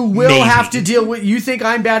play it. You will have to deal with... You think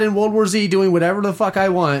I'm bad in World War Z doing whatever the fuck I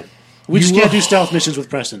want. We just can't do stealth missions with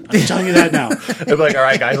Preston. I'm telling you that now. They'll be like, all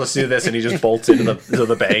right, guys, let's do this. And he just bolts into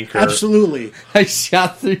the bank. Absolutely. I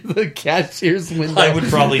shot through the cashier's window. I would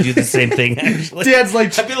probably do the same thing, actually. Dan's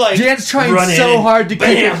I'd be like, Dan's trying so hard to keep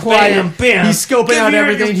it quiet. Bam, bam. He's scoping out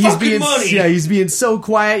everything. Money. He's being so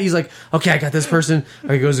quiet. He's like, okay, I got this person.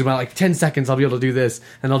 He goes about like 10 seconds. I'll be able to do this,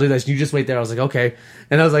 and I'll do this. And you just wait there. I was like, okay.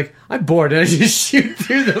 And I was like, I'm bored, and I just shoot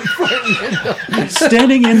through the front window.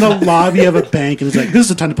 Standing in the lobby of a bank, and it's like, this is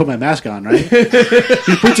the time to put my mask on, right?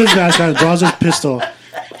 He puts his mask on, draws his pistol.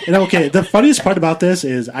 And okay, the funniest part about this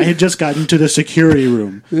is I had just gotten to the security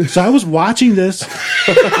room. So I was watching this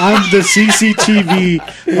on the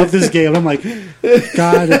CCTV of this game. I'm like,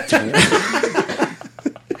 God damn it.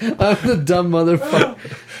 I'm the dumb motherfucker.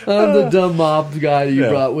 I'm the dumb mob guy you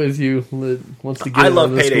brought with you. Wants to get I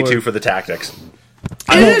love Payday 2 for the tactics.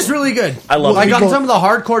 It is really good. I love like it. on some of the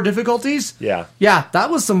hardcore difficulties. Yeah. Yeah, that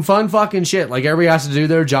was some fun fucking shit. Like everybody has to do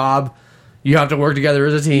their job. You have to work together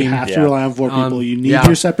as a team. You have to rely on 4 people. You need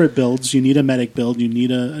your separate builds. You need a medic build. You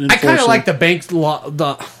need an enforcer. I kind of like the bank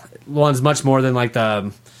the ones much more than like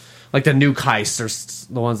the nuke heists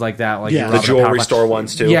or the ones like that. Like the jewelry store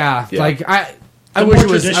ones too. Yeah, like I wish it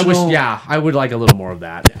was. I would like a little more of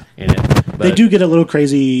that in it. But they do get a little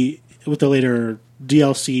crazy with the later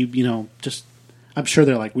DLC. Just I'm sure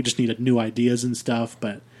they're like, we just need new ideas and stuff,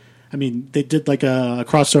 but I mean, they did like a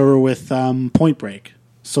crossover with Point Break.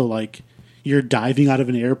 So like you're diving out of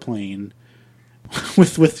an airplane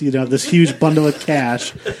with this huge bundle of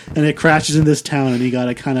cash, and it crashes in this town, and you got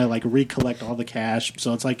to kind of like recollect all the cash.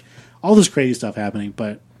 So it's like all this crazy stuff happening.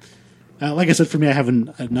 But like I said, for me, I have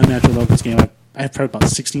an unnatural love for this game. I have probably about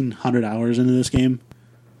 1,600 hours into this game,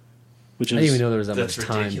 which is I didn't even know there was that That's much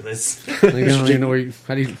time. ridiculous. Like, I don't even know where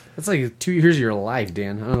that's like 2 years of your life,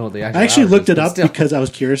 Dan. I don't know what the actual I actually hours looked is, it but up still. because I was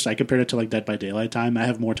curious. I compared it to like Dead by Daylight time. I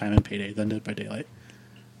have more time in Payday than Dead by Daylight.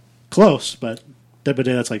 Close, but Dead by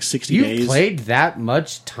Daylight's like 60 You days. played that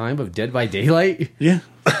much time of Dead by Daylight? Yeah.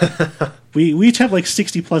 we each have like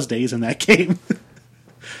 60 plus days in that game.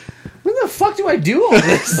 When the fuck do I do all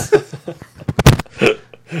this?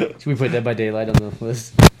 Should we put Dead by Daylight on the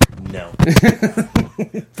list? No.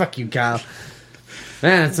 Fuck you, Kyle.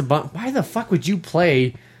 Man, it's why the fuck would you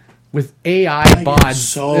play with AI I bots? get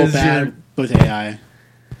so as bad your- with AI.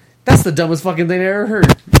 That's the dumbest fucking thing I ever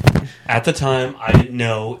heard. At the time, I didn't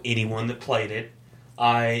know anyone that played it.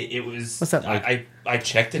 What's that like? I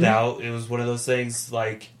checked it out. It was one of those things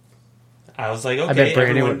like I was like, okay, I bet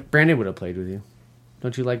everyone, Brandon would have played with you.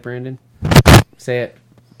 Don't you like Brandon? Say it.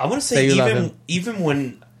 I want to Say say you love him. even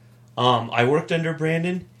when I worked under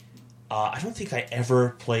Brandon, I don't think I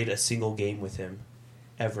ever played a single game with him,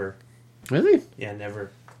 ever. Really? Yeah, never.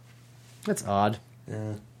 That's odd.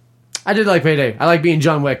 Uh, I did like Payday. I like being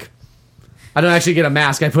John Wick. I don't actually get a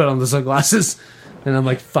mask. I put on the sunglasses, and I'm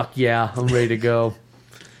like, "Fuck yeah, I'm ready to go."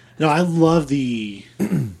 No, I love the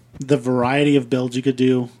variety of builds you could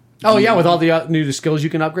do. Oh yeah, with all the new skills you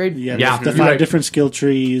can upgrade. Yeah, the you're 5 right. different skill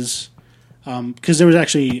trees. Because there was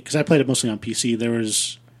because I played it mostly on PC. There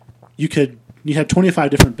was you had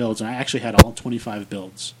 25 different builds, and I actually had all 25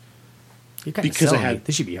 builds You're kinda because I selling me. had-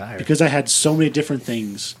 This should be higher. because I had so many different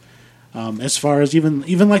things. As far as even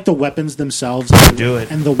like the weapons themselves, Do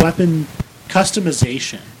it. and the weapon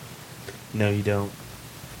customization. no, you don't.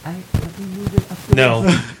 Let me move it up.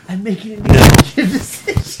 No, I'm making a new No.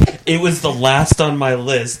 decision. it was the last on my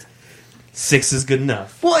list. 6 is good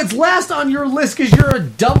enough. Well, it's last on your list because you're a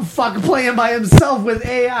dumb fuck playing by himself with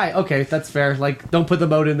AI. Okay, that's fair. Like, don't put the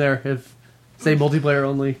mode in there. If say multiplayer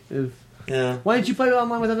only. If Yeah. why didn't you play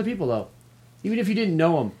online with other people though? Even if you didn't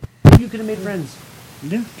know them, maybe you could have made friends.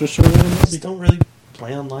 Yeah, just sort of I just don't really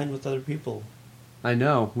play online with other people. I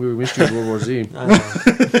know. We missed you in World War Z. I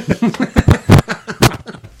don't know.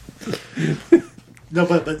 No,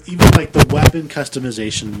 but even like the weapon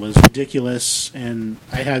customization was ridiculous, and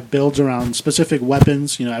I had builds around specific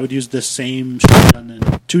weapons. You know, I would use the same shotgun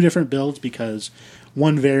in 2 different builds because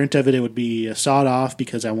one variant of it would be a sawed off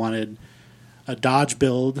because I wanted a dodge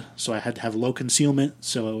build, so I had to have low concealment,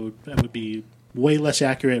 so it would be way less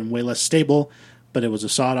accurate and way less stable. But it was a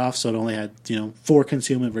sawed off, so it only had 4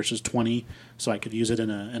 concealment versus 20, so I could use it in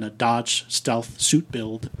a dodge stealth suit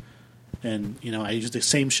build. And I used the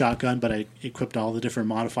same shotgun, but I equipped all the different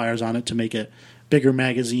modifiers on it to make it bigger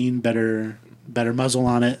magazine, better muzzle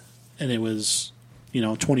on it, and it was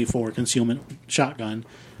 24 concealment shotgun,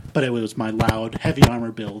 but it was my loud heavy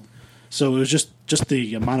armor build. So it was just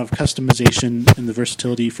the amount of customization and the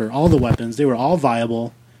versatility for all the weapons. They were all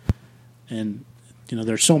viable, and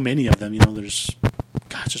there's so many of them. There's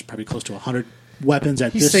just probably close to 100 weapons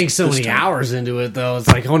at He this. sinks so this many time. hours into it though. It's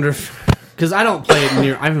like I wonder because I don't play it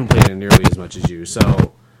I haven't played it nearly as much as you.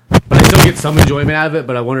 So, but I still get some enjoyment out of it.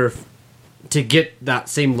 But I wonder if to get that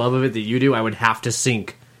same love of it that you do, I would have to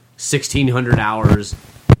sink 1,600 hours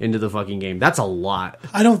into the fucking game. That's a lot.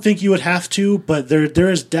 I don't think you would have to, but there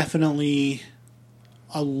is definitely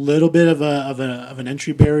a little bit of an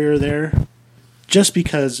entry barrier there. Just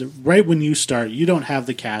because right when you start, you don't have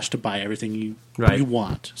the cash to buy everything you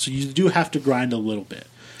want, so you do have to grind a little bit.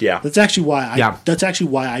 Yeah. That's actually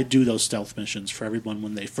why I do those stealth missions for everyone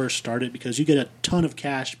when they first start it, because you get a ton of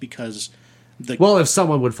cash because Well, if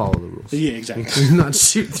someone would follow the rules. yeah, exactly. Not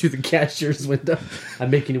shoot through the cashier's window. I'm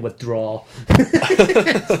making a withdrawal.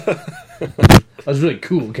 That was really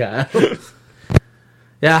cool, Kyle.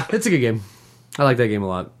 Yeah, it's a good game. I like that game a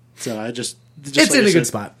lot. So I just It's like in I a good said,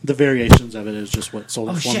 spot. The variations of it is just what sold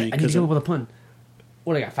it Oh for shit! me. I need to 'cause come up with a pun.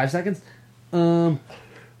 What I got? 5 seconds.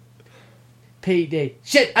 Payday.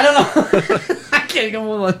 Shit! I don't know. I can't come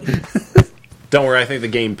up with one. Don't worry, I think the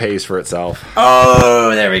game pays for itself.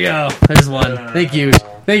 Oh, there we go. I just won. Thank you,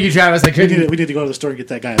 Travis. I couldn't. we need to go to the store and get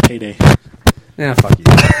that guy a Payday. Yeah, fuck you.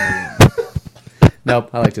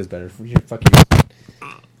 Nope, I liked his better. Fuck you.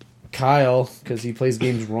 Kyle, because he plays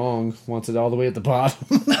games wrong, wants it all the way at the bottom.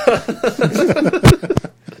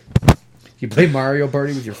 You play Mario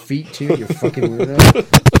Party with your feet too, you fucking weirdo.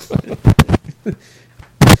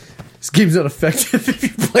 This game's not effective if you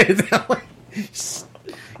play it that way.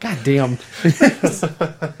 God damn.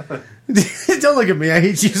 Don't look at me. I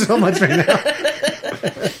hate you so much right now.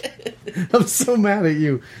 I'm so mad at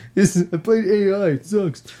you. I played AI. It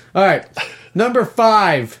sucks. All right. Number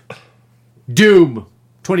 5. Doom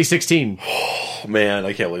 2016. Oh, man,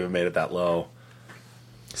 I can't believe I made it that low.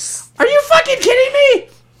 Are you fucking kidding me?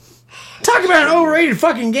 Talk about an overrated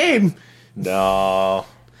fucking game. No.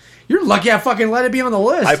 You're lucky I fucking let it be on the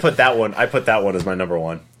list. I put that one as my number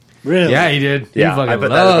 1. Really? Yeah, he did. Yeah, he fucking I put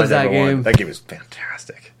loves that as that my number game. 1. That game is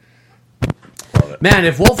fantastic. Love it. Man,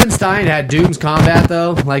 if Wolfenstein had Doom's combat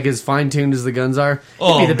though, like as fine tuned as the guns are,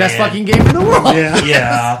 it'd be the best man. fucking game in the world. Yeah.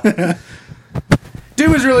 Yeah.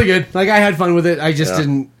 Doom was really good. Like I had fun with it. I just Yeah.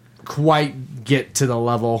 didn't quite get to the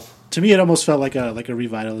level. To me, it almost felt like a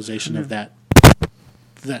revitalization of that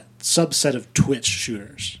subset of Twitch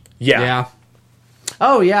shooters. Yeah.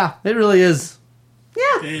 Oh yeah, it really is.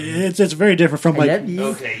 Yeah. It's very different from I love like you.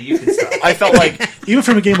 Okay, you can stop. I felt like even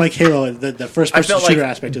from a game like Halo, the first I person felt shooter like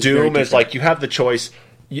aspect is very Doom different. is like you have the choice.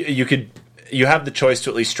 You have the choice to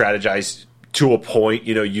at least strategize to a point.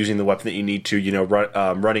 Using the weapon that you need to.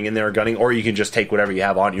 Running in there, gunning, or you can just take whatever you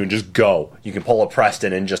have on you and just go. You can pull a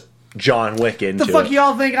Preston and just John Wick into The fuck it.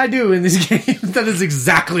 y'all think I do in this game? That is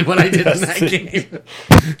exactly what I did in that game.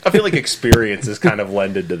 I feel like experience is kind of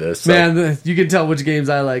lended to this. So. Man, you can tell which games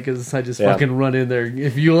I like because I just Yeah. fucking run in there.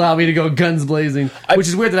 If you allow me to go guns blazing, which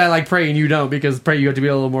is weird that I like Prey and you don't, because Prey you have to be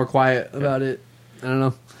a little more quiet about it. I don't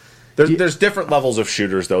know. There's different levels of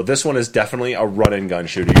shooters though. This one is definitely a run and gun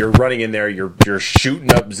shooter. You're running in there. You're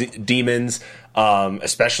shooting up demons,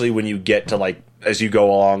 especially when you get to like as you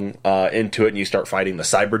go along into it and you start fighting the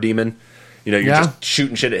cyber demon. You're Yeah. just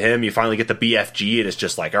shooting shit at him. You finally get the BFG and it's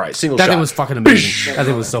just like, all right, single That shot. thing was fucking amazing. That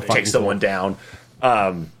thing was so fucking Take someone down.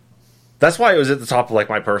 That's why it was at the top of like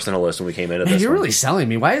my personal list when we came into Man, this. you're one. really selling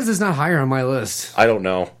me. Why is this not higher on my list? I don't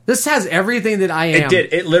know. This has everything that I am. It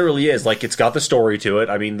did. It literally is. Like, it's got the story to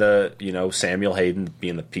it. I mean, Samuel Hayden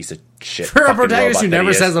being the piece of shit. For a fucking protagonist robot who that he never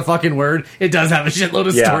is. says a fucking word, it does have a shitload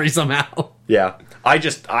of Yeah. story somehow. Yeah.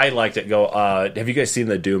 I liked it. Have you guys seen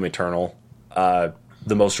the Doom Eternal?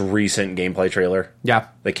 The most recent gameplay trailer Yeah.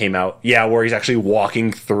 that came out? Yeah, where he's actually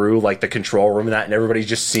walking through, like, the control room and that, and everybody's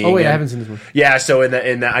just seeing Oh wait, him. I haven't seen this one. Yeah, so in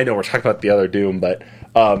that, I know we're talking about the other Doom, but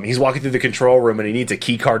he's walking through the control room and he needs a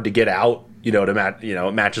key card to get out. To match,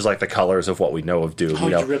 it matches like the colors of what we know of Doom. Oh,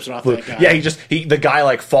 he rips it off that guy. Yeah, the guy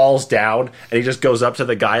like falls down and he just goes up to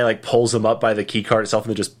the guy, like pulls him up by the key card itself and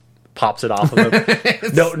then just pops it off of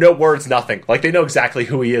him. No words, nothing. Like they know exactly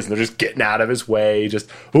who he is and they're just getting out of his way. Just,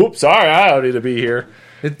 oops, sorry, I don't need to be here.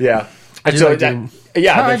 Yeah. And do so like Doom.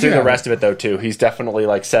 yeah, How and then did through you the have rest of it though too, he's definitely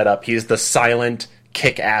like set up. He's the silent,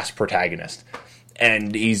 kick-ass protagonist,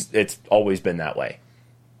 and it's always been that way.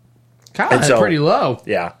 Kyle And had so- pretty low.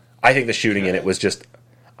 Yeah, I think the shooting in it was just.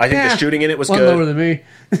 I think Yeah, the shooting in it was one good. lower than me.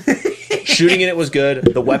 Shooting in it was good.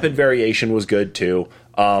 The weapon variation was good too.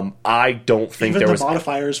 I don't think Even there the was.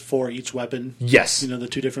 modifiers for each weapon. Yes. The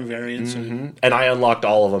two different variants. And I unlocked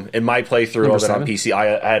all of them in my playthrough Number of it on 7? PC. I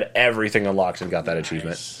had everything unlocked and got that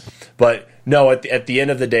achievement. But no, at the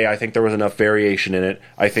end of the day, I think there was enough variation in it.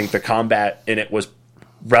 I think the combat in it was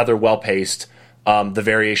rather well paced. The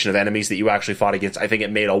variation of enemies that you actually fought against, I think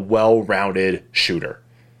it made a well-rounded shooter.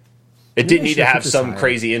 It didn't I need should to put have this some higher.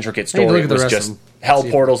 crazy intricate I need to story. look It at the was rest of just them. hell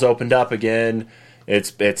See. portals opened up again.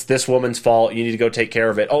 It's this woman's fault. You need to go take care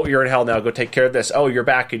of it. Oh, you're in hell now. Go take care of this. Oh, you're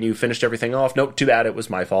back and you finished everything off. Nope, too bad. It was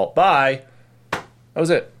my fault. Bye. That was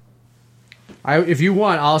it. If you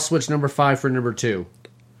want, I'll switch number 5 for number 2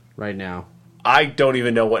 right now. I don't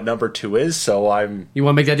even know what number 2 is, so I'm. You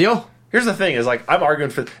want to make that deal? Here's the thing: is like I'm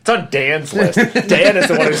arguing for. It's on Dan's list. Dan is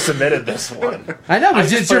the one who submitted this one. I know, I but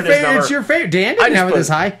just it's your put it as favorite. number- It's your favorite. Dan I didn't just have it put- this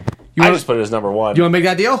high. You I want just put it as number 1. to make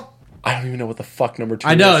that deal? I don't even know what the fuck number 2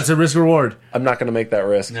 I know, is. it's a risk reward. I'm not going to make that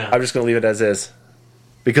risk. No. I'm just going to leave it as is.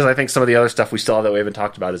 Because I think some of the other stuff we still have that we haven't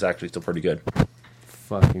talked about is actually still pretty good.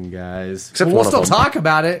 Fucking guys. Except Well, we'll one of still them. talk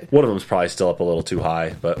about it. One of them's probably still up a little too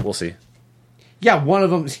high, but we'll see. Yeah, one of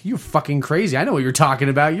them. You're fucking crazy. I know what you're talking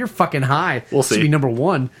about. You're fucking high. We'll Should see. be number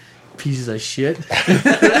 1. Pieces of shit.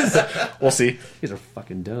 We'll see. These are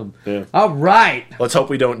fucking dumb. Yeah. All right. Let's hope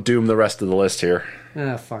we don't doom the rest of the list here.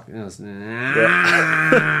 Ah, fuck. That was-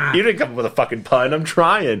 You didn't come up with a fucking pun. I'm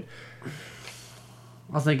trying.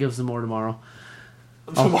 I'll think of some more tomorrow.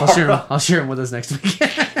 I'll share them with us next week.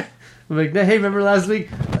 I'm like, hey, remember last week?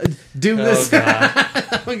 Doom this. God.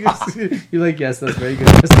 You're like, yes, that's very good.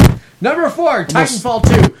 Number 4,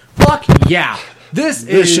 Titanfall 2. Fuck yeah. This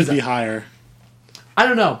This is. should be higher. I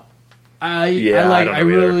don't know. Yeah, I don't know I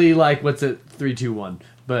really like what's it 3-2-1,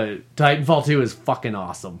 but Titanfall 2 is fucking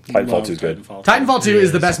awesome. Titanfall Love 2 is good. Titanfall. Titanfall 2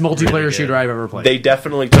 is the best multiplayer good. shooter I've ever played. They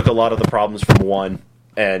definitely took a lot of the problems from 1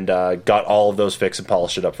 and got all of those fixed and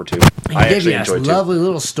polished it up for 2. He I gave actually you a enjoyed 2. lovely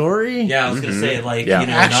little story. Yeah, I was gonna say like Yeah. not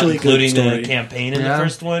Actually good including the story. campaign in Yeah. the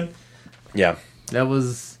first one. Yeah. That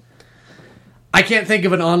was. I can't think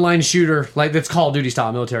of an online shooter like that's Call of Duty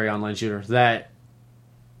style military online shooter that.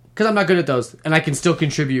 Because I'm not good at those, and I can still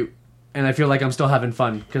contribute, and I feel like I'm still having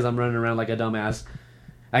fun because I'm running around like a dumbass.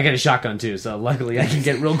 I get a shotgun too, so luckily I can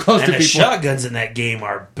get real close And to the people. shotguns in that game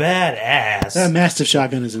are badass. That massive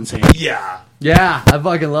shotgun is insane. Yeah. Yeah, I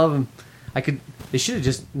fucking love them. They should have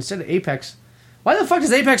just instead of Apex. Why the fuck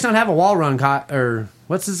does Apex not have a wall run? Or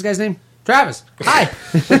what's this guy's name? Travis. Hi.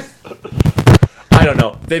 I don't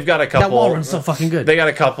know. They've got a couple. That wall run's so fucking good. They got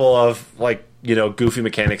a couple of goofy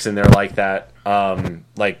mechanics in there like that.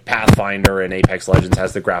 Like Pathfinder and Apex Legends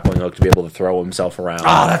has the grappling hook to be able to throw himself around.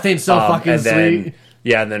 Oh, that thing's so fucking and then, sweet.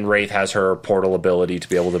 Yeah, and then Wraith has her portal ability to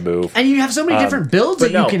be able to move. And you have so many different builds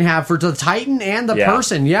but that you no. can have for the Titan and the Yeah.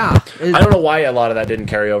 person. Yeah. I don't know why a lot of that didn't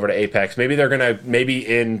carry over to Apex. Maybe they're gonna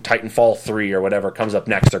in Titanfall 3 or whatever comes up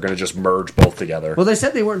next, they're gonna just merge both together. Well, they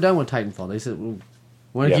said they weren't done with Titanfall. They said we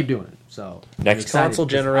want to Yeah. keep doing it. So I'm Next excited, console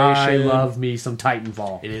 'cause generation. I love me some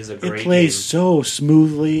Titanfall. It is a It great plays game. so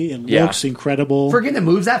smoothly and Yeah. looks incredible. Freaking it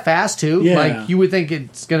moves that fast too. Yeah. Like you would think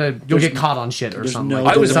it's you'll There's- get caught on shit or there's something. no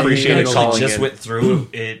like I was something appreciating gonna go calling wrong. just in. went through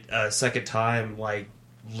it a second time, like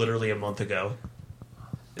literally a month ago.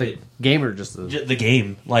 The game or just the. The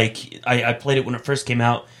game, like I played it when it first came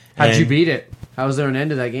out. How'd you and- beat it? How was there an end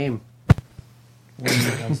to that game?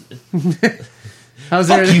 How's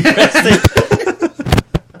there?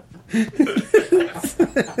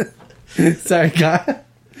 Sorry, God.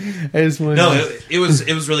 I just wanted No, to- it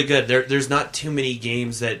was really good. There's not too many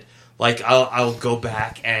games that like I'll go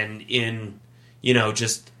back and in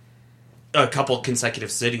just a couple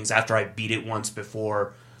consecutive sittings after I beat it once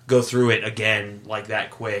before go through it again like that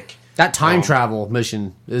quick. that time travel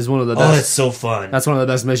mission is one of the Oh, best. that's so fun. That's one of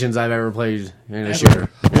the best missions I've ever played in a shooter.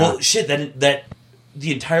 Well, shit, that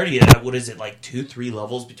the entirety of that, what is it, like 2-3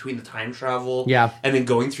 levels between the time travel? Yeah. And then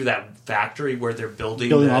going through that factory where they're building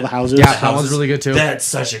Building all the houses. Yeah, that one's really good too. That's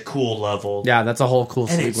such a cool level. Yeah, that's a whole cool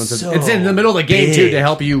And it's sequence. so It's in the middle of the game too big. to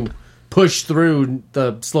help you push through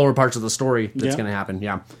the slower parts of the story that's Yeah. going to happen.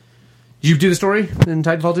 Yeah. Did you do the story in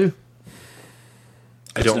Titanfall 2?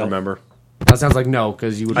 I don't No. remember. That sounds like no,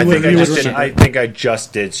 because you would. I think would- I think I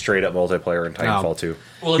just did straight up multiplayer in Titanfall 2.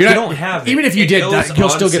 Well, if You're you not- don't have even it, if you it did, goes that- you'll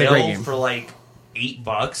on still get a great sale game. for like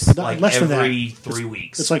 $8, like less than that. every 3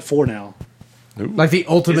 weeks. It's like 4 now. Like the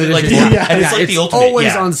ultimate Is it like edition. four? And it's like the ultimate, always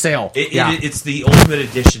yeah. on sale. Yeah. It's the ultimate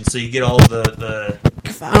edition, so you get all the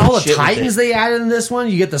And all the shit with Titans it. they added in this one,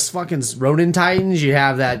 you get the fucking Ronin Titans. You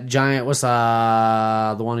have that giant. What's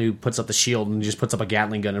the one who puts up the shield and just puts up a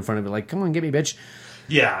Gatling gun in front of it? Like, come on, get me, bitch.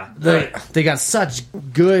 Yeah. They got such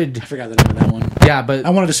good. I forgot the name of that one. Yeah, but I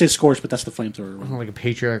wanted to say Scorch, but that's the flamethrower one. like a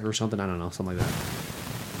Patriarch or something. I don't know, something like that.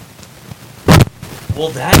 Well,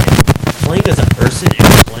 that playing as a person and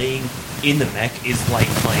playing in the mech is like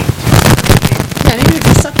playing two separate games. Yeah, and even if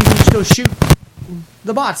you suck, you can just go shoot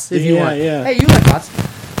the bots if you Yeah, want. yeah. Hey, you like bots?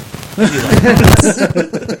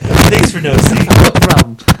 Thanks for noticing. No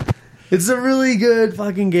problem. It's a really good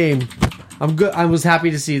fucking game. I'm good. I was happy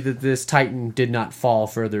to see that this Titan did not fall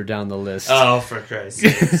further down the list. Oh, for Christ's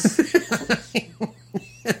sake.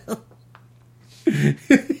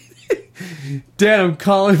 Dan, I'm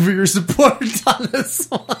calling for your support on this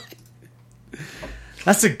one.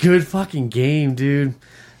 That's a good fucking game, dude.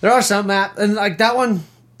 There are some and like that one,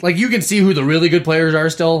 like you can see who the really good players are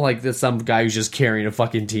still. Like there's some guy who's just carrying a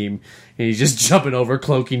fucking team and he's just jumping over,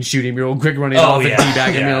 cloaking, shooting real quick, running off yeah, and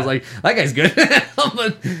teabagging me. yeah. I was like, that guy's good.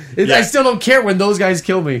 But Yeah. I still don't care when those guys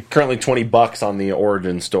kill me. Currently $20 on the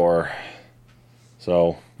Origin store.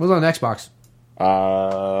 So What's on Xbox?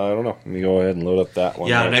 I don't know. Let me go ahead and load up that one.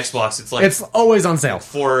 Yeah, on next. Xbox, it's like It's always on sale.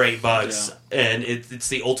 $4 or $8, and it's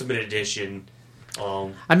the ultimate edition.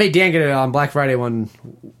 I made Dan get it on Black Friday one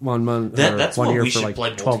month. That's one what year we for should like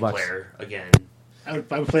play $12. multiplayer again. I would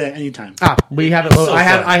play that anytime. We have it loaded. So I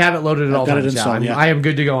fun. have it loaded at all got it times. installed, yeah. I am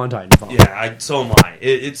good to go on Titanfall. Yeah, so am I.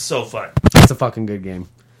 It's so fun. It's a fucking good game.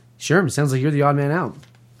 Sure, it sounds like you're the odd man out.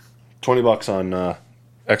 $20 on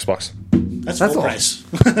Xbox. That's That's full all. price.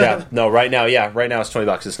 Yeah, no, right now it's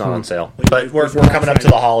 $20. It's not on sale. Wait, But wait, we're wait, wait, coming up to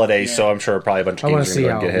the holidays, so I'm sure probably a bunch of I want games to are see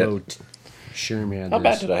going how to get hit. low Sherm had How this.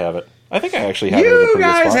 bad did I have it? I think I actually had it in a You pretty good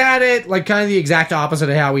guys spot. had it like kind of the exact opposite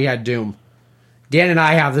of how we had Doom. Dan and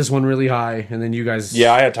I have this one really high, and then you guys.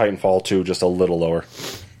 Yeah, I had Titanfall 2 just a little lower.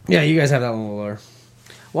 Yeah, you guys have that one a little lower.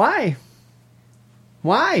 Why?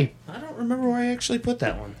 Why? I don't remember where I actually put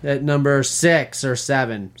that one. At number 6 or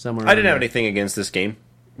 7, somewhere. I didn't have around anything against this game.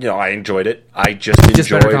 You know, I enjoyed it. I just Just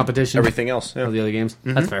better enjoyed competition. everything else. there. Yeah. Of the other games.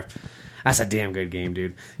 That's fair. That's a damn good game,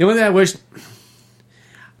 dude. The only thing I wish,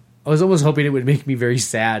 I was almost hoping it would make me very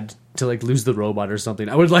sad to like lose the robot or something.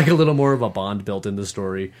 I would like a little more of a bond built in the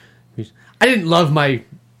story. I didn't love my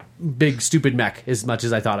big stupid mech as much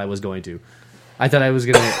as I thought I was going to. I thought I was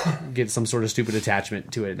going to get some sort of stupid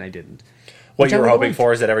attachment to it, and I didn't. What Which you I were would hoping like.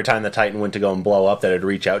 for is that every time the Titan went to go and blow up, that it'd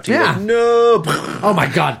reach out to you. Yeah. Like, no. Oh my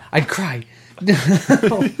god, I'd cry.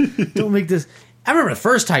 Don't make this. I remember the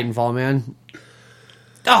first Titanfall, man.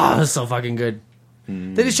 Oh, that's so fucking good.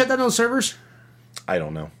 They just shut down those servers? I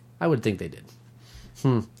don't know. I would think they did.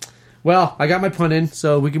 Well, I got my pun in,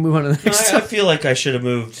 so we can move on to the next I one. feel like I should have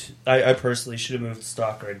moved. I personally should have moved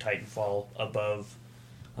Stalker and Titanfall above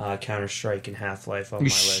Counter-Strike and Half-Life on my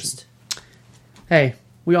list. Hey,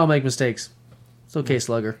 we all make mistakes. It's okay,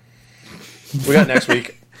 Slugger. We got next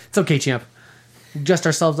week. It's okay, champ. We dust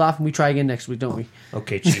ourselves off and we try again next week, don't we?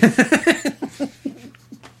 Okay, Chief.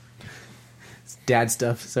 It's dad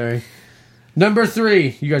stuff, sorry. Number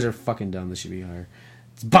 3. You guys are fucking dumb. This should be higher.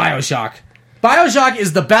 It's BioShock. BioShock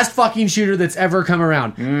is the best fucking shooter that's ever come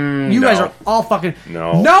around. You guys are all fucking...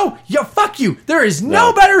 No. No! Yeah, fuck you! There is no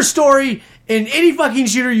No. better story in any fucking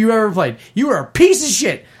shooter you ever played. You are a piece of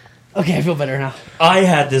shit. Okay, I feel better now. I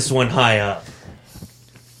had this one high up.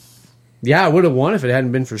 Yeah, I would have won if it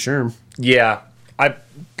hadn't been for Sherm. Yeah.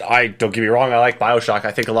 I don't get me wrong. I like BioShock.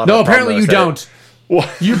 I think a lot No, of the problem apparently you is that don't. What?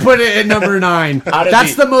 You put it at number 9. Out of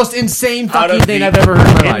That's the- the most insane out fucking of thing the I've ever heard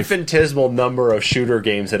in my life. infinitesimal number of shooter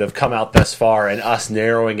games that have come out thus far, and us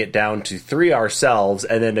narrowing it down to 3 ourselves,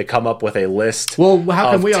 and then to come up with a list. Well, how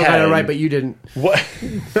come of we all got it 10. right, but you didn't? What?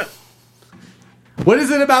 What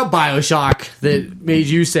is it about BioShock that made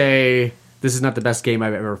you say this is not the best game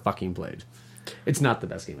I've ever fucking played? It's not the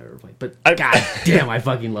best game I've ever played, but god damn, I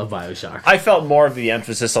fucking love BioShock. I felt more of the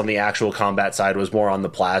emphasis on the actual combat side was more on the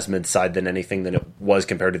plasmid side than anything than it was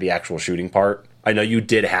compared to the actual shooting part. I know you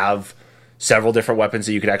did have several different weapons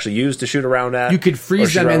that you could actually use to shoot around at. You could or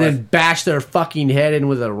freeze shoot them and around then bash their fucking head in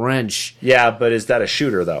with a wrench. Yeah, but is that a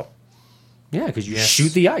shooter though? Yeah, because you Yes.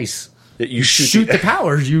 shoot the ice. That you Shoot the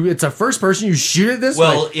powers. It's a first person. You shoot it this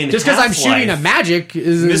Well, way. in Just because I'm Half-Life, shooting a magic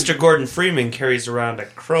is Mr. Gordon Freeman carries around a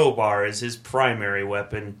crowbar as his primary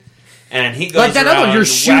weapon, and he goes like that other one. around You're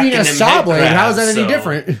shooting whacking a them saw head blade. How is that crabs, any so-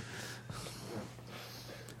 different?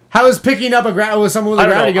 How is picking up with someone with I a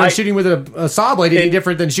don't gravity know. gun shooting with a saw blade any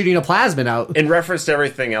different than shooting a plasmid out? In reference to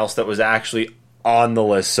everything else that was actually on the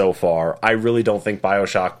list so far, I really don't think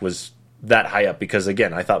BioShock was that high up because,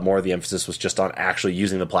 again, I thought more of the emphasis was just on actually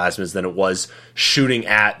using the plasmids than it was shooting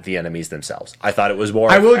at the enemies themselves. I thought it was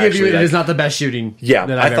more. I will give you actually, it like, is not the best shooting. Yeah,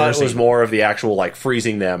 that I I've thought ever it was seen. more of the actual like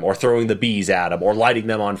freezing them or throwing the bees at them or lighting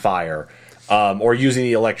them on fire or using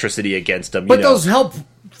the electricity against them. But those help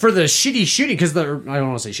for the shitty shooting because I don't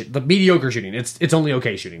want to say shit. The mediocre shooting, it's only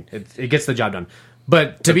okay shooting. It gets the job done.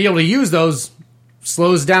 But to be able to use those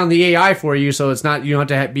slows down the AI for you, so it's not you don't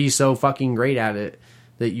have to be so fucking great at it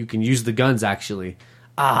that you can use the guns actually.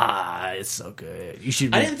 It's so good. You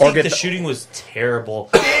should. I didn't Or think get the the- shooting was terrible.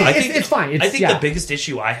 I think it's fine. I think yeah. the biggest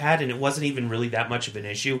issue I had, and it wasn't even really that much of an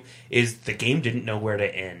issue, is the game didn't know where to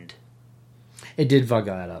end. It did fuck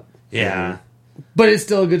that up, Yeah. but it's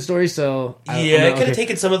still a good story. So It could have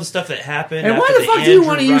taken some of the stuff that happened. And why after the fuck do you Andrew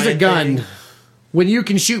want to use a Ryan gun thing. when you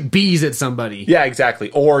can shoot bees at somebody? Yeah,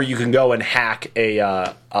 exactly. Or you can go and hack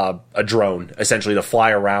a drone essentially to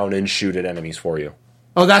fly around and shoot at enemies for you.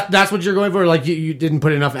 Oh, that's what you're going for. Like you didn't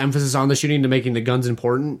put enough emphasis on the shooting to making the guns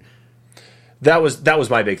important. That was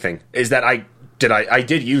my big thing. Is that I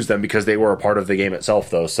did use them because they were a part of the game itself,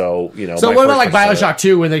 though. So So my what about first like question- BioShock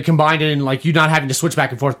 2 when they combined it and like you not having to switch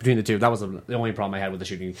back and forth between the two? That was the only problem I had with the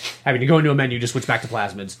shooting. Having to go into a menu to switch back to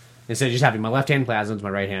plasmids instead of just having my left hand plasmids, my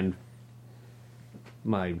right hand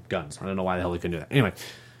my guns. I don't know why the hell they couldn't do that. Anyway,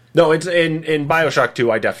 No, it's in BioShock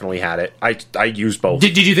 2. I definitely had it. I used both.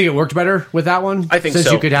 did you think it worked better with that one? I think since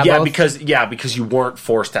so. you could have yeah, both? because you weren't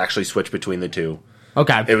forced to actually switch between the two.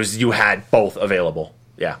 Okay, It was you had both available.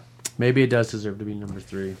 Yeah. maybe it does deserve to be number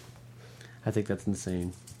 3. I think that's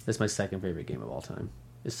insane. That's my second favorite game of all time.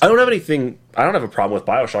 I don't have anything. I don't have a problem with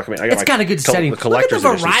BioShock. I mean, I got It's got a good setting. The Look at the collector's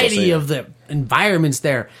edition still variety saying of the environments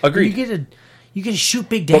there. Agreed. You get to shoot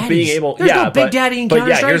big daddies. But being able, There's yeah, no big but, daddy in but Counter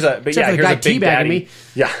yeah, Strike. here's a except for the guy big teabagging daddy. me.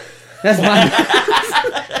 Yeah, That's my.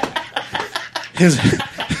 His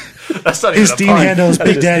that's not his even a Steam pun. handle is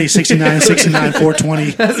Big Daddy 69, 69,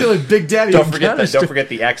 420. That's the only big daddy. Don't in forget Counter that. Don't Strike. forget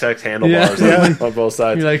the XX handlebars Yeah. on both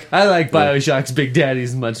sides. You're like, I like Bioshock's big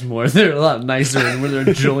daddies much more. They're a lot nicer and when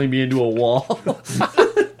they're drilling me into a wall.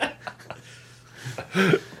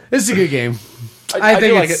 It's a good game. I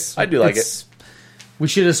do like it's- it. I do like it's- We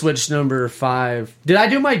should have switched number 5. Did I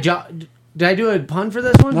do my job? Did I do a pun for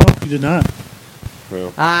this one? No, you did not.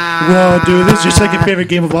 Whoa, dude, this is your second favorite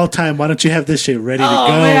game of all time. Why don't you have this shit ready to go,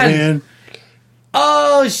 man?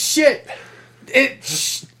 Oh shit!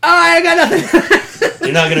 I got nothing.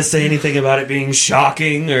 You're not gonna say anything about it being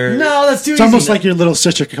shocking or No, that's too It's easy. almost like your little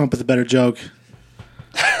sister could come up with a better joke.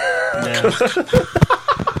 No.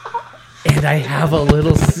 And I have a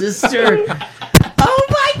little sister. Oh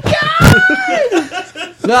my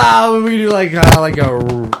god! No, we do like a. I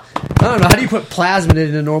don't know. How do you put plasmid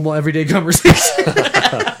in a normal everyday conversation?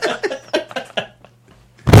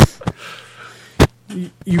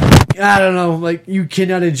 you, I don't know. Like you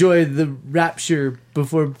cannot enjoy the rapture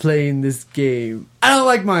before playing this game. I don't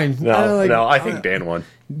like mine. I don't like, I think Dan won.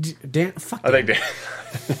 Dan, fuck. I think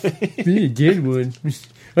Dan. you did one.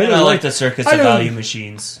 And I like the circus I of don't- value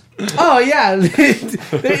machines. Oh yeah,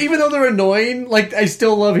 even though they're annoying, like I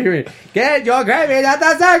still love hearing. Get your gravy at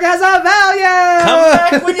the circus of value. Come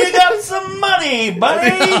back when you got some money, buddy.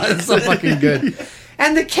 It's so fucking good.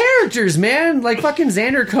 And the characters, man, like fucking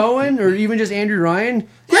Xander Cohen or even just Andrew Ryan,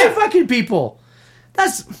 great fucking people.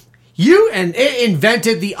 That's you, and it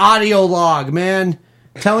invented the audio log, man.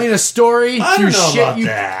 Telling a story I through don't know shit about you.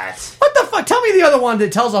 that. What the fuck? Tell me the other one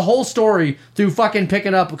that tells a whole story through fucking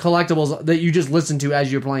picking up collectibles that you just listen to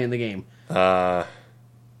as you're playing the game. I'm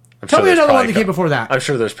Tell sure me there's another one probably that came before that. I'm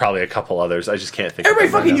sure there's probably a couple others. I just can't think. Everybody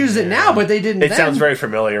of them fucking right now. uses it now, but they didn't. It then. sounds very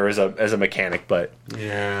familiar as a mechanic, but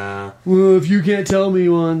Yeah. Well, if you can't tell me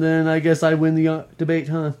one, then I guess I win the debate,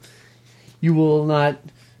 huh? You will not.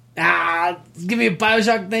 Give me a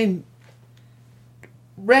Bioshock thing.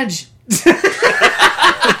 Wrench.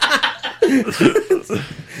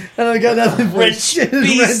 I got nothing for Wrench, it.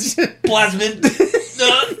 beast,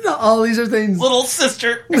 plasmid, All these are things. little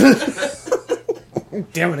sister.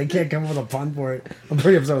 Damn it, I can't come up with a pun for it. I'm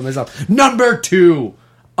pretty upset with myself. Number 2,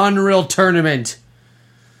 Unreal Tournament.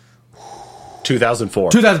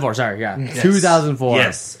 2004. 2004, sorry, yeah. 2004.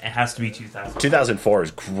 Yes, it has to be 2000. 2004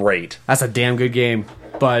 is great. That's a damn good game,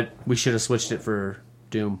 but we should have switched it for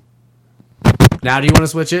Doom. Now do you want to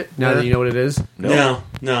switch it? Now that you know what it is? No.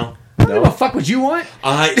 I don't give a fuck what you want.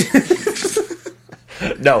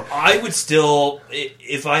 No, I would still,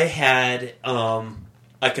 if I had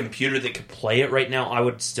a computer that could play it right now, I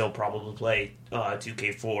would still probably play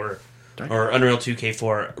 2K4 or Unreal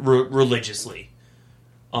 2K4 religiously.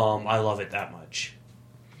 I love it that much.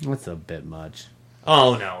 That's a bit much.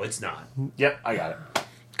 Oh no, it's not. Yep, I got it.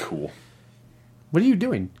 Cool. What are you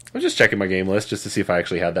doing? I'm just checking my game list just to see if I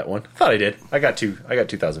actually had that one. I thought I did. I got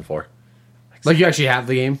 2004. Like you actually have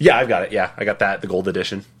the game? Yeah, I've got it. Yeah, I got that, the gold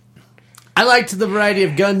edition. I liked the variety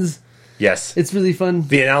of guns. Yes. It's really fun.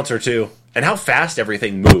 The announcer too. And how fast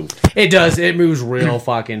everything moved. It does. It moves real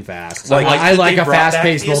fucking fast. Like, I that like they a brought back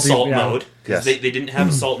fast-paced the assault multi. mode because Yes. they didn't have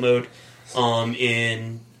assault mode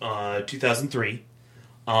in 2003.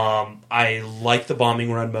 I like the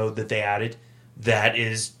bombing run mode that they added. That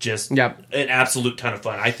is just Yep. an absolute ton of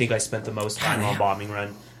fun. I think I spent the most time on bombing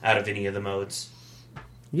run out of any of the modes.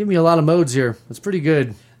 You give me a lot of modes here. That's pretty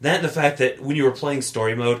good. That and the fact that when you were playing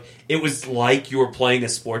story mode, it was like you were playing a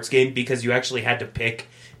sports game because you actually had to pick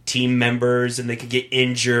team members and they could get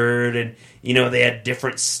injured and they had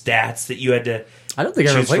different stats that you had to. I don't think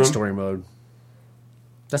I ever choose played from. story mode.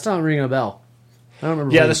 That's not ringing a bell. I don't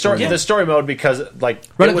remember. Yeah, playing the story mode because Run it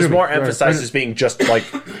it was through more me. emphasized Run it. as being just like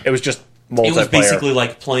it was just multiplayer. It was basically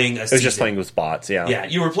like playing a It was just playing with bots. Yeah. Yeah,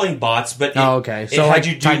 you were playing bots, but Oh, okay. So So, it like, had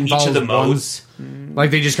you do Titanfall each of the is one? modes. Like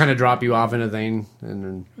they just kind of drop you off in a thing,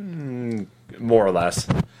 and then More or less.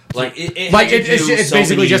 Like it like had you it's do it's so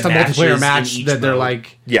basically many just a multiplayer matches match in each that they're mode.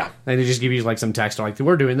 like, Yeah. and they just give you like some text like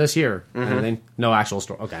we're doing this here, and then no actual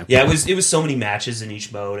story. Okay. Yeah, it was so many matches in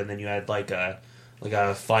each mode, and then you had like a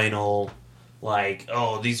final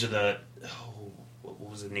these are the what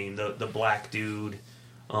was the name the black dude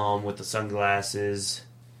with the sunglasses.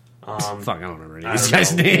 Fuck, I don't remember any I of these don't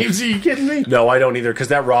guys' know. names. Are you kidding me? No, I don't either because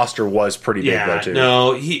that roster was pretty big though Yeah, too.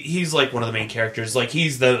 no, he's like one of the main characters. Like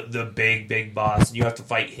he's the big boss, and you have to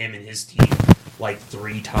fight him and his team like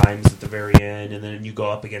 3 times at the very end, and then you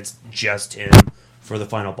go up against just him for the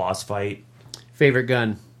final boss fight. Favorite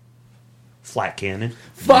gun? Flat cannon.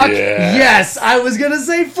 Fuck Yeah. yes! I was gonna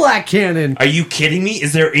say flat cannon. Are you kidding me?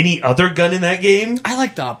 Is there any other gun in that game? I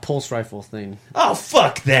like the pulse rifle thing. Oh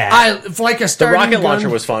fuck that! I like a The starting rocket gun. launcher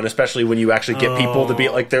was fun, especially when you actually get people to be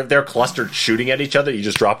like they're clustered shooting at each other. You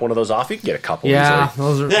just drop one of those off, you can get a couple. Yeah, easily.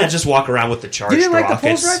 those are. Yeah, just walk around with the charged You didn't like rockets. the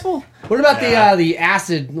pulse rifle? What about Yeah. the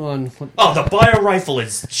acid one? Oh, the bio rifle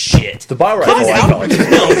is shit. The bio rifle. I felt like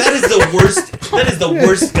No, that is the worst. That is the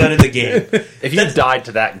worst gun in the game. if you died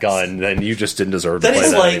to that gun, then you just didn't deserve to That play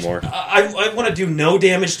is that like anymore. I want to do no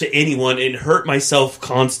damage to anyone and hurt myself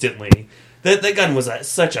constantly. That gun was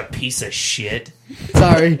such a piece of shit.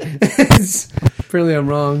 Sorry. Apparently I'm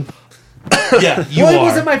wrong. Yeah, you Well, it are.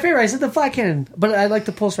 wasn't my favorite. I said the flat cannon, but I like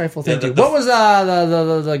the pulse rifle thing Yeah, too. What was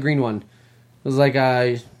the green one? It was like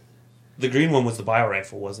The green one was the bio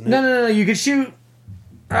rifle, wasn't it? no. You could shoot.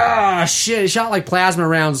 Ah, shit! It shot like plasma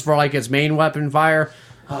rounds for like its main weapon fire.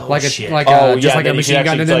 Like shit. just then like you a can machine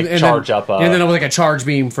gun, actually, like, charge up, and then it was like a charge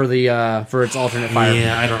beam for the for its alternate fire.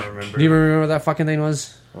 Yeah, I don't remember. Do you remember what that fucking thing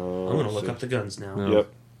was? I'm gonna look up the guns now. Yep.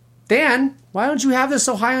 Dan, why don't you have this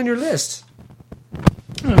so high on your list?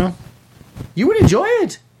 I don't know. You would enjoy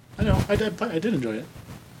it. I know. I did enjoy it.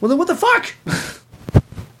 Well, then what the fuck?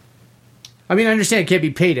 I mean, I understand it can't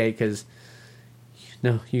be payday because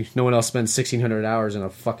no one else spends 1,600 hours in a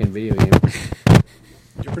fucking video game.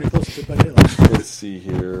 You're pretty close to Dead by Daylight. Let's see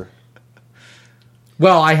here.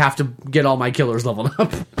 Well, I have to get all my killers leveled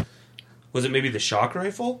up. Was it maybe the shock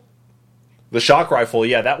rifle? The shock rifle,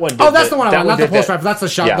 yeah, that one. Did Oh, that's the one I want. Not the did pulse that- rifle. That's the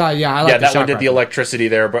shot. Yeah, I like the that shock one did the rifle. electricity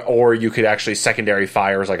there, but or you could actually secondary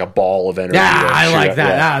fire as like a ball of energy. Yeah, to I shoot like it. that.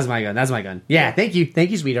 Yeah. That was my gun. That's my gun. Yeah, thank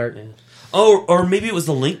you, sweetheart. Oh, or maybe it was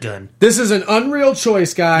the link gun. This is an unreal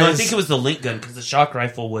choice, guys. No, I think it was the link gun because the shock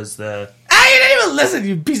rifle was the. I didn't even listen,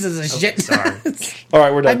 you pieces of shit. sorry. All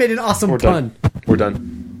right, we're done. I made an awesome We're pun. done. We're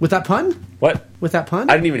done. With that pun? What? With that pun?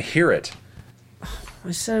 I didn't even hear it.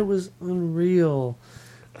 I said it was unreal.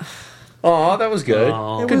 Oh, that was good.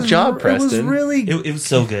 Aw. Good job, Preston. It was really. It was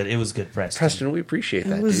so good. It was good, Preston. Preston, we appreciate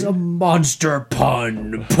that. It was dude. a monster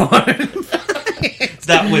pun.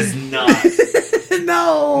 That was not.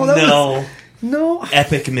 No, that No. no,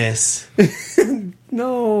 Epic miss.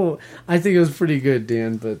 no. I think it was pretty good,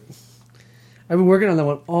 Dan. But I've been working on that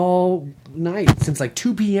one all night since like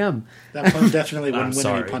 2 p.m. That pun definitely I'm wouldn't win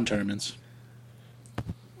any sorry. pun tournaments.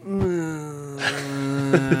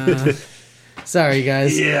 Sorry,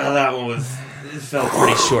 guys. Yeah, that one was. It felt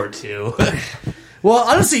pretty short too. Well,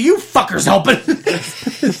 honestly, you fuckers helping.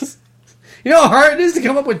 You know how hard it is to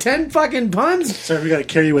come up with 10 fucking puns? Sorry, we got to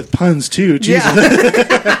carry you with puns too. Jesus. Yeah.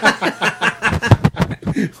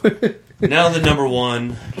 Now the number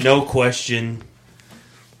one, no question.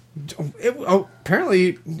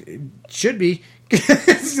 Apparently, it should be.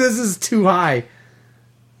 This is too high.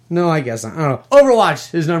 No, I guess not. I don't know.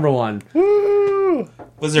 Overwatch is number one.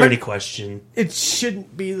 Was there any question? It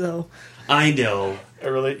shouldn't be, though. I know,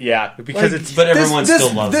 Yeah, because Like, it's. but everyone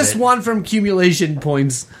still loves this it. one from accumulation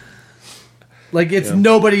points. Like, it's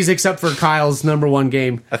nobody's except for Kyle's number one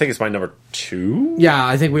game. I think it's my number 2. Yeah,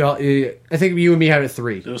 I think we all. I think you and me have it at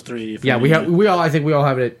 3. Those three. Yeah, we all. I think we all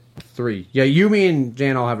have it at 3. Yeah, you, me, and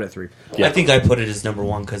Jan all have it at 3. Yeah. I think I put it as number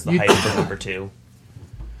one because the hype for number two.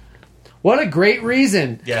 What a great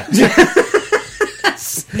reason! Yeah,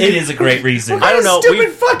 it is a great reason. I don't know, Stupid we-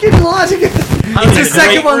 fucking logic. It's The a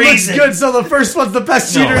second great one reason. looks good, so the first one's the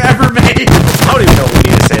best No. shooter ever made. I don't even know what we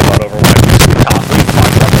need to say about Overwatch. We've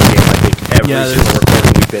talked about the game, I think, every Yeah, single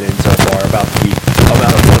recording we've been in so far about the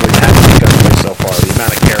amount of fun we've had with the gun through so far, the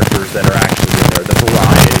amount of characters that are actually in there, the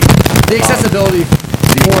variety. The accessibility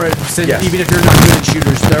for it, since Yes. even if you're not good at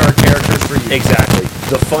shooters, there are characters for you. Exactly.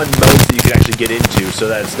 The fun modes that you can actually get into so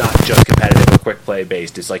that it's not just competitive or quick play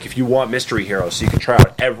based. It's like if you want mystery heroes, so you can try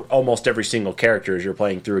out almost every single character as you're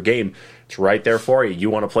playing through a game. It's right there for you. You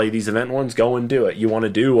want to play these event ones? Go and do it. You want to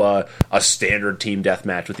do a standard team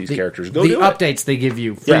deathmatch with these characters? Go the do it. updates they give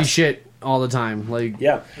you, free Yes. shit all the time. Like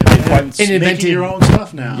Yeah. And invented- making your own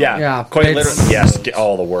stuff now. Yeah. Yeah, Quite it's- literally. Yes.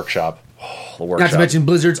 The workshop. Oh, the workshop. not to mention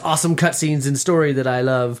Blizzard's awesome cutscenes and story that I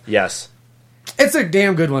love. Yes. It's a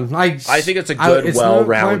damn good one. I think it's a good, it's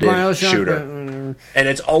well-rounded not BioShock, shooter. but whatever. And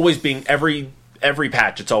it's always being every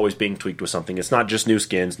patch, it's always being tweaked with something. It's not just new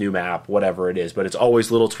skins, new map, whatever it is, but it's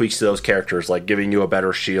always little tweaks to those characters, like giving you a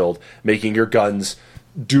better shield, making your guns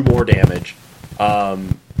do more damage.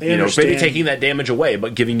 Maybe understand. taking that damage away,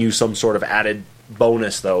 but giving you some sort of added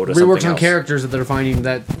bonus though to Reworked something on else. characters that they're finding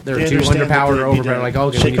that they're They too understand that underpowered they or need overpowered. to Like,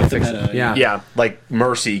 okay, we shake need to up the fix meta, it. Yeah. Yeah, like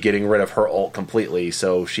Mercy getting rid of her ult completely,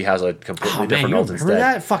 so she has a completely Oh, man, different you ult remember instead.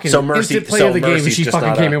 that fucking so Mercy, instant play of the game? And Mercy's she just fucking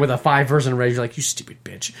not came in with a 5-person rage. You're like, you stupid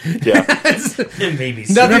bitch. Yeah, Maybe.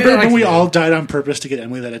 No, Remember like- when we all died on purpose to get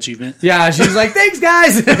Emily that achievement? Yeah, she's like, thanks,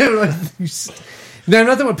 guys. Now,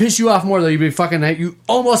 nothing would piss you off more though. You'd be fucking. You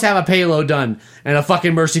almost have a payload done, and a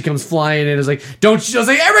fucking Mercy comes flying in. And is like, don't you? I was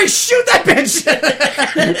like, everybody shoot that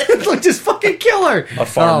bitch! Like, just fucking kill her. a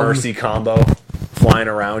Far Mercy combo flying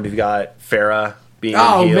around. You've got Farah being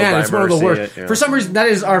Oh healed man, by it's one of the Mercy. worst. Yeah. For some reason, that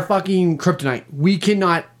is our fucking kryptonite. We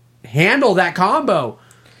cannot handle that combo.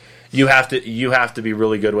 You have to be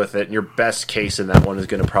really good with it, and your best case in that one is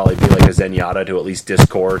going to probably be like a Zenyatta to at least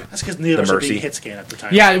discord. That's because neither of us the are Mercy. being hit scan at the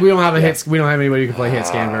time. Yeah, we don't have a hit. We don't have anybody who can play hit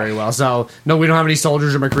scan very well. So no, we don't have any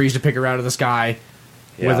soldiers or McCrees to pick her out of the sky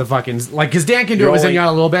with a fucking like. Because Dan can do You're it with only- Zenyatta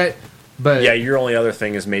a little bit, but Yeah, your only other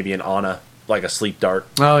thing is maybe an Ana, like a sleep dart.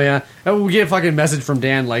 oh yeah, and we get a fucking message from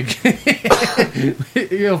Dan like,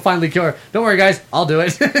 you'll finally kill her. Don't worry, guys, I'll do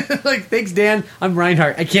it. Like, thanks, Dan. I'm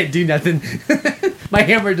Reinhardt. I can't do nothing. My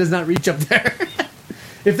hammer does not reach up there.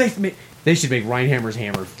 If they should make Reinhammer's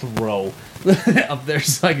hammer throw up there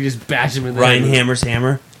so I can just bash him in the head. Reinhammer's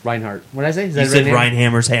hammer. Reinhardt. What did I say? Is that You said right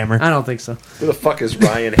name? Reinhammer's hammer. I don't think so. Who the fuck is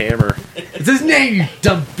Ryan Hammer? It's his name, you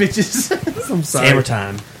dumb bitches. I'm sorry. Hammer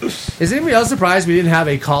time. Is anybody else surprised we didn't have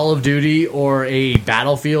a Call of Duty or a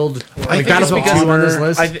Battlefield? Like Battlefield 2 on this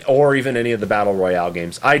list? Or even any of the Battle Royale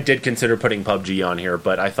games. I did consider putting PUBG on here,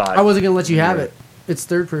 but I thought... I wasn't going to let you have it. It's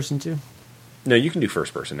third person too. No, you can do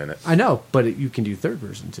first person in it. I know, but you can do third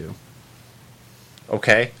person too.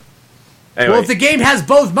 Okay. Anyway. Well, if the game has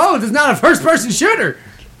both modes, it's not a first person shooter.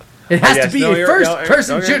 It has to be a first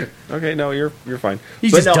person shooter. Okay, no, you're fine.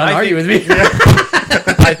 He's But just no, done I arguing think- with me.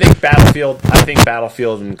 I think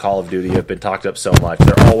Battlefield and Call of Duty have been talked up so much.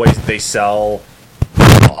 They sell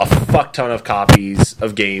a fuck ton of copies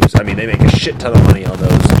of games. I mean, they make a shit ton of money on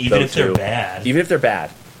those. Even if they're too. bad. Even if they're bad.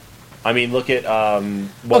 I mean, look at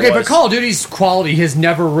But Call of Duty's quality has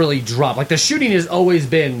never really dropped. Like, the shooting has always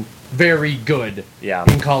been very good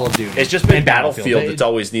in Call of Duty. It's just been and Battlefield that's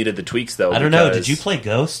always needed the tweaks, though. I don't know. Did you play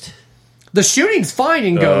Ghost? The shooting's fine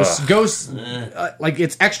in Ghost. Ghost, like,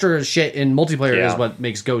 it's extra shit in multiplayer is what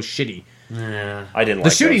makes Ghost shitty. Yeah. I didn't like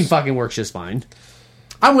The shooting Ghost. fucking works just fine.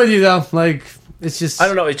 I'm with you, though. Like, it's just... I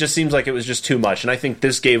don't know. It just seems like it was just too much. And I think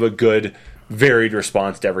this gave a good, varied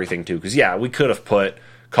response to everything, too. Because, we could have put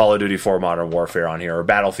Call of Duty 4 Modern Warfare on here, or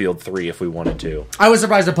Battlefield 3 if we wanted to. I was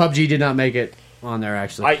surprised that PUBG did not make it on there,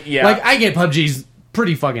 actually. I get PUBG's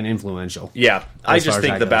pretty fucking influential. Yeah, I As far just as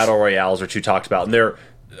think that the goes. Battle Royales are too talked about. And they're,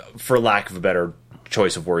 for lack of a better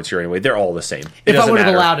choice of words here anyway, they're all the same. If I would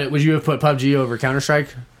have allowed it, would you have put PUBG over Counter-Strike?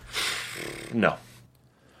 No.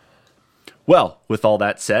 Well, with all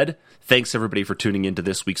that said, thanks everybody for tuning into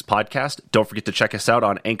this week's podcast. Don't forget to check us out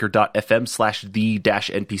on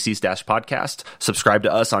anchor.fm/the-npcs-podcast. Subscribe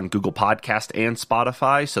to us on Google Podcast and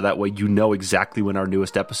Spotify, so that way you know exactly when our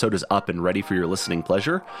newest episode is up and ready for your listening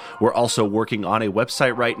pleasure. We're also working on a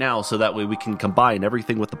website right now, so that way we can combine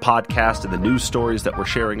everything with the podcast and the news stories that we're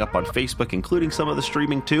sharing up on Facebook, including some of the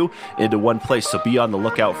streaming too, into one place. So be on the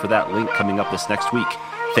lookout for that link coming up this next week.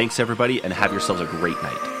 Thanks everybody, and have yourselves a great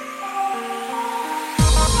night.